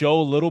he can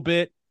show a little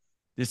bit,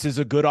 this is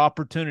a good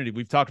opportunity.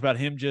 We've talked about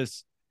him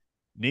just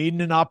needing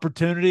an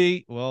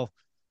opportunity. Well,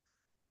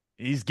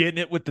 he's getting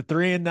it with the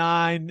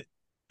 3-9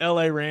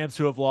 LA Rams,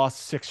 who have lost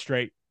 6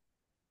 straight.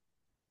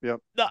 Yep.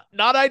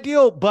 Not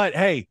ideal, but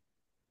hey,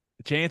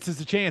 a chance is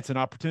a chance, an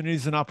opportunity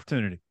is an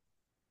opportunity.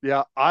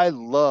 Yeah, I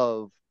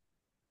love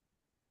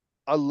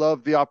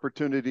the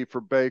opportunity for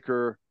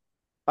Baker.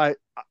 I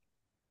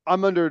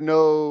I'm under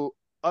no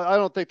I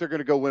don't think they're going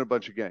to go win a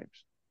bunch of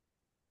games.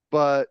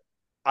 But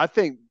I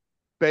think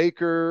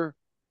Baker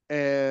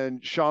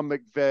and Sean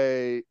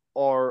McVay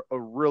are a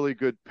really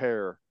good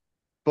pair.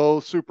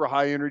 Both super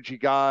high energy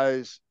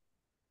guys.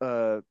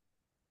 Uh,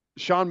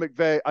 Sean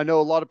McVay, I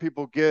know a lot of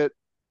people get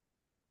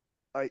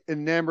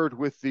enamored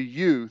with the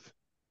youth.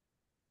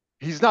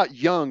 He's not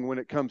young when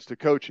it comes to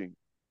coaching.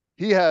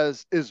 He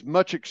has as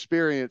much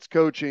experience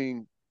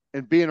coaching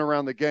and being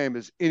around the game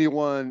as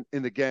anyone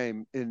in the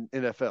game in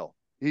NFL.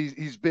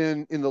 He's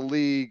been in the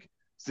league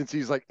since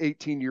he's like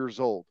 18 years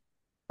old.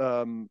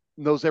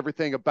 Knows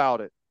everything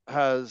about it.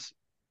 Has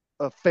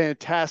a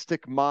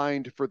fantastic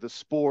mind for the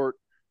sport.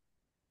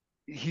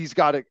 He's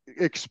got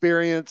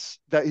experience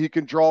that he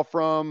can draw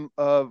from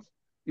of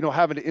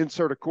having to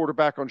insert a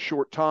quarterback on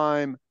short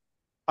time.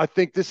 I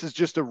think this is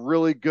just a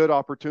really good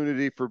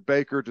opportunity for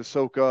Baker to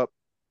soak up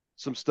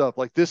some stuff.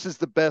 Like this is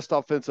the best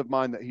offensive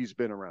mind that he's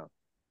been around,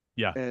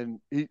 Yeah. and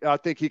I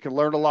think he can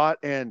learn a lot.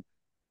 And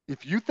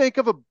if you think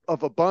of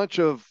a bunch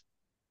of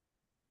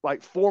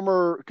like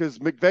former, because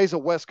McVay's a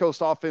West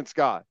Coast offense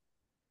guy,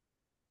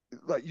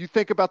 like you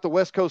think about the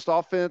West Coast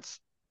offense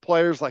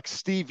players like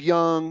Steve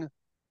Young,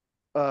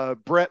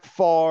 Brett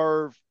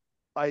Favre,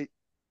 I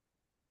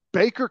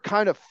Baker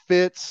kind of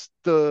fits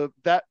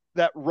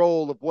that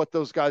role of what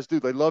those guys do.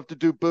 They love to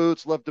do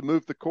boots, love to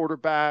move the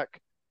quarterback,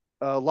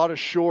 a lot of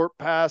short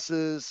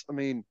passes. I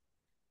mean,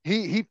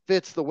 he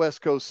fits the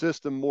West Coast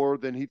system more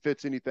than he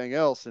fits anything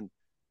else. And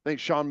I think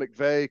Sean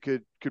McVay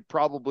could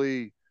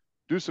probably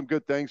do some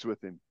good things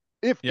with him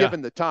if Yeah.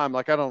 given the time.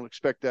 Like I don't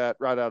expect that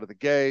right out of the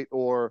gate,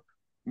 or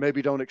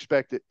maybe don't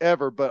expect it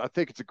ever. But I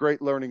think it's a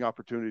great learning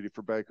opportunity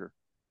for Baker.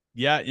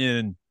 Yeah.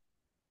 And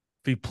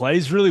if he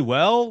plays really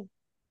well,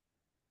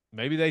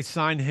 maybe they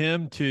sign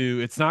him to,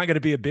 it's not going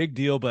to be a big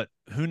deal, but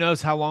who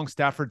knows how long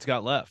Stafford's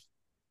got left.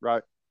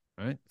 Right.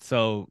 Right.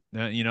 So,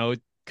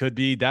 it could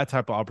be that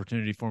type of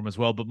opportunity for him as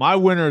well. But my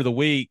winner of the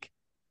week,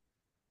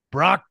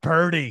 Brock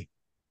Purdy.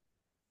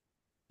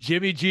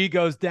 Jimmy G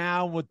goes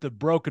down with the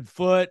broken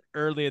foot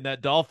early in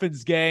that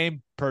Dolphins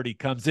game. Purdy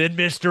comes in,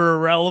 Mr.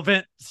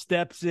 Irrelevant,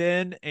 steps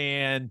in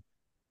and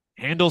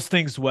handles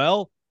things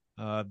well.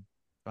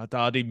 I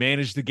thought he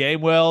managed the game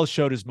well,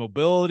 showed his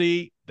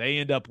mobility. They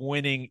end up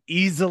winning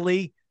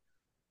easily.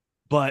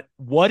 But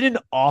what an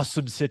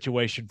awesome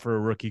situation for a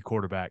rookie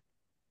quarterback.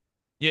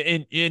 Yeah,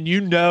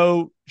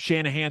 and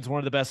Shanahan's one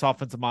of the best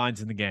offensive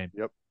minds in the game.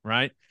 Yep.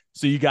 Right?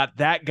 So you got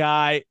that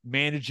guy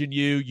managing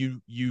you.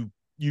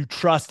 You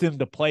trust him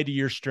to play to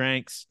your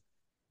strengths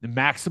and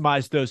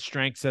maximize those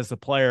strengths as a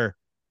player.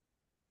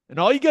 And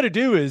all you got to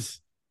do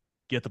is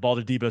get the ball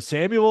to Deebo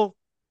Samuel,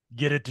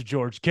 get it to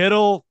George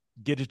Kittle,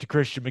 get it to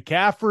Christian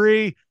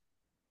McCaffrey,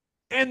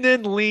 and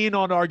then lean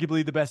on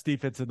arguably the best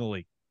defense in the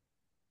league.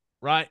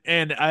 Right?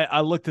 And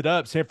I looked it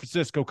up. San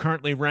Francisco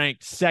currently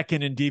ranked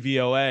second in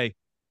DVOA.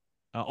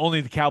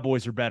 Only the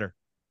Cowboys are better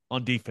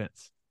on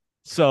defense.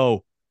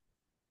 So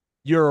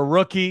you're a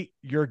rookie.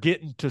 You're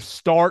getting to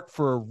start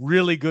for a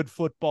really good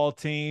football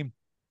team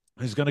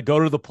who's going to go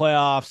to the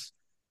playoffs.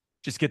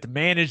 Just get to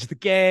manage the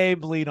game,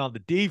 lean on the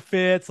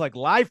defense. Like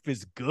life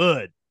is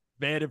good,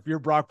 man. If you're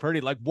Brock Purdy,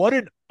 like what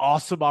an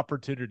awesome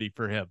opportunity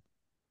for him.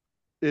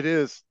 It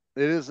is.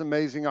 It is an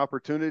amazing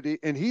opportunity,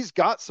 and he's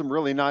got some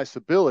really nice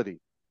ability.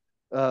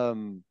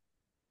 And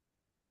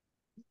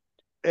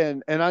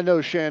I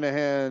know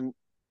Shanahan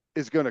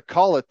is going to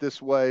call it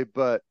this way,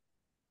 but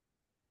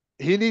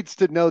he needs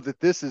to know that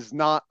this is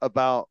not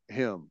about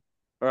him.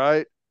 All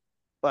right.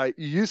 Like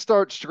you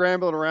start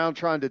scrambling around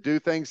trying to do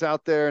things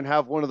out there and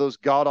have one of those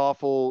god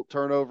awful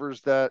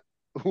turnovers that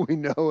we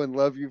know and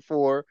love you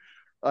for.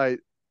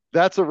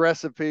 That's a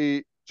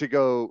recipe to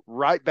go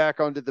right back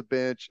onto the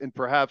bench and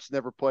perhaps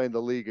never play in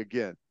the league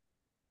again.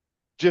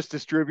 Just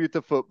distribute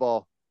the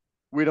football.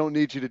 We don't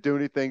need you to do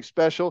anything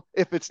special.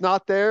 If it's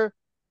not there,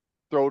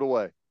 throw it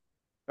away.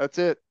 That's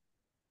it.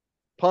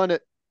 Punt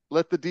it.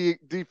 Let the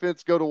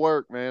defense go to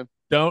work, man.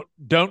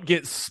 Don't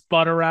get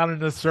spun around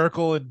in a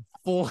circle and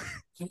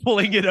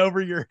pulling it over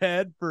your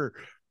head for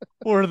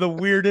one of the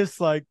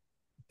weirdest like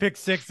pick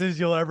sixes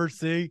you'll ever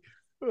see.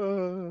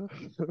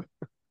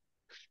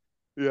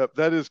 Yep,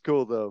 that is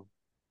cool though.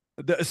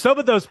 Some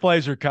of those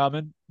plays are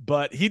coming,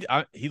 but he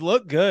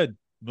looked good,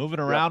 moving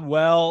around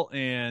well,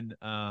 and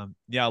a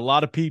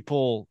lot of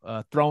people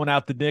throwing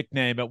out the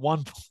nickname at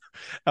one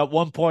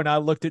point. I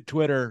looked at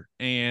Twitter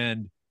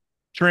and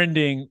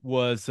trending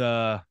was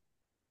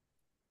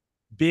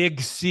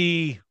Big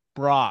C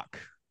Brock,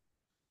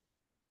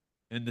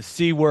 and the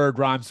C word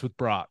rhymes with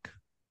Brock.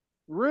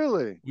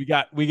 Really? We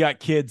got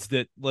kids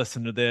that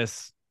listen to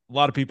this. A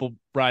lot of people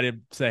write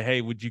in say,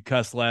 "Hey, would you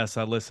cuss less?"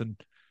 I listen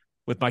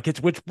with my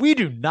kids, which we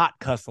do not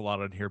cuss a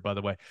lot on here, by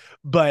the way.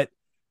 But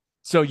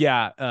so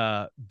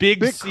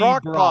big C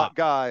crock Brock pot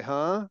guy,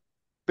 huh?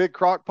 Big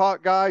crock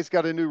pot guy. He's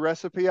got a new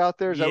recipe out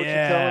there. Is that what you're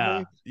telling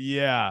me?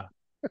 Yeah.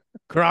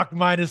 Croc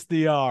minus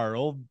the R,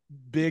 old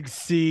Big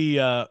C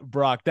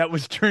Brock. That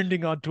was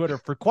trending on Twitter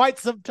for quite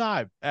some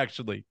time,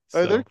 actually.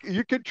 So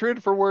You could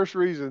trend for worse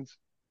reasons.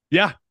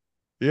 yeah,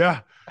 yeah.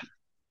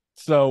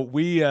 So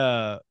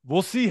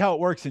we'll see how it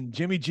works. And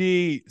Jimmy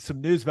G, some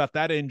news about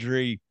that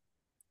injury,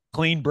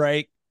 clean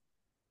break,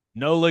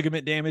 no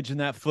ligament damage in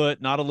that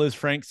foot, not a Liz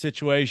Frank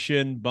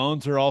situation.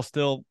 Bones are all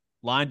still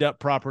lined up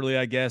properly,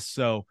 I guess.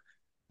 So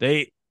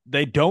they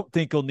don't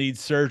think he'll need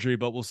surgery,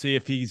 but we'll see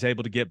if he's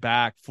able to get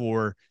back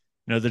for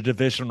the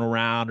divisional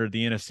round or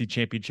the NFC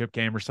Championship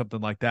game or something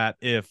like that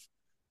if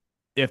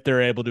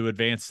they're able to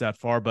advance that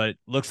far. But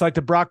looks like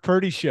the Brock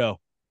Purdy show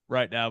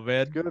right now,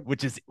 man, Good.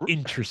 which is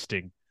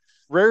interesting.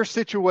 Rare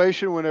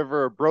situation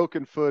whenever a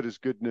broken foot is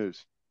good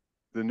news.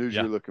 The news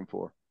Yeah. you're looking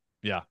for.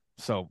 Yeah.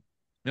 So,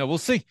 we'll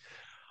see.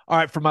 All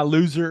right, for my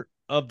loser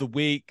of the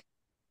week,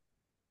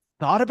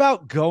 thought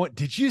about going.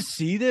 Did you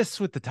see this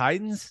with the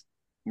Titans?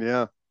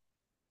 Yeah.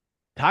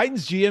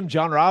 Titans GM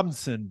John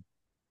Robinson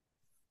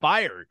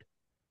fired.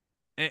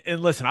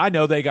 And listen, I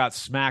know they got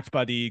smacked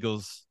by the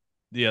Eagles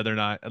the other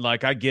night.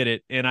 Like, I get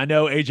it. And I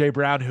know A.J.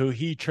 Brown, who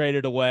he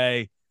traded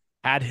away,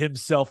 had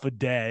himself a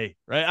day,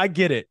 right? I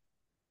get it.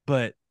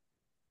 But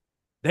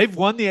they've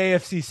won the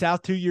AFC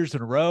South 2 years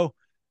in a row.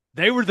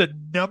 They were the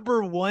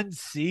number 1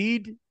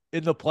 seed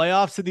in the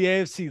playoffs of the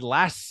AFC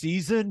last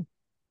season.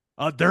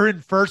 They're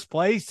in first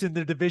place in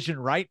the division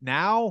right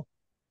now.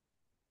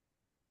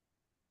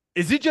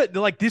 Is it just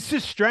like, this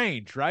is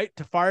strange, right?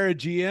 To fire a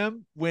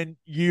GM when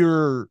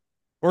your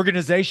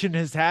organization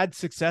has had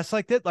success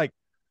like that? Like,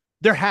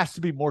 there has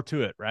to be more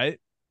to it,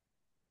 right?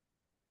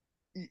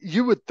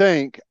 You would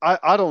think.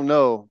 I don't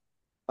know.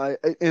 And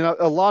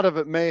a lot of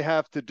it may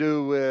have to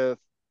do with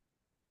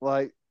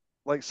like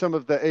some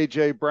of the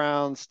AJ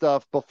Brown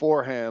stuff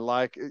beforehand.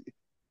 Like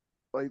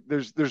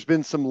there's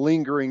been some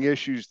lingering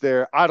issues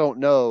there. I don't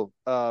know.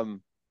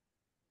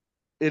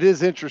 It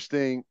is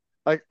interesting.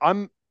 Like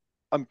I'm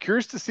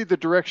curious to see the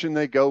direction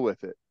they go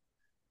with it.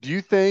 Do you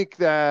think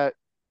that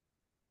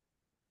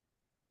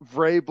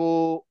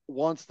Vrabel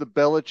wants the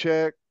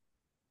Belichick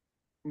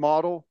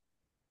model?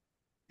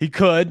 He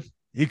could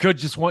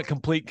just want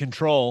complete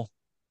control.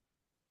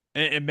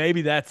 And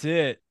maybe that's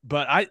it.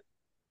 But I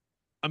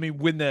mean,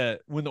 when the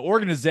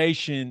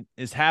organization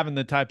is having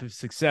the type of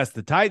success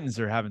the Titans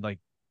are having, like,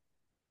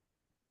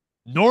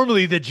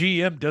 normally the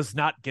GM does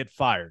not get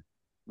fired.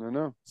 I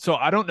know. So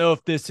I don't know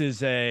if this is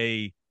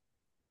there's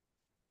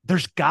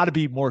got to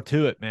be more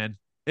to it, man.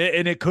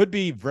 And it could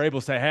be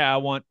Vrabel say, hey, I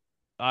want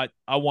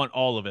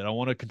all of it. I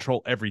want to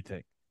control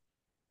everything.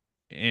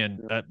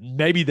 And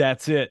maybe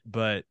that's it.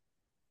 But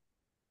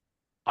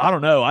I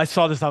don't know. I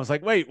saw this. I was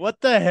like, wait,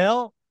 what the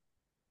hell?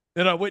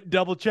 And I went and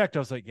double checked. I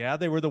was like, yeah,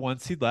 they were the 1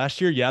 seed last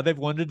year. Yeah, they've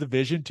won the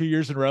division 2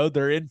 years in a row.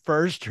 They're in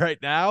first right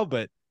now,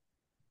 but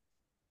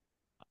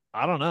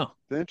I don't know.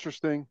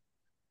 Interesting.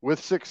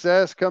 With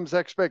success comes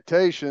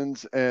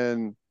expectations,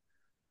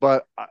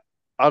 but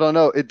I don't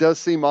know. It does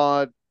seem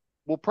odd.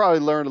 We'll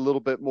probably learn a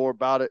little bit more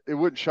about it. It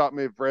wouldn't shock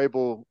me if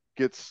Vrabel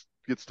gets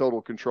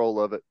total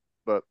control of it,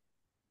 but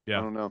Yeah,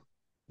 I don't know.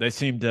 they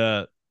seem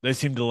to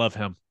love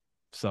him.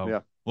 So Yeah.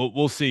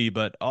 we'll see.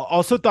 But I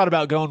also thought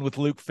about going with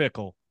Luke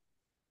Fickell,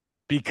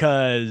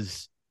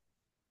 because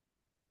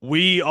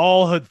we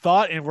all had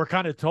thought and we're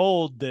kind of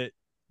told that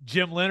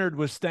Jim Leonard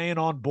was staying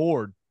on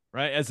board,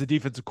 right, as the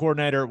defensive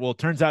coordinator. Well, it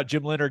turns out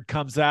Jim Leonard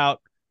comes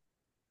out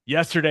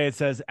yesterday and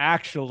says,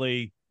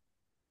 actually,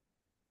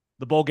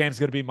 the bowl game's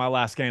going to be my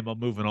last game. I'm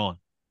moving on.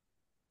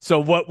 So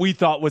what we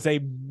thought was a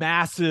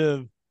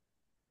massive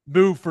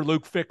move for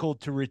Luke Fickell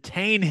to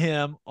retain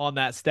him on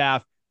that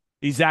staff,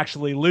 he's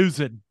actually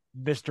losing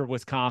Mr.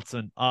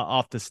 Wisconsin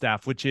off the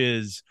staff, which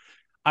is,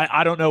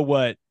 I don't know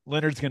what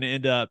Leonard's going to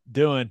end up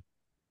doing,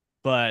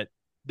 but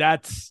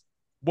that's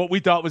what we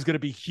thought was going to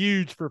be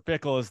huge for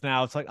Fickell. Is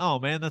now it's like, oh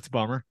man, that's a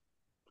bummer.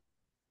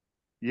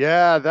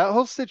 Yeah, that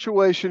whole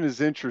situation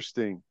is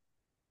interesting.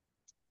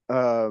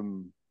 A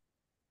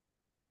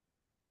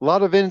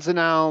lot of ins and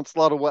outs, a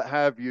lot of what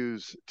have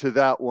yous to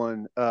that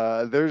one.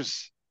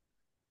 There's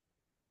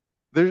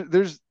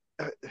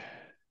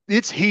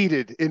it's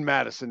heated in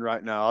Madison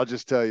right now. I'll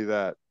just tell you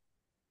that.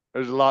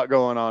 There's a lot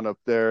going on up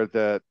there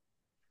that's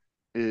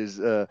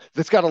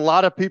got a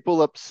lot of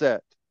people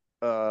upset.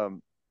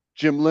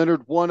 Jim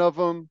Leonard, one of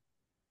them,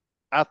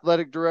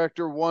 athletic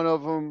director, one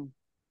of them,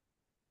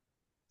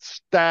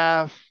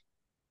 staff,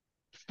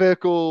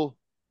 Fickle.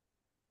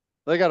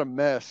 They got a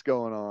mess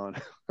going on.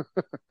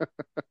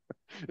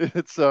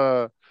 It's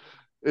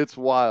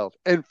wild.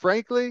 And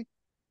frankly,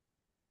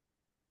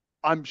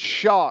 I'm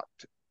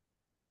shocked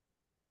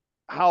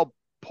how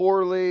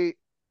poorly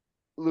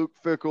Luke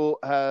Fickle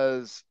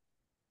has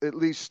at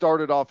least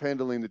started off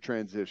handling the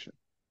transition.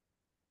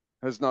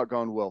 Has not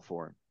gone well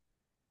for him.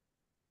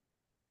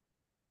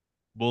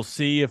 We'll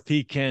see if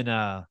he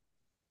can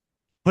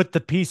put the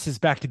pieces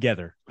back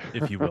together,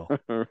 if you will.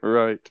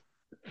 Right.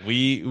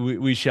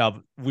 We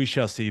shall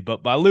see.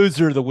 But my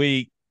loser of the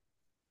week,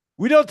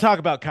 we don't talk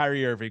about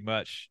Kyrie Irving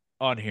much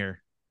on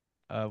here.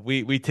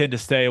 We tend to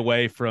stay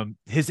away from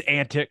his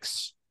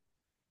antics,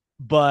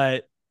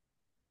 but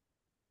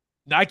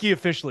Nike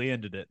officially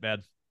ended it,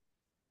 man.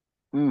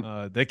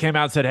 Mm. They came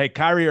out and said, hey,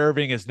 Kyrie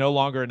Irving is no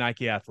longer a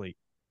Nike athlete.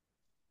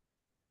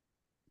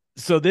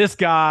 So this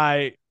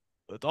guy,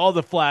 with all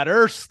the flat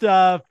earth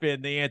stuff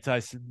and the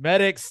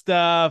anti-Semitic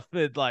stuff,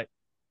 and like,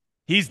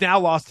 he's now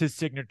lost his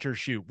signature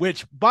shoe,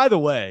 which, by the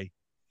way,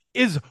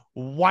 is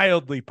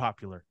wildly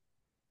popular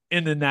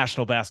in the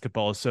National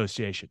Basketball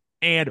Association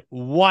and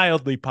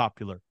wildly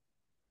popular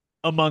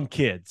among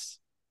kids.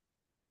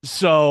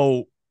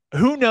 So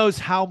who knows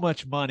how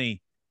much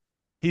money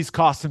he's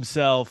cost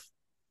himself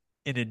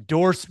in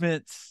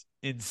endorsements,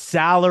 in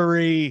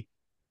salary.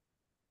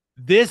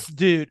 This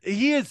dude,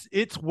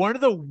 it's one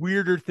of the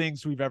weirder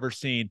things we've ever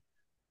seen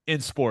in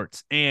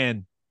sports.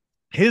 And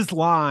his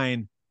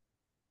line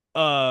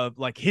of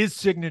like his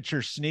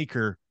signature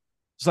sneaker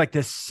is like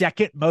the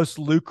second most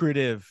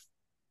lucrative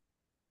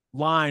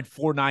line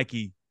for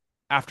Nike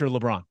after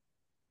LeBron.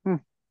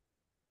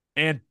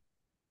 And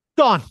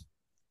gone.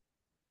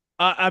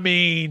 I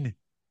mean,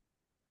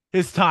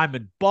 his time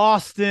in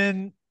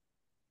Boston,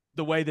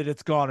 the way that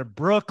it's gone in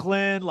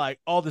Brooklyn, like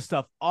all the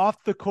stuff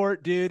off the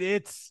court, dude,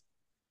 it's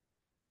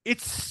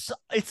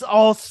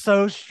all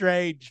so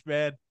strange,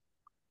 man.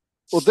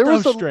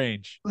 Well,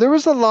 Strange. There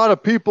was a lot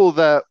of people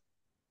that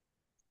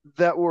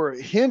were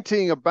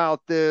hinting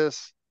about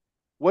this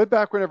way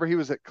back whenever he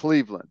was at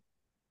Cleveland,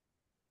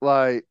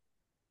 like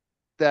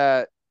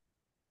that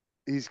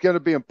he's going to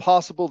be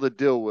impossible to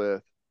deal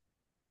with,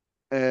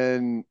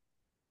 and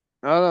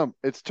I don't know.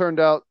 It's turned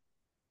out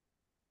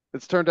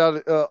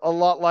a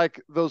lot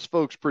like those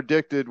folks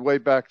predicted way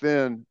back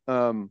then.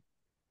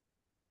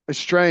 It's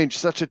strange.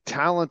 Such a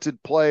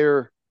talented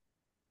player.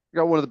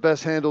 Got one of the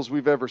best handles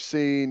we've ever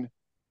seen.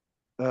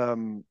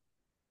 It's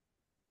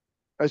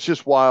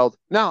just wild.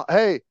 Now,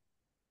 hey,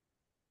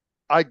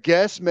 I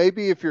guess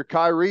maybe if you're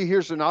Kyrie,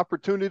 here's an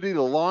opportunity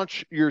to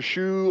launch your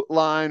shoe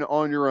line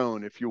on your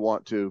own if you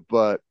want to.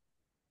 But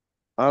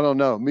I don't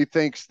know.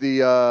 Methinks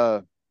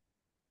you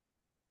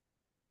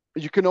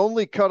can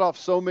only cut off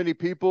so many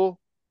people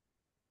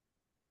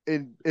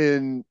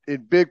in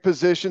big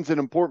positions and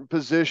important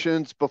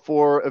positions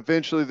before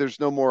eventually there's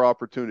no more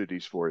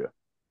opportunities for you.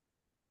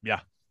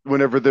 Yeah.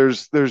 Whenever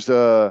there's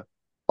a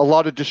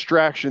lot of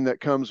distraction that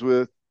comes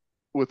with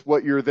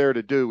what you're there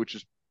to do, which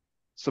is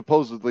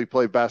supposedly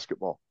play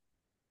basketball.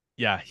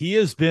 Yeah, he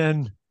has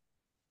been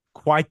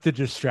quite the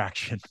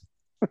distraction.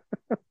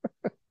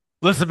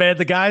 Listen, man,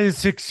 the guy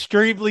is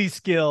extremely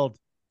skilled.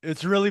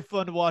 It's really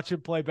fun to watch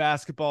him play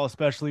basketball,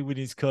 especially when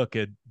he's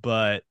cooking.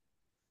 But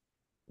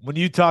when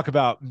you talk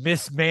about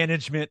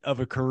mismanagement of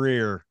a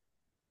career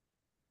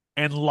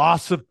and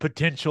loss of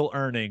potential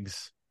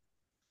earnings,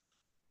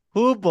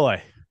 oh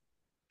boy.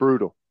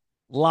 Brutal.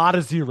 Lot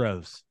of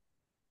zeros.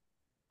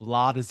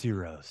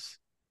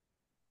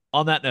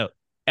 On that note,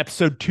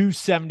 episode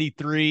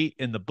 273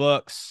 in the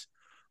books.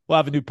 We'll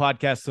have a new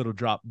podcast that'll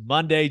drop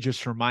Monday.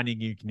 Just a reminder,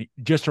 you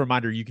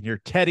can hear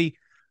Teddy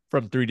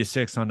from 3 to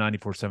 6 on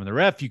 94.7 The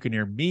Ref. You can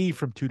hear me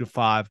from 2 to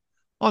 5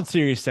 on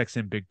Sirius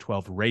XM Big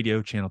 12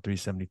 Radio, channel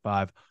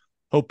 375.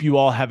 Hope you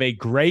all have a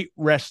great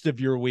rest of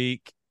your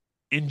week.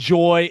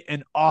 Enjoy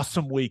an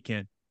awesome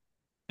weekend.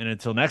 And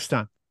until next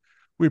time,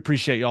 we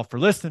appreciate y'all for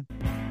listening.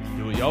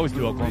 Do what you always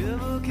do,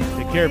 Oklahoma.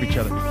 Take care of each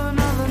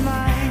other.